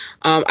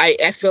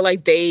 I feel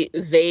like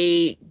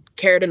they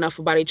cared enough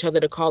about each other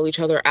to call each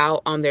other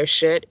out on their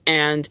shit,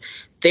 and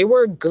they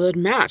were a good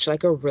match,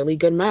 like a really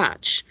good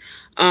match.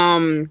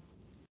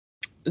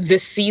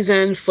 This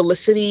season,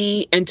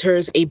 Felicity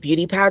enters a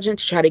beauty pageant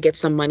to try to get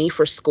some money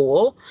for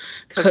school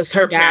Because because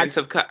her her parents dad's,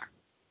 have cut.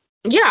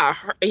 yeah,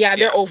 they're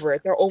Yeah. over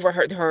it. They're over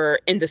her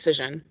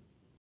indecision.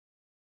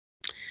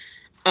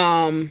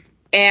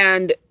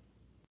 And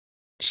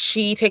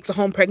she takes a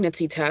home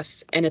pregnancy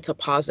test and it's a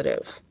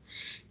positive.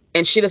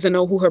 And she doesn't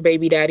know who her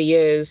baby daddy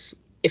is,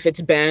 if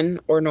it's Ben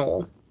or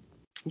Noel.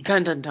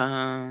 Dun dun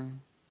dun.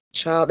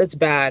 Child, it's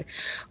bad.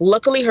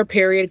 Luckily, her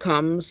period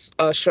comes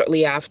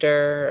shortly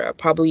after,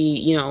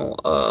 probably,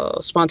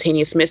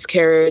 spontaneous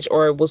miscarriage,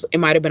 or it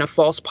might have been a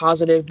false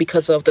positive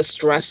because of the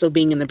stress of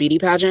being in the beauty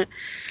pageant.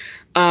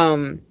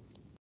 Um,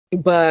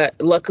 but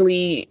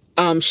luckily,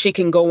 she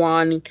can go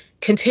on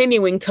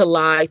continuing to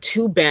lie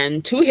to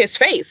Ben, to his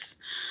face,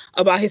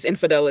 about her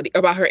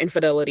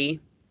infidelity.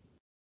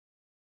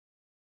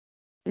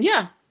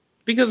 Yeah.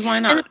 Because why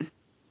And not?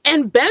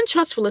 and Ben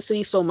trusts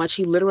Felicity so much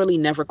he literally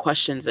never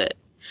questions it.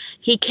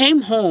 He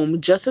came home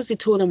just as the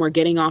two of them were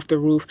getting off the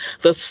roof.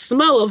 The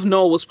smell of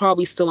Noel was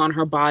probably still on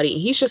her body.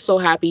 He's just so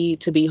happy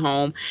to be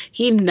home.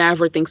 He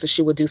never thinks that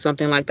she would do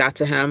something like that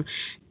to him.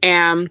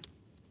 And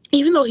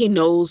even though he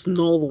knows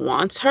Noel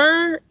wants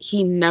her,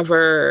 he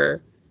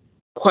never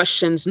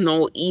questions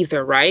Noel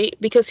either, right?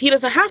 Because he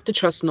doesn't have to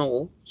trust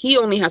Noel. He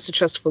only has to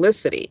trust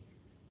Felicity.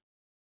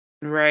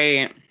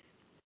 Right.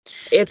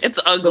 It's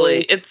It's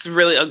ugly. so, It's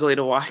really ugly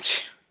to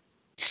watch.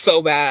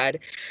 so bad.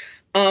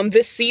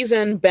 This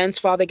season, Ben's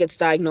father gets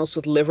diagnosed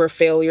with liver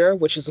failure,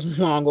 which is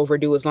long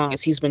overdue as long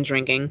as he's been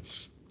drinking.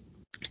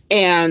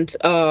 And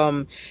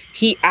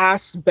he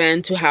asks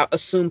Ben to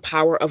assume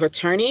power of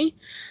attorney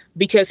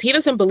because he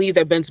doesn't believe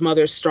that Ben's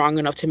mother is strong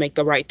enough to make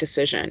the right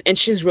decision, and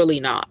she's really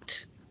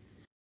not.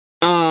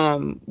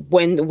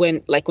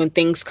 When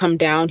things come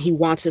down, he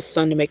wants his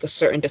son to make a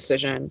certain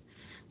decision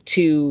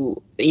to,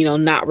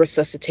 not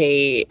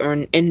resuscitate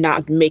and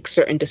not make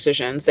certain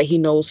decisions that he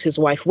knows his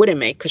wife wouldn't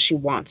make because she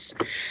wants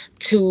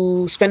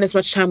to spend as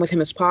much time with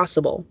him as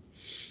possible.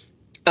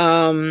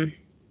 Um,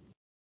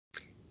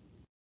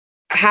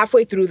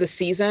 Halfway through the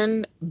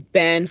season,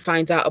 Ben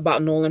finds out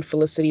about Noel and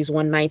Felicity's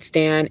one night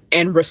stand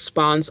and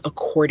responds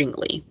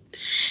accordingly.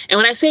 And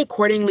when I say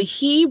accordingly,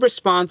 he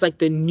responds like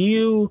the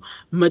new,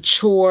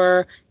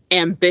 mature,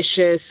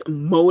 ambitious,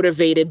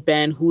 motivated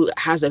Ben who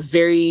has a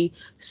very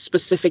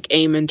specific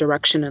aim and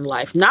direction in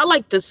life. Not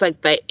like this,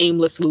 like the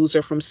aimless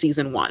loser from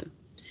season 1.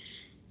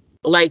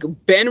 Like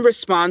Ben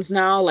responds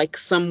now like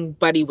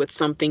somebody with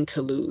something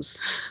to lose,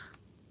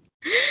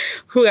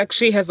 who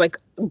actually has like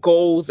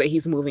goals that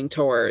he's moving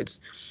towards.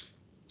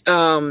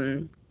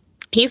 Um,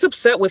 he's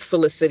upset with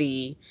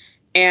Felicity,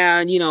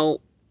 and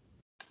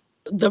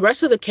the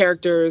rest of the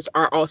characters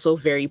are also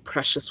very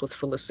precious with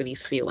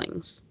Felicity's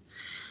feelings.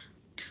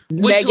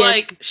 Which, Megan,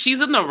 like,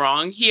 she's in the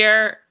wrong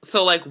here.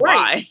 So, like,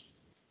 right? why?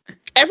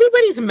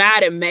 Everybody's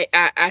mad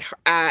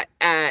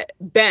at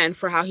Ben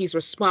for how he's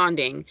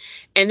responding,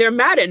 and they're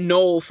mad at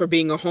Noel for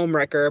being a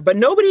homewrecker, but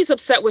nobody's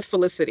upset with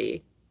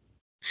Felicity.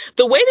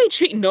 The way they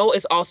treat Noel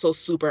is also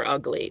super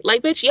ugly.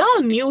 Like, bitch,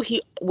 y'all knew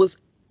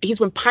he's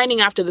been pining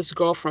after this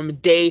girl from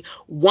day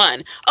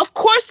 1. Of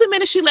course, the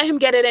minute she let him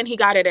get it in, he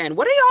got it in.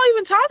 What are y'all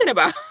even talking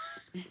about?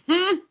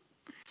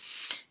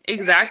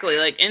 Exactly.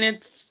 Like,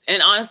 and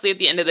honestly, at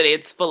the end of the day,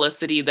 it's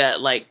Felicity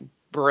that, like,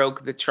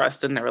 broke the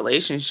trust in the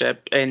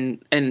relationship,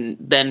 and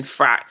then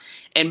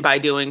and by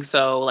doing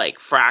so, like,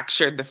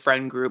 fractured the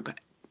friend group,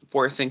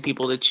 forcing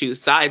people to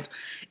choose sides.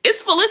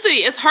 It's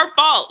Felicity. It's her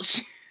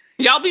fault.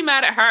 Y'all be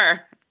mad at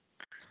her.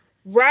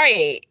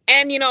 Right.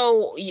 And,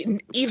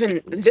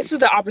 even this is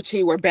the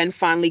opportunity where Ben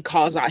finally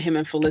calls out him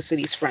and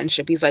Felicity's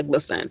friendship. He's like,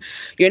 listen,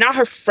 you're not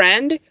her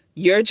friend.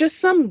 You're just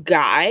some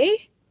guy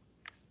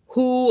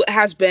who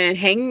has been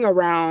hanging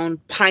around,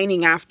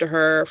 pining after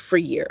her for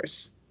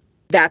years.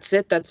 That's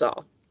it. That's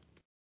all.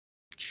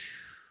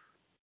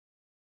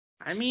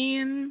 I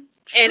mean,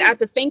 And at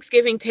the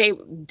Thanksgiving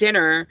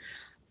dinner,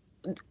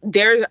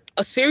 there's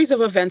a series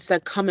of events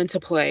that come into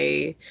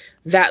play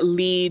that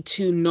lead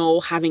to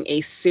Noel having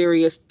a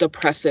serious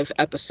depressive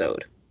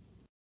episode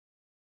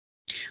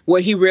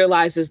where he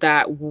realizes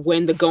that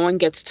when the going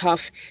gets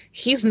tough,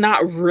 he's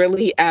not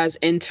really as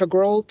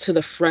integral to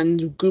the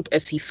friend group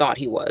as he thought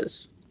he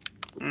was.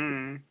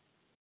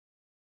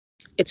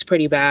 It's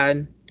pretty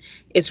bad.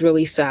 It's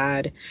really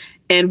sad.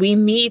 And we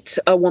meet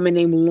a woman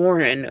named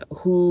Lauren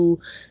who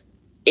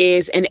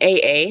is an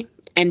AA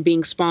and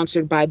being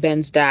sponsored by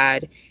Ben's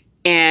dad.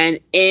 And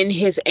in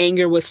his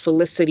anger with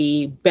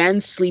Felicity,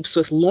 Ben sleeps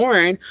with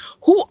Lauren,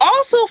 who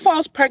also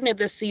falls pregnant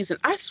this season.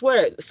 I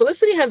swear,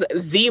 Felicity has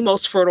the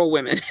most fertile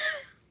women.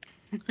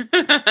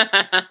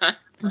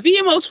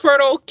 The most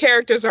fertile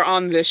characters are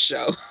on this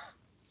show.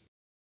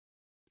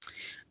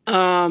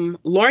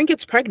 Lauren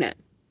gets pregnant.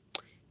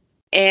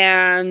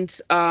 And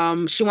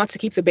she wants to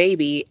keep the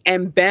baby.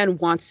 And Ben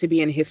wants to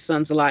be in his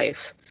son's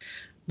life.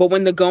 But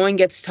when the going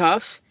gets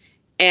tough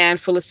and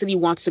Felicity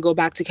wants to go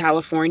back to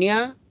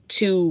California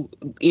to,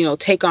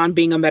 take on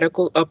being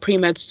a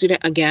pre-med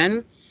student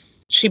again,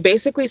 she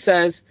basically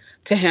says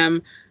to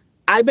him,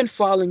 I've been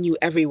following you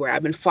everywhere.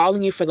 I've been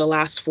following you for the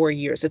last 4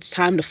 years. It's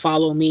time to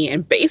follow me.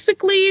 And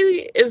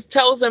basically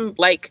tells him,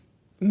 like,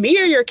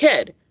 me or your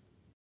kid.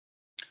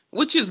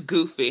 Which is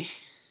goofy.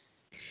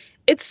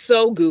 It's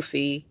so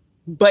goofy,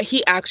 but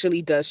he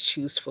actually does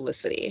choose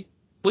Felicity.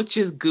 Which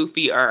is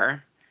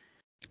goofier.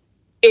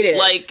 It is.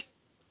 Like,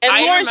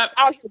 and Lauren's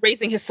out here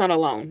raising his son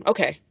alone.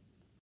 Okay.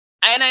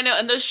 And I know,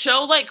 and the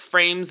show, like,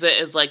 frames it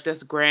as, like,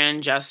 this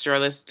grand gesture,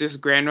 this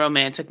grand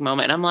romantic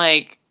moment. And I'm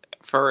like,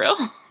 for real?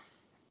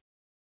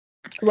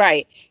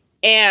 Right.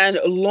 And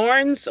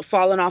Lauren's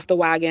fallen off the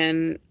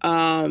wagon.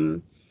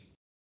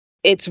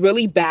 It's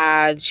really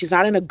bad. She's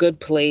not in a good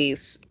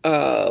place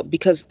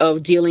because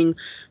of dealing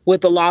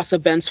with the loss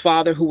of Ben's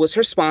father, who was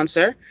her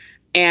sponsor.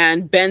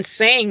 And Ben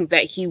saying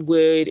that he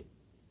would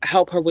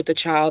help her with the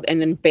child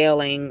and then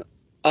bailing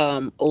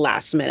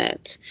last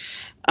minute.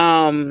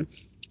 And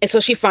so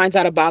she finds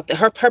out about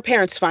her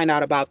parents find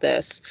out about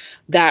this,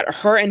 that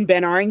her and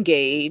Ben are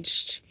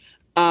engaged,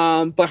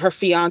 but her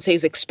fiance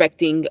is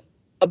expecting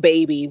a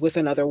baby with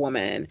another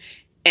woman.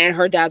 And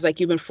her dad's like,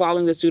 you've been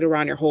following this dude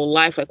around your whole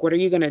life. Like, what are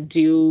you going to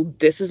do?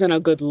 This isn't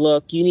a good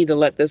look. You need to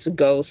let this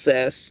go,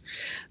 sis.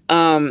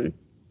 And,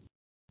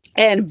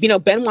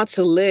 Ben wants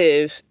to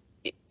live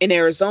in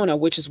Arizona,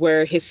 which is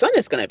where his son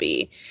is going to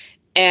be.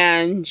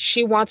 And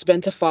she wants Ben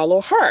to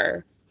follow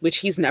her, which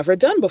he's never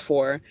done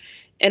before.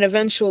 And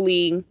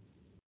eventually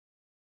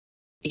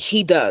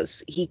he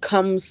does. He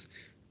comes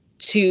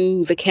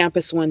to the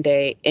campus one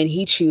day and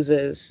he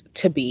chooses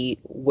to be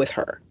with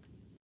her.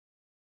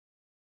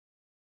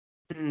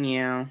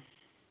 Yeah.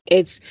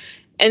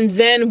 And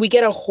then we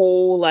get a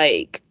whole,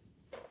 like,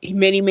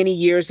 many, many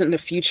years in the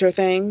future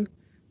thing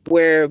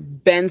where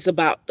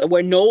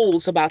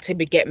Noel's about to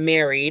get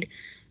married.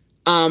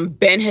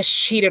 Ben has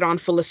cheated on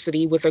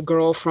Felicity with a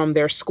girl from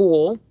their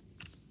school.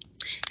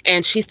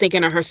 And she's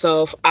thinking to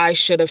herself, I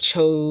should have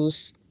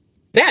chose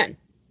Ben.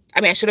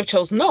 I should have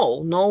chose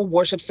Noel. Noel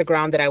worships the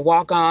ground that I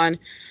walk on.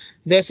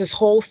 There's this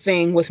whole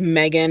thing with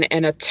Megan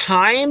and a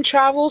time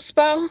travel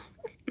spell.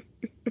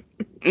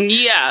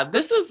 Yeah,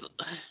 this is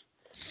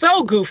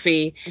so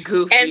goofy.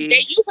 And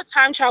they use a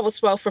time travel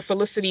spell for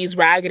Felicity's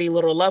raggedy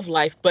little love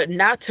life, but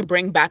not to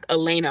bring back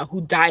Elena,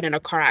 who died in a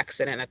car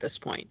accident at this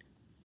point.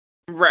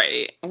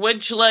 Right.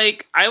 Which,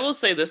 like, I will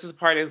say this is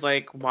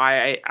like,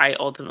 why I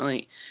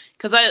ultimately...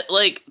 Because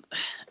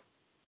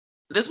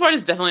this part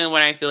is definitely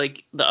when I feel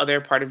like the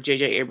other part of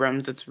J.J.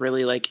 Abrams that's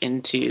really, like,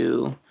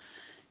 into,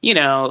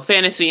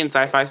 fantasy and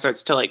sci-fi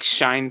starts to, like,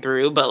 shine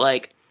through. But,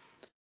 like...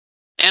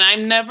 And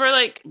I'm never,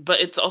 like... But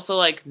it's also,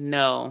 like,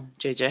 no,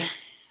 JJ.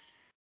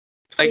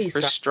 Like,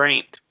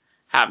 restraint.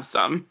 Have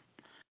some.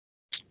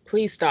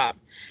 Please stop.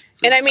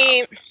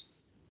 The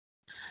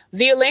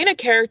Elena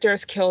character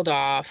is killed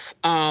off.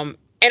 And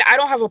I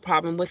don't have a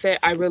problem with it.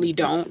 I really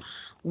don't.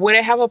 What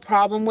I have a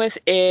problem with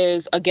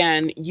is,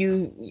 again,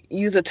 you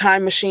use a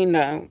time machine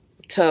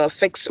to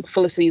fix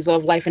Felicity's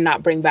love life and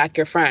not bring back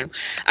your friend.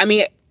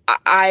 It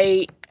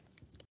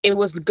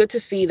was good to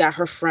see that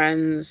her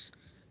friends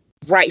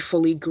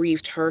rightfully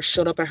grieved her,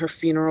 showed up at her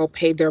funeral,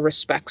 paid their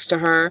respects to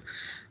her.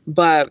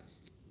 But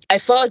I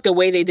felt like the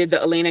way they did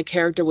the Elena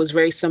character was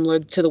very similar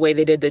to the way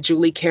they did the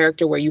Julie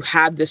character, where you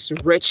had this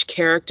rich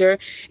character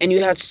and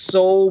you had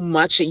so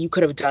much that you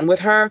could have done with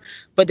her,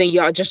 but then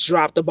y'all just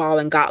dropped the ball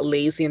and got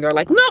lazy and they're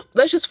like, nope,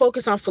 let's just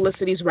focus on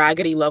Felicity's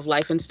raggedy love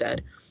life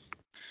instead.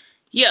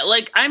 Yeah,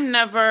 like I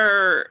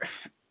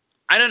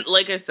don't,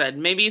 like I said,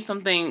 maybe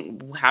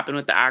something happened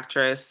with the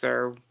actress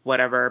or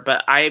whatever,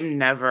 but I'm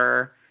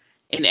never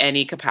in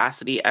any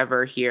capacity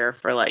ever here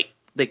for like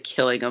the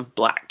killing of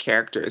black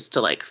characters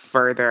to like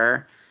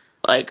further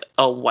like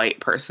a white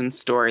person's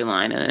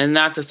storyline. And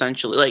that's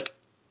essentially like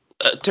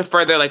to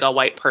further like a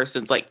white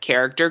person's like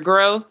character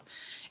growth.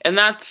 And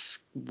that's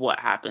what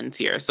happens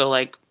here. So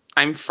like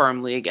I'm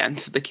firmly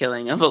against the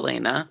killing of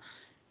Elena.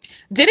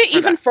 Did it For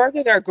even that.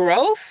 further their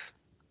growth?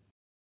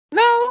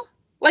 No,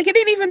 like it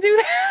didn't even do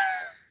that.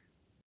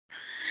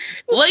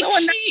 It was Like so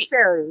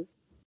unnecessary.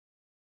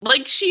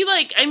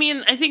 like I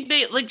mean I think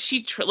they like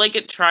like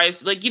it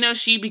tries like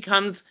she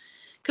becomes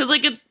because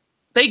like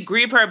they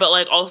grieve her, but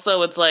like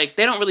also it's like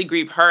they don't really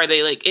grieve her,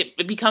 they like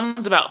it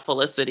becomes about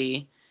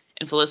Felicity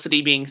and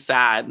Felicity being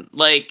sad,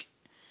 like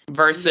Yeah.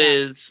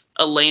 versus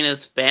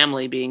Elena's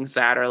family being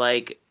sad, or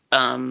like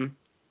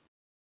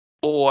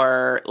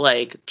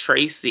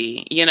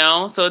Tracy,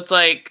 so it's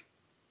like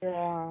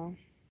Yeah.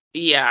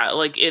 yeah,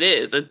 like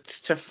it's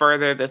to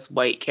further this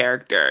white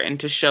character and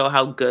to show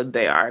how good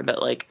they are,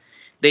 that like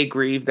they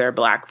grieve their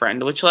black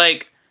friend, which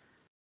like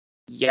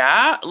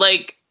yeah,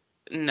 like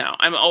no,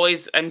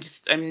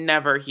 I'm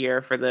never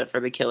here for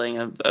the killing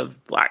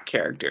of black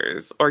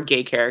characters or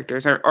gay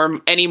characters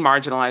or any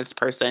marginalized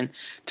person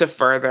to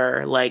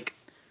further like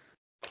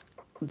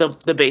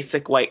the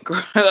basic white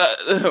girl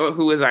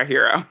who is our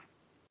hero.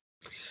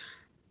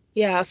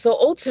 Yeah, so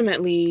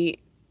ultimately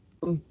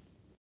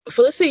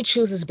Felicity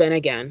chooses Ben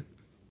again.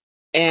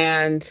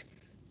 And,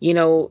 you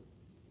know,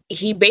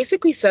 he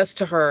basically says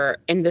to her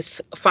in this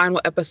final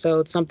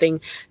episode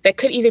something that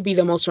could either be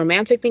the most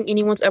romantic thing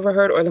anyone's ever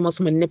heard or the most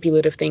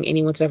manipulative thing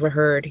anyone's ever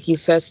heard. He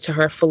says to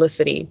her,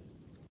 Felicity,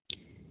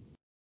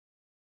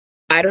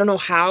 I don't know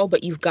how,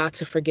 but you've got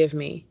to forgive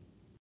me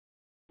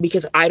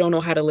because I don't know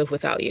how to live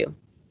without you.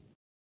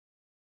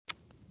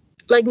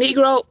 Like,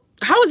 Negro,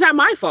 how is that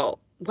my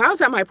fault? How is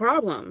that my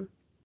problem?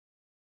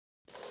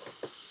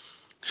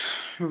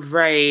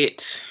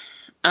 Right.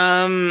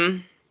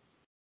 Um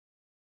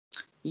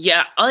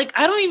yeah, like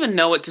I don't even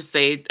know what to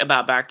say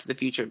about Back to the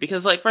Future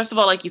because like first of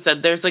all, like you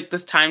said, there's like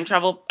this time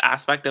travel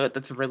aspect of it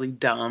that's really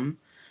dumb.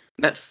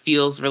 That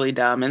feels really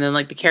dumb. And then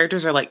like the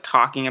characters are like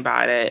talking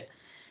about it.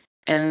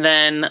 And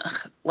then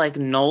like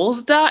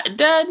Noel's dead.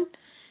 And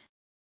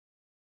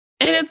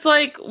it's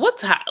like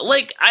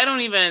like I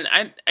don't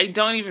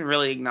even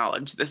really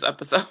acknowledge this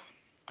episode.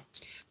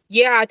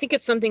 Yeah, I think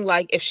it's something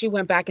like if she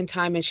went back in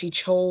time and she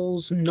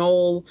chose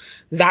Noel,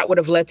 that would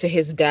have led to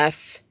his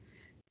death.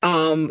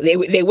 They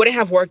wouldn't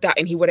have worked out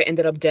and he would have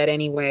ended up dead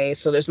anyway,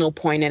 so there's no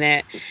point in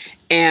it.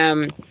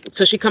 And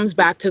so she comes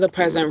back to the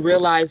present,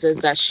 realizes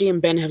that she and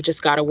Ben have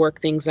just got to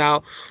work things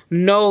out.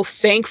 No,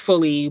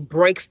 thankfully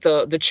breaks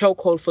the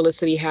chokehold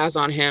Felicity has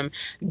on him,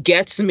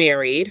 gets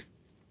married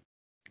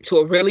to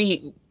a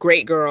really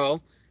great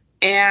girl,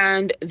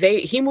 and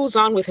he moves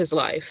on with his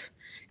life.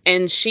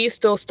 And she's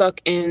still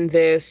stuck in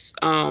this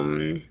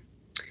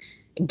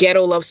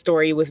ghetto love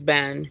story with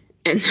Ben.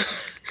 And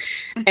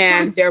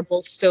and they're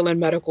both still in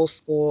medical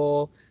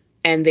school,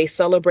 and they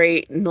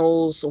celebrate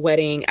Noel's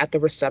wedding at the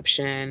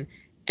reception,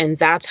 and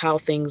that's how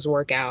things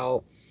work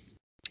out.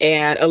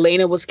 And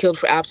Elena was killed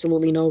for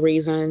absolutely no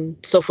reason,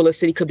 so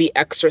Felicity could be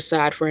extra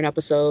sad for an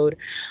episode.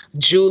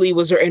 Julie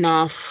was written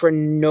off for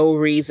no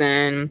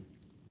reason,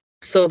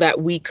 so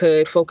that we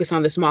could focus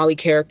on this Molly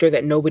character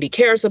that nobody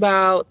cares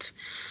about.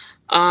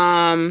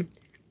 um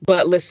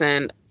but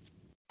listen,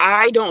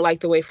 I don't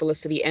like the way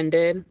Felicity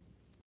ended,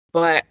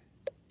 but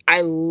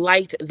I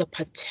liked the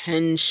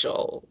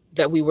potential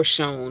that we were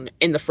shown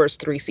in the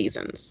first 3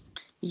 seasons.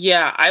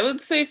 Yeah, I would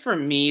say for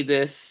me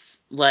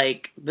this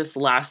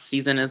last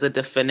season is a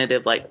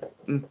definitive like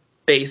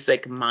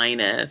basic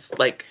minus,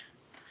 like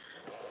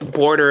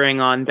bordering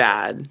on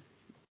bad.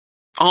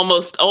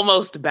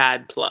 Almost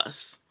bad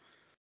plus.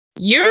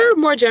 You're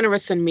more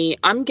generous than me.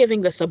 I'm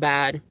giving this a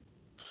bad.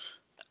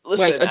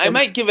 Like Listen, a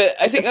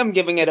I think I'm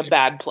giving it a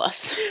bad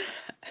plus.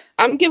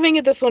 I'm giving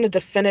it this one a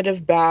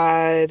definitive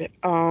bad.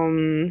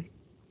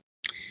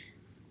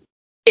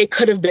 It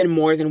could have been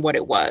more than what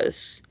it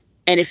was.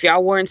 And if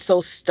y'all weren't so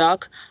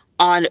stuck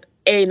on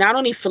not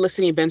only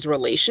Felicity and Ben's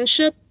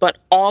relationship, but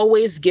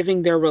always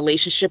giving their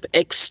relationship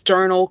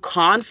external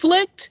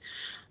conflict,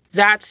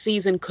 that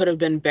season could have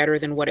been better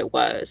than what it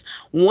was.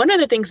 One of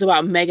the things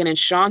about Megan and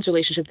Sean's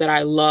relationship that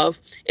I love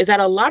is that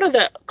a lot of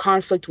the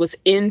conflict was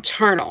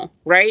internal,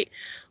 right?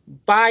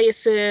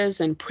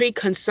 Biases and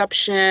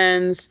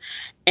preconceptions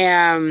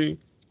and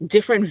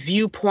different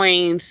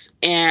viewpoints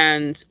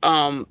and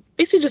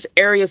basically just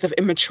areas of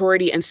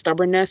immaturity and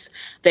stubbornness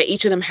that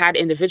each of them had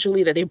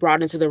individually that they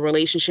brought into the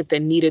relationship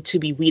that needed to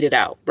be weeded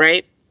out,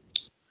 right?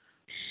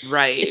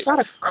 It's not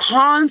a Right.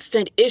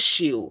 constant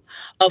issue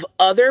of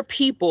other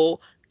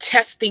people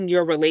testing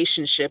your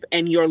relationship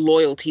and your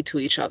loyalty to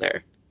each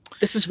other.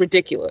 This is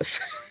ridiculous.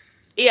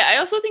 Yeah, I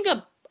also think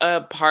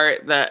a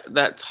part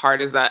that's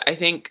hard is that I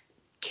think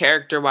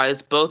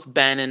character-wise, both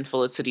Ben and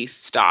Felicity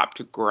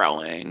stopped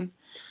growing.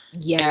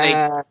 And they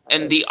Yes.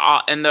 and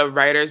the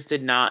writers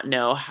did not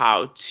know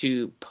how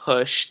to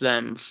push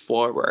them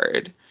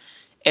forward.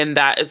 And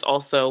that is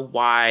also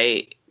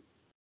why,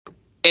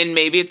 and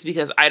maybe it's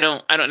because I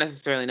don't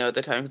necessarily know at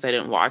the time because I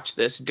didn't watch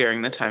this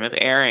during the time of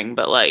airing,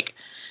 but like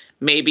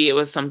maybe it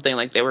was something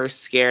like they were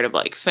scared of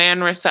like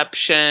fan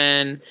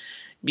reception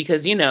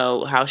because you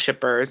know how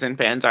shippers and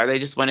fans are. They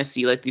just want to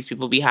see like these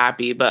people be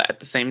happy, but at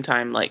the same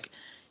time like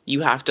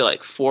you have to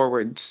like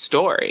forward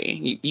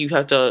story. You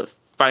have to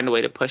find a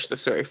way to push the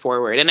story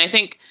forward. And I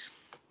think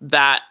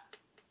that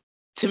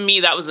to me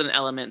that was an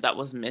element that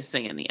was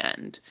missing in the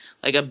end.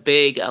 Like a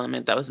big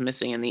element that was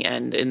missing in the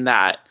end in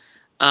that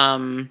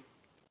um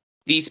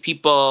these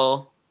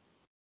people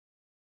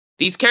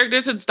these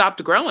characters had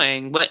stopped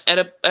growing, but at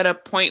a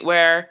point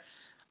where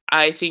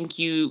I think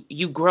you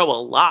grow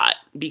a lot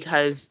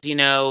because you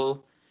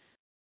know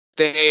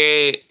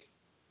they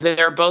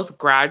they're both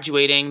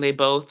graduating. They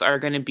both are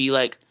going to be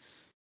like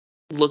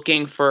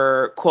looking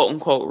for quote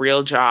unquote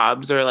real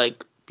jobs or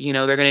like you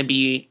know they're going to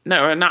be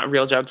no or not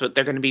real jobs but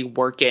they're going to be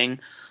working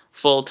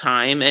full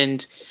time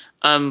and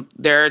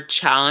there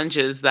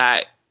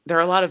are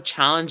a lot of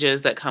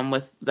challenges that come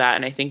with that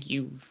and I think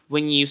you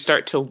when you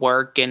start to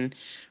work and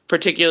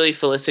particularly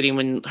Felicity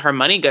when her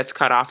money gets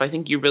cut off I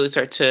think you really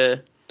start to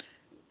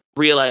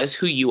realize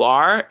who you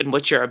are and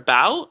what you're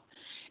about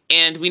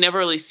and we never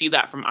really see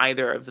that from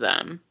either of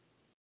them.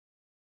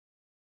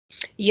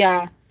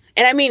 Yeah.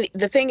 And I mean,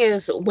 the thing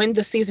is, when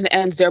the season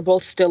ends, they're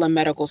both still in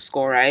medical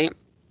school, right?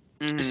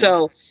 Hmm.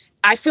 So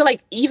I feel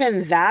like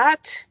even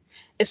that,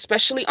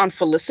 especially on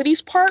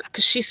Felicity's part,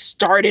 because she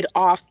started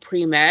off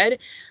pre-med,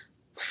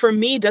 for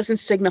me doesn't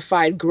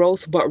signify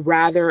growth, but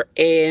rather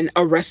an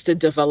arrested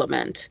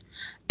development.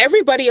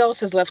 Everybody else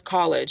has left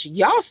college.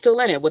 Y'all still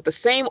in it with the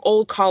same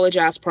old college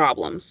ass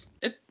problems.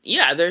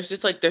 Yeah, there's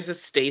just like there's a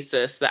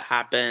stasis that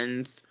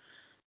happens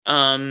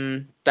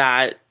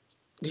that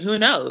who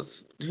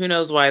knows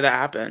why that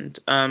happened.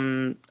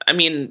 I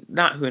mean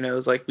not who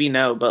knows like we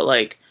know but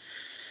like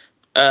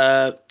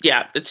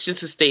yeah it's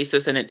just a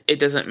stasis and it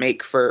doesn't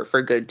make for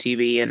good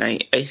TV and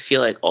I feel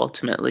like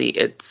ultimately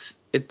it's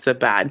a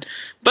bad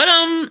but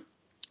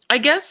I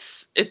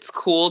guess it's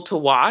cool to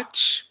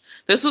watch.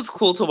 This was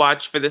cool to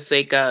watch for the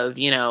sake of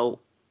you know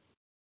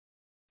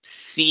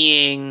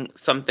seeing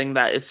something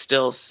that is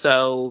still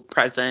so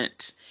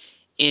present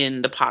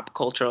in the pop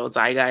cultural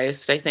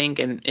zeitgeist, I think,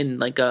 and in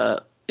like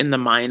a in the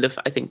mind of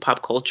I think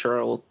pop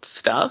cultural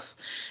stuff.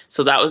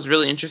 So that was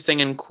really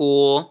interesting and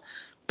cool.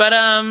 But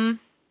yeah,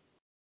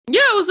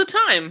 it was a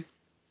time.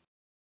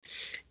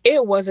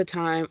 It was a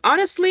time.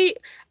 Honestly,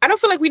 I don't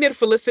feel like we need a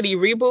Felicity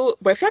reboot,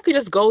 but if I could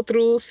just go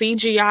through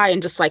CGI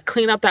and just like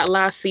clean up that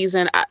last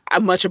season,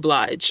 I'm much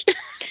obliged.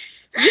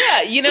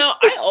 Yeah, you know,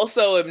 I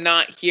also am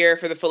not here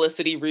for the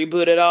Felicity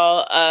reboot at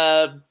all.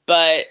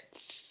 But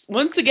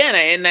once again,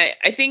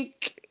 I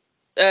think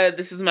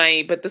this is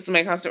my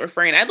constant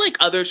refrain. I'd like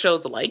other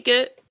shows like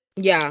it.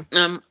 Yeah.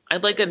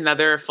 I'd like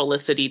another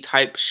Felicity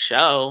type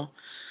show.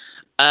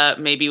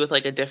 Maybe with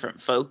like a different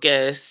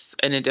focus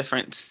in a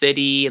different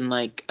city and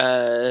like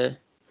a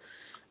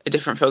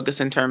different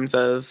focus in terms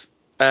of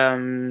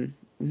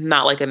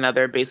not like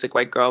another basic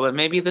white girl, but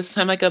maybe this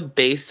time like a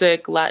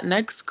basic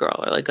Latinx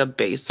girl or like a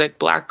basic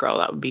black girl.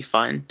 That would be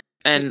fun.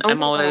 And Oh I'm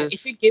my God.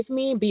 If you always give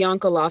me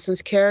Bianca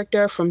Lawson's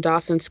character from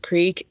Dawson's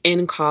Creek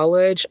in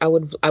college, I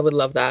would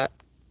love that.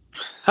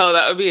 oh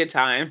that would be a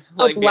time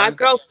A like black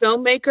Bianca. girl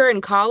filmmaker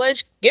in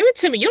college, give it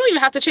to me. You don't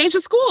even have to change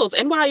the schools.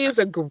 NYU is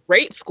a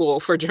great school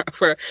for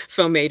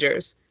film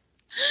majors.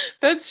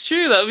 That's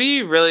true. That would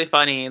be really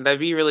funny. That'd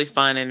be really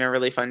fun and a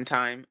really fun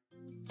time.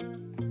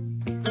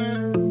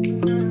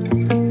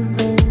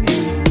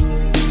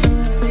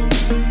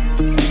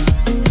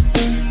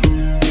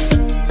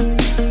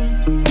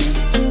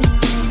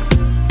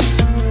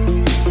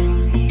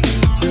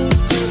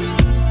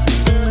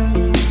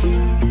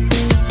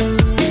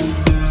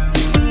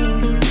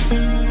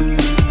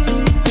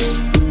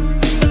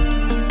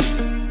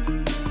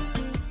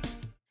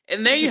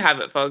 And there you have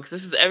it, folks.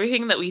 This is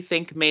everything that we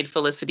think made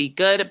Felicity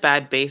good,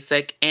 bad,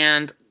 basic,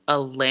 and a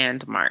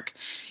landmark.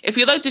 If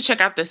you'd like to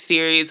check out this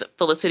series,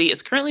 Felicity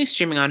is currently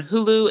streaming on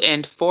Hulu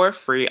and for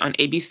free on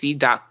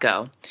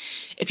abc.go.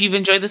 If you've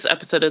enjoyed this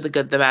episode of The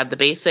Good, the Bad, the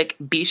Basic,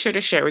 be sure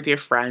to share it with your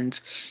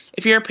friends.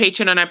 If you're a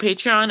patron on our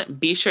Patreon,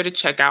 be sure to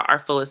check out our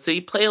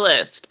Felicity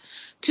playlist.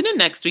 Tune in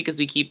next week as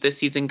we keep this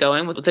season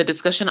going with a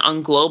discussion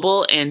on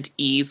Global and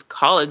E's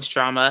college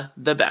drama,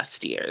 The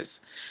Best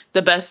Years.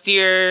 The Best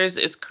Years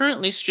is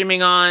currently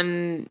streaming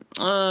on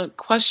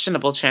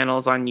questionable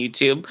channels on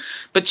YouTube,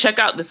 but check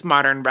out this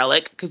modern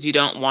relic because you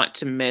don't want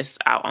to miss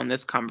out on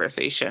this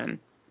conversation.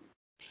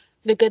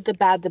 The Good, the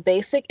Bad, the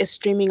Basic is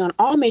streaming on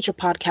all major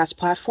podcast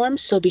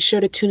platforms, so be sure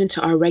to tune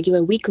into our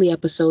regular weekly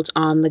episodes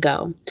on the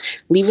go.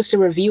 Leave us a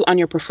review on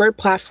your preferred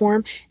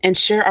platform and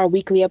share our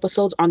weekly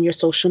episodes on your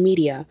social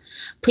media.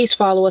 Please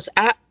follow us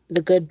at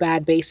The Good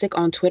Bad Basic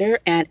on Twitter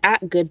and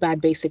at Good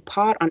Bad Basic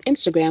Pod on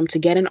Instagram to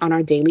get in on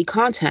our daily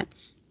content.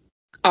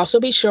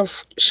 Also, be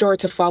sure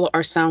to follow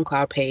our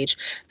SoundCloud page,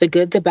 The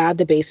Good, the Bad,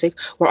 the Basic,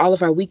 where all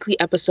of our weekly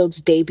episodes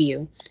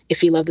debut.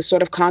 If you love this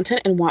sort of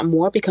content and want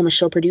more, become a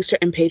show producer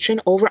and patron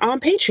over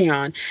on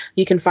Patreon.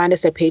 You can find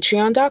us at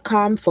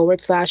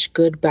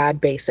patreon.com/Good,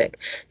 Bad, Basic.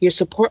 Your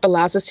support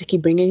allows us to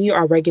keep bringing you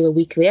our regular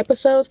weekly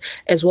episodes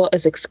as well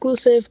as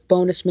exclusive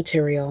bonus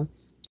material.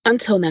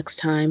 Until next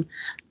time,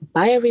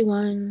 bye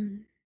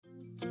everyone.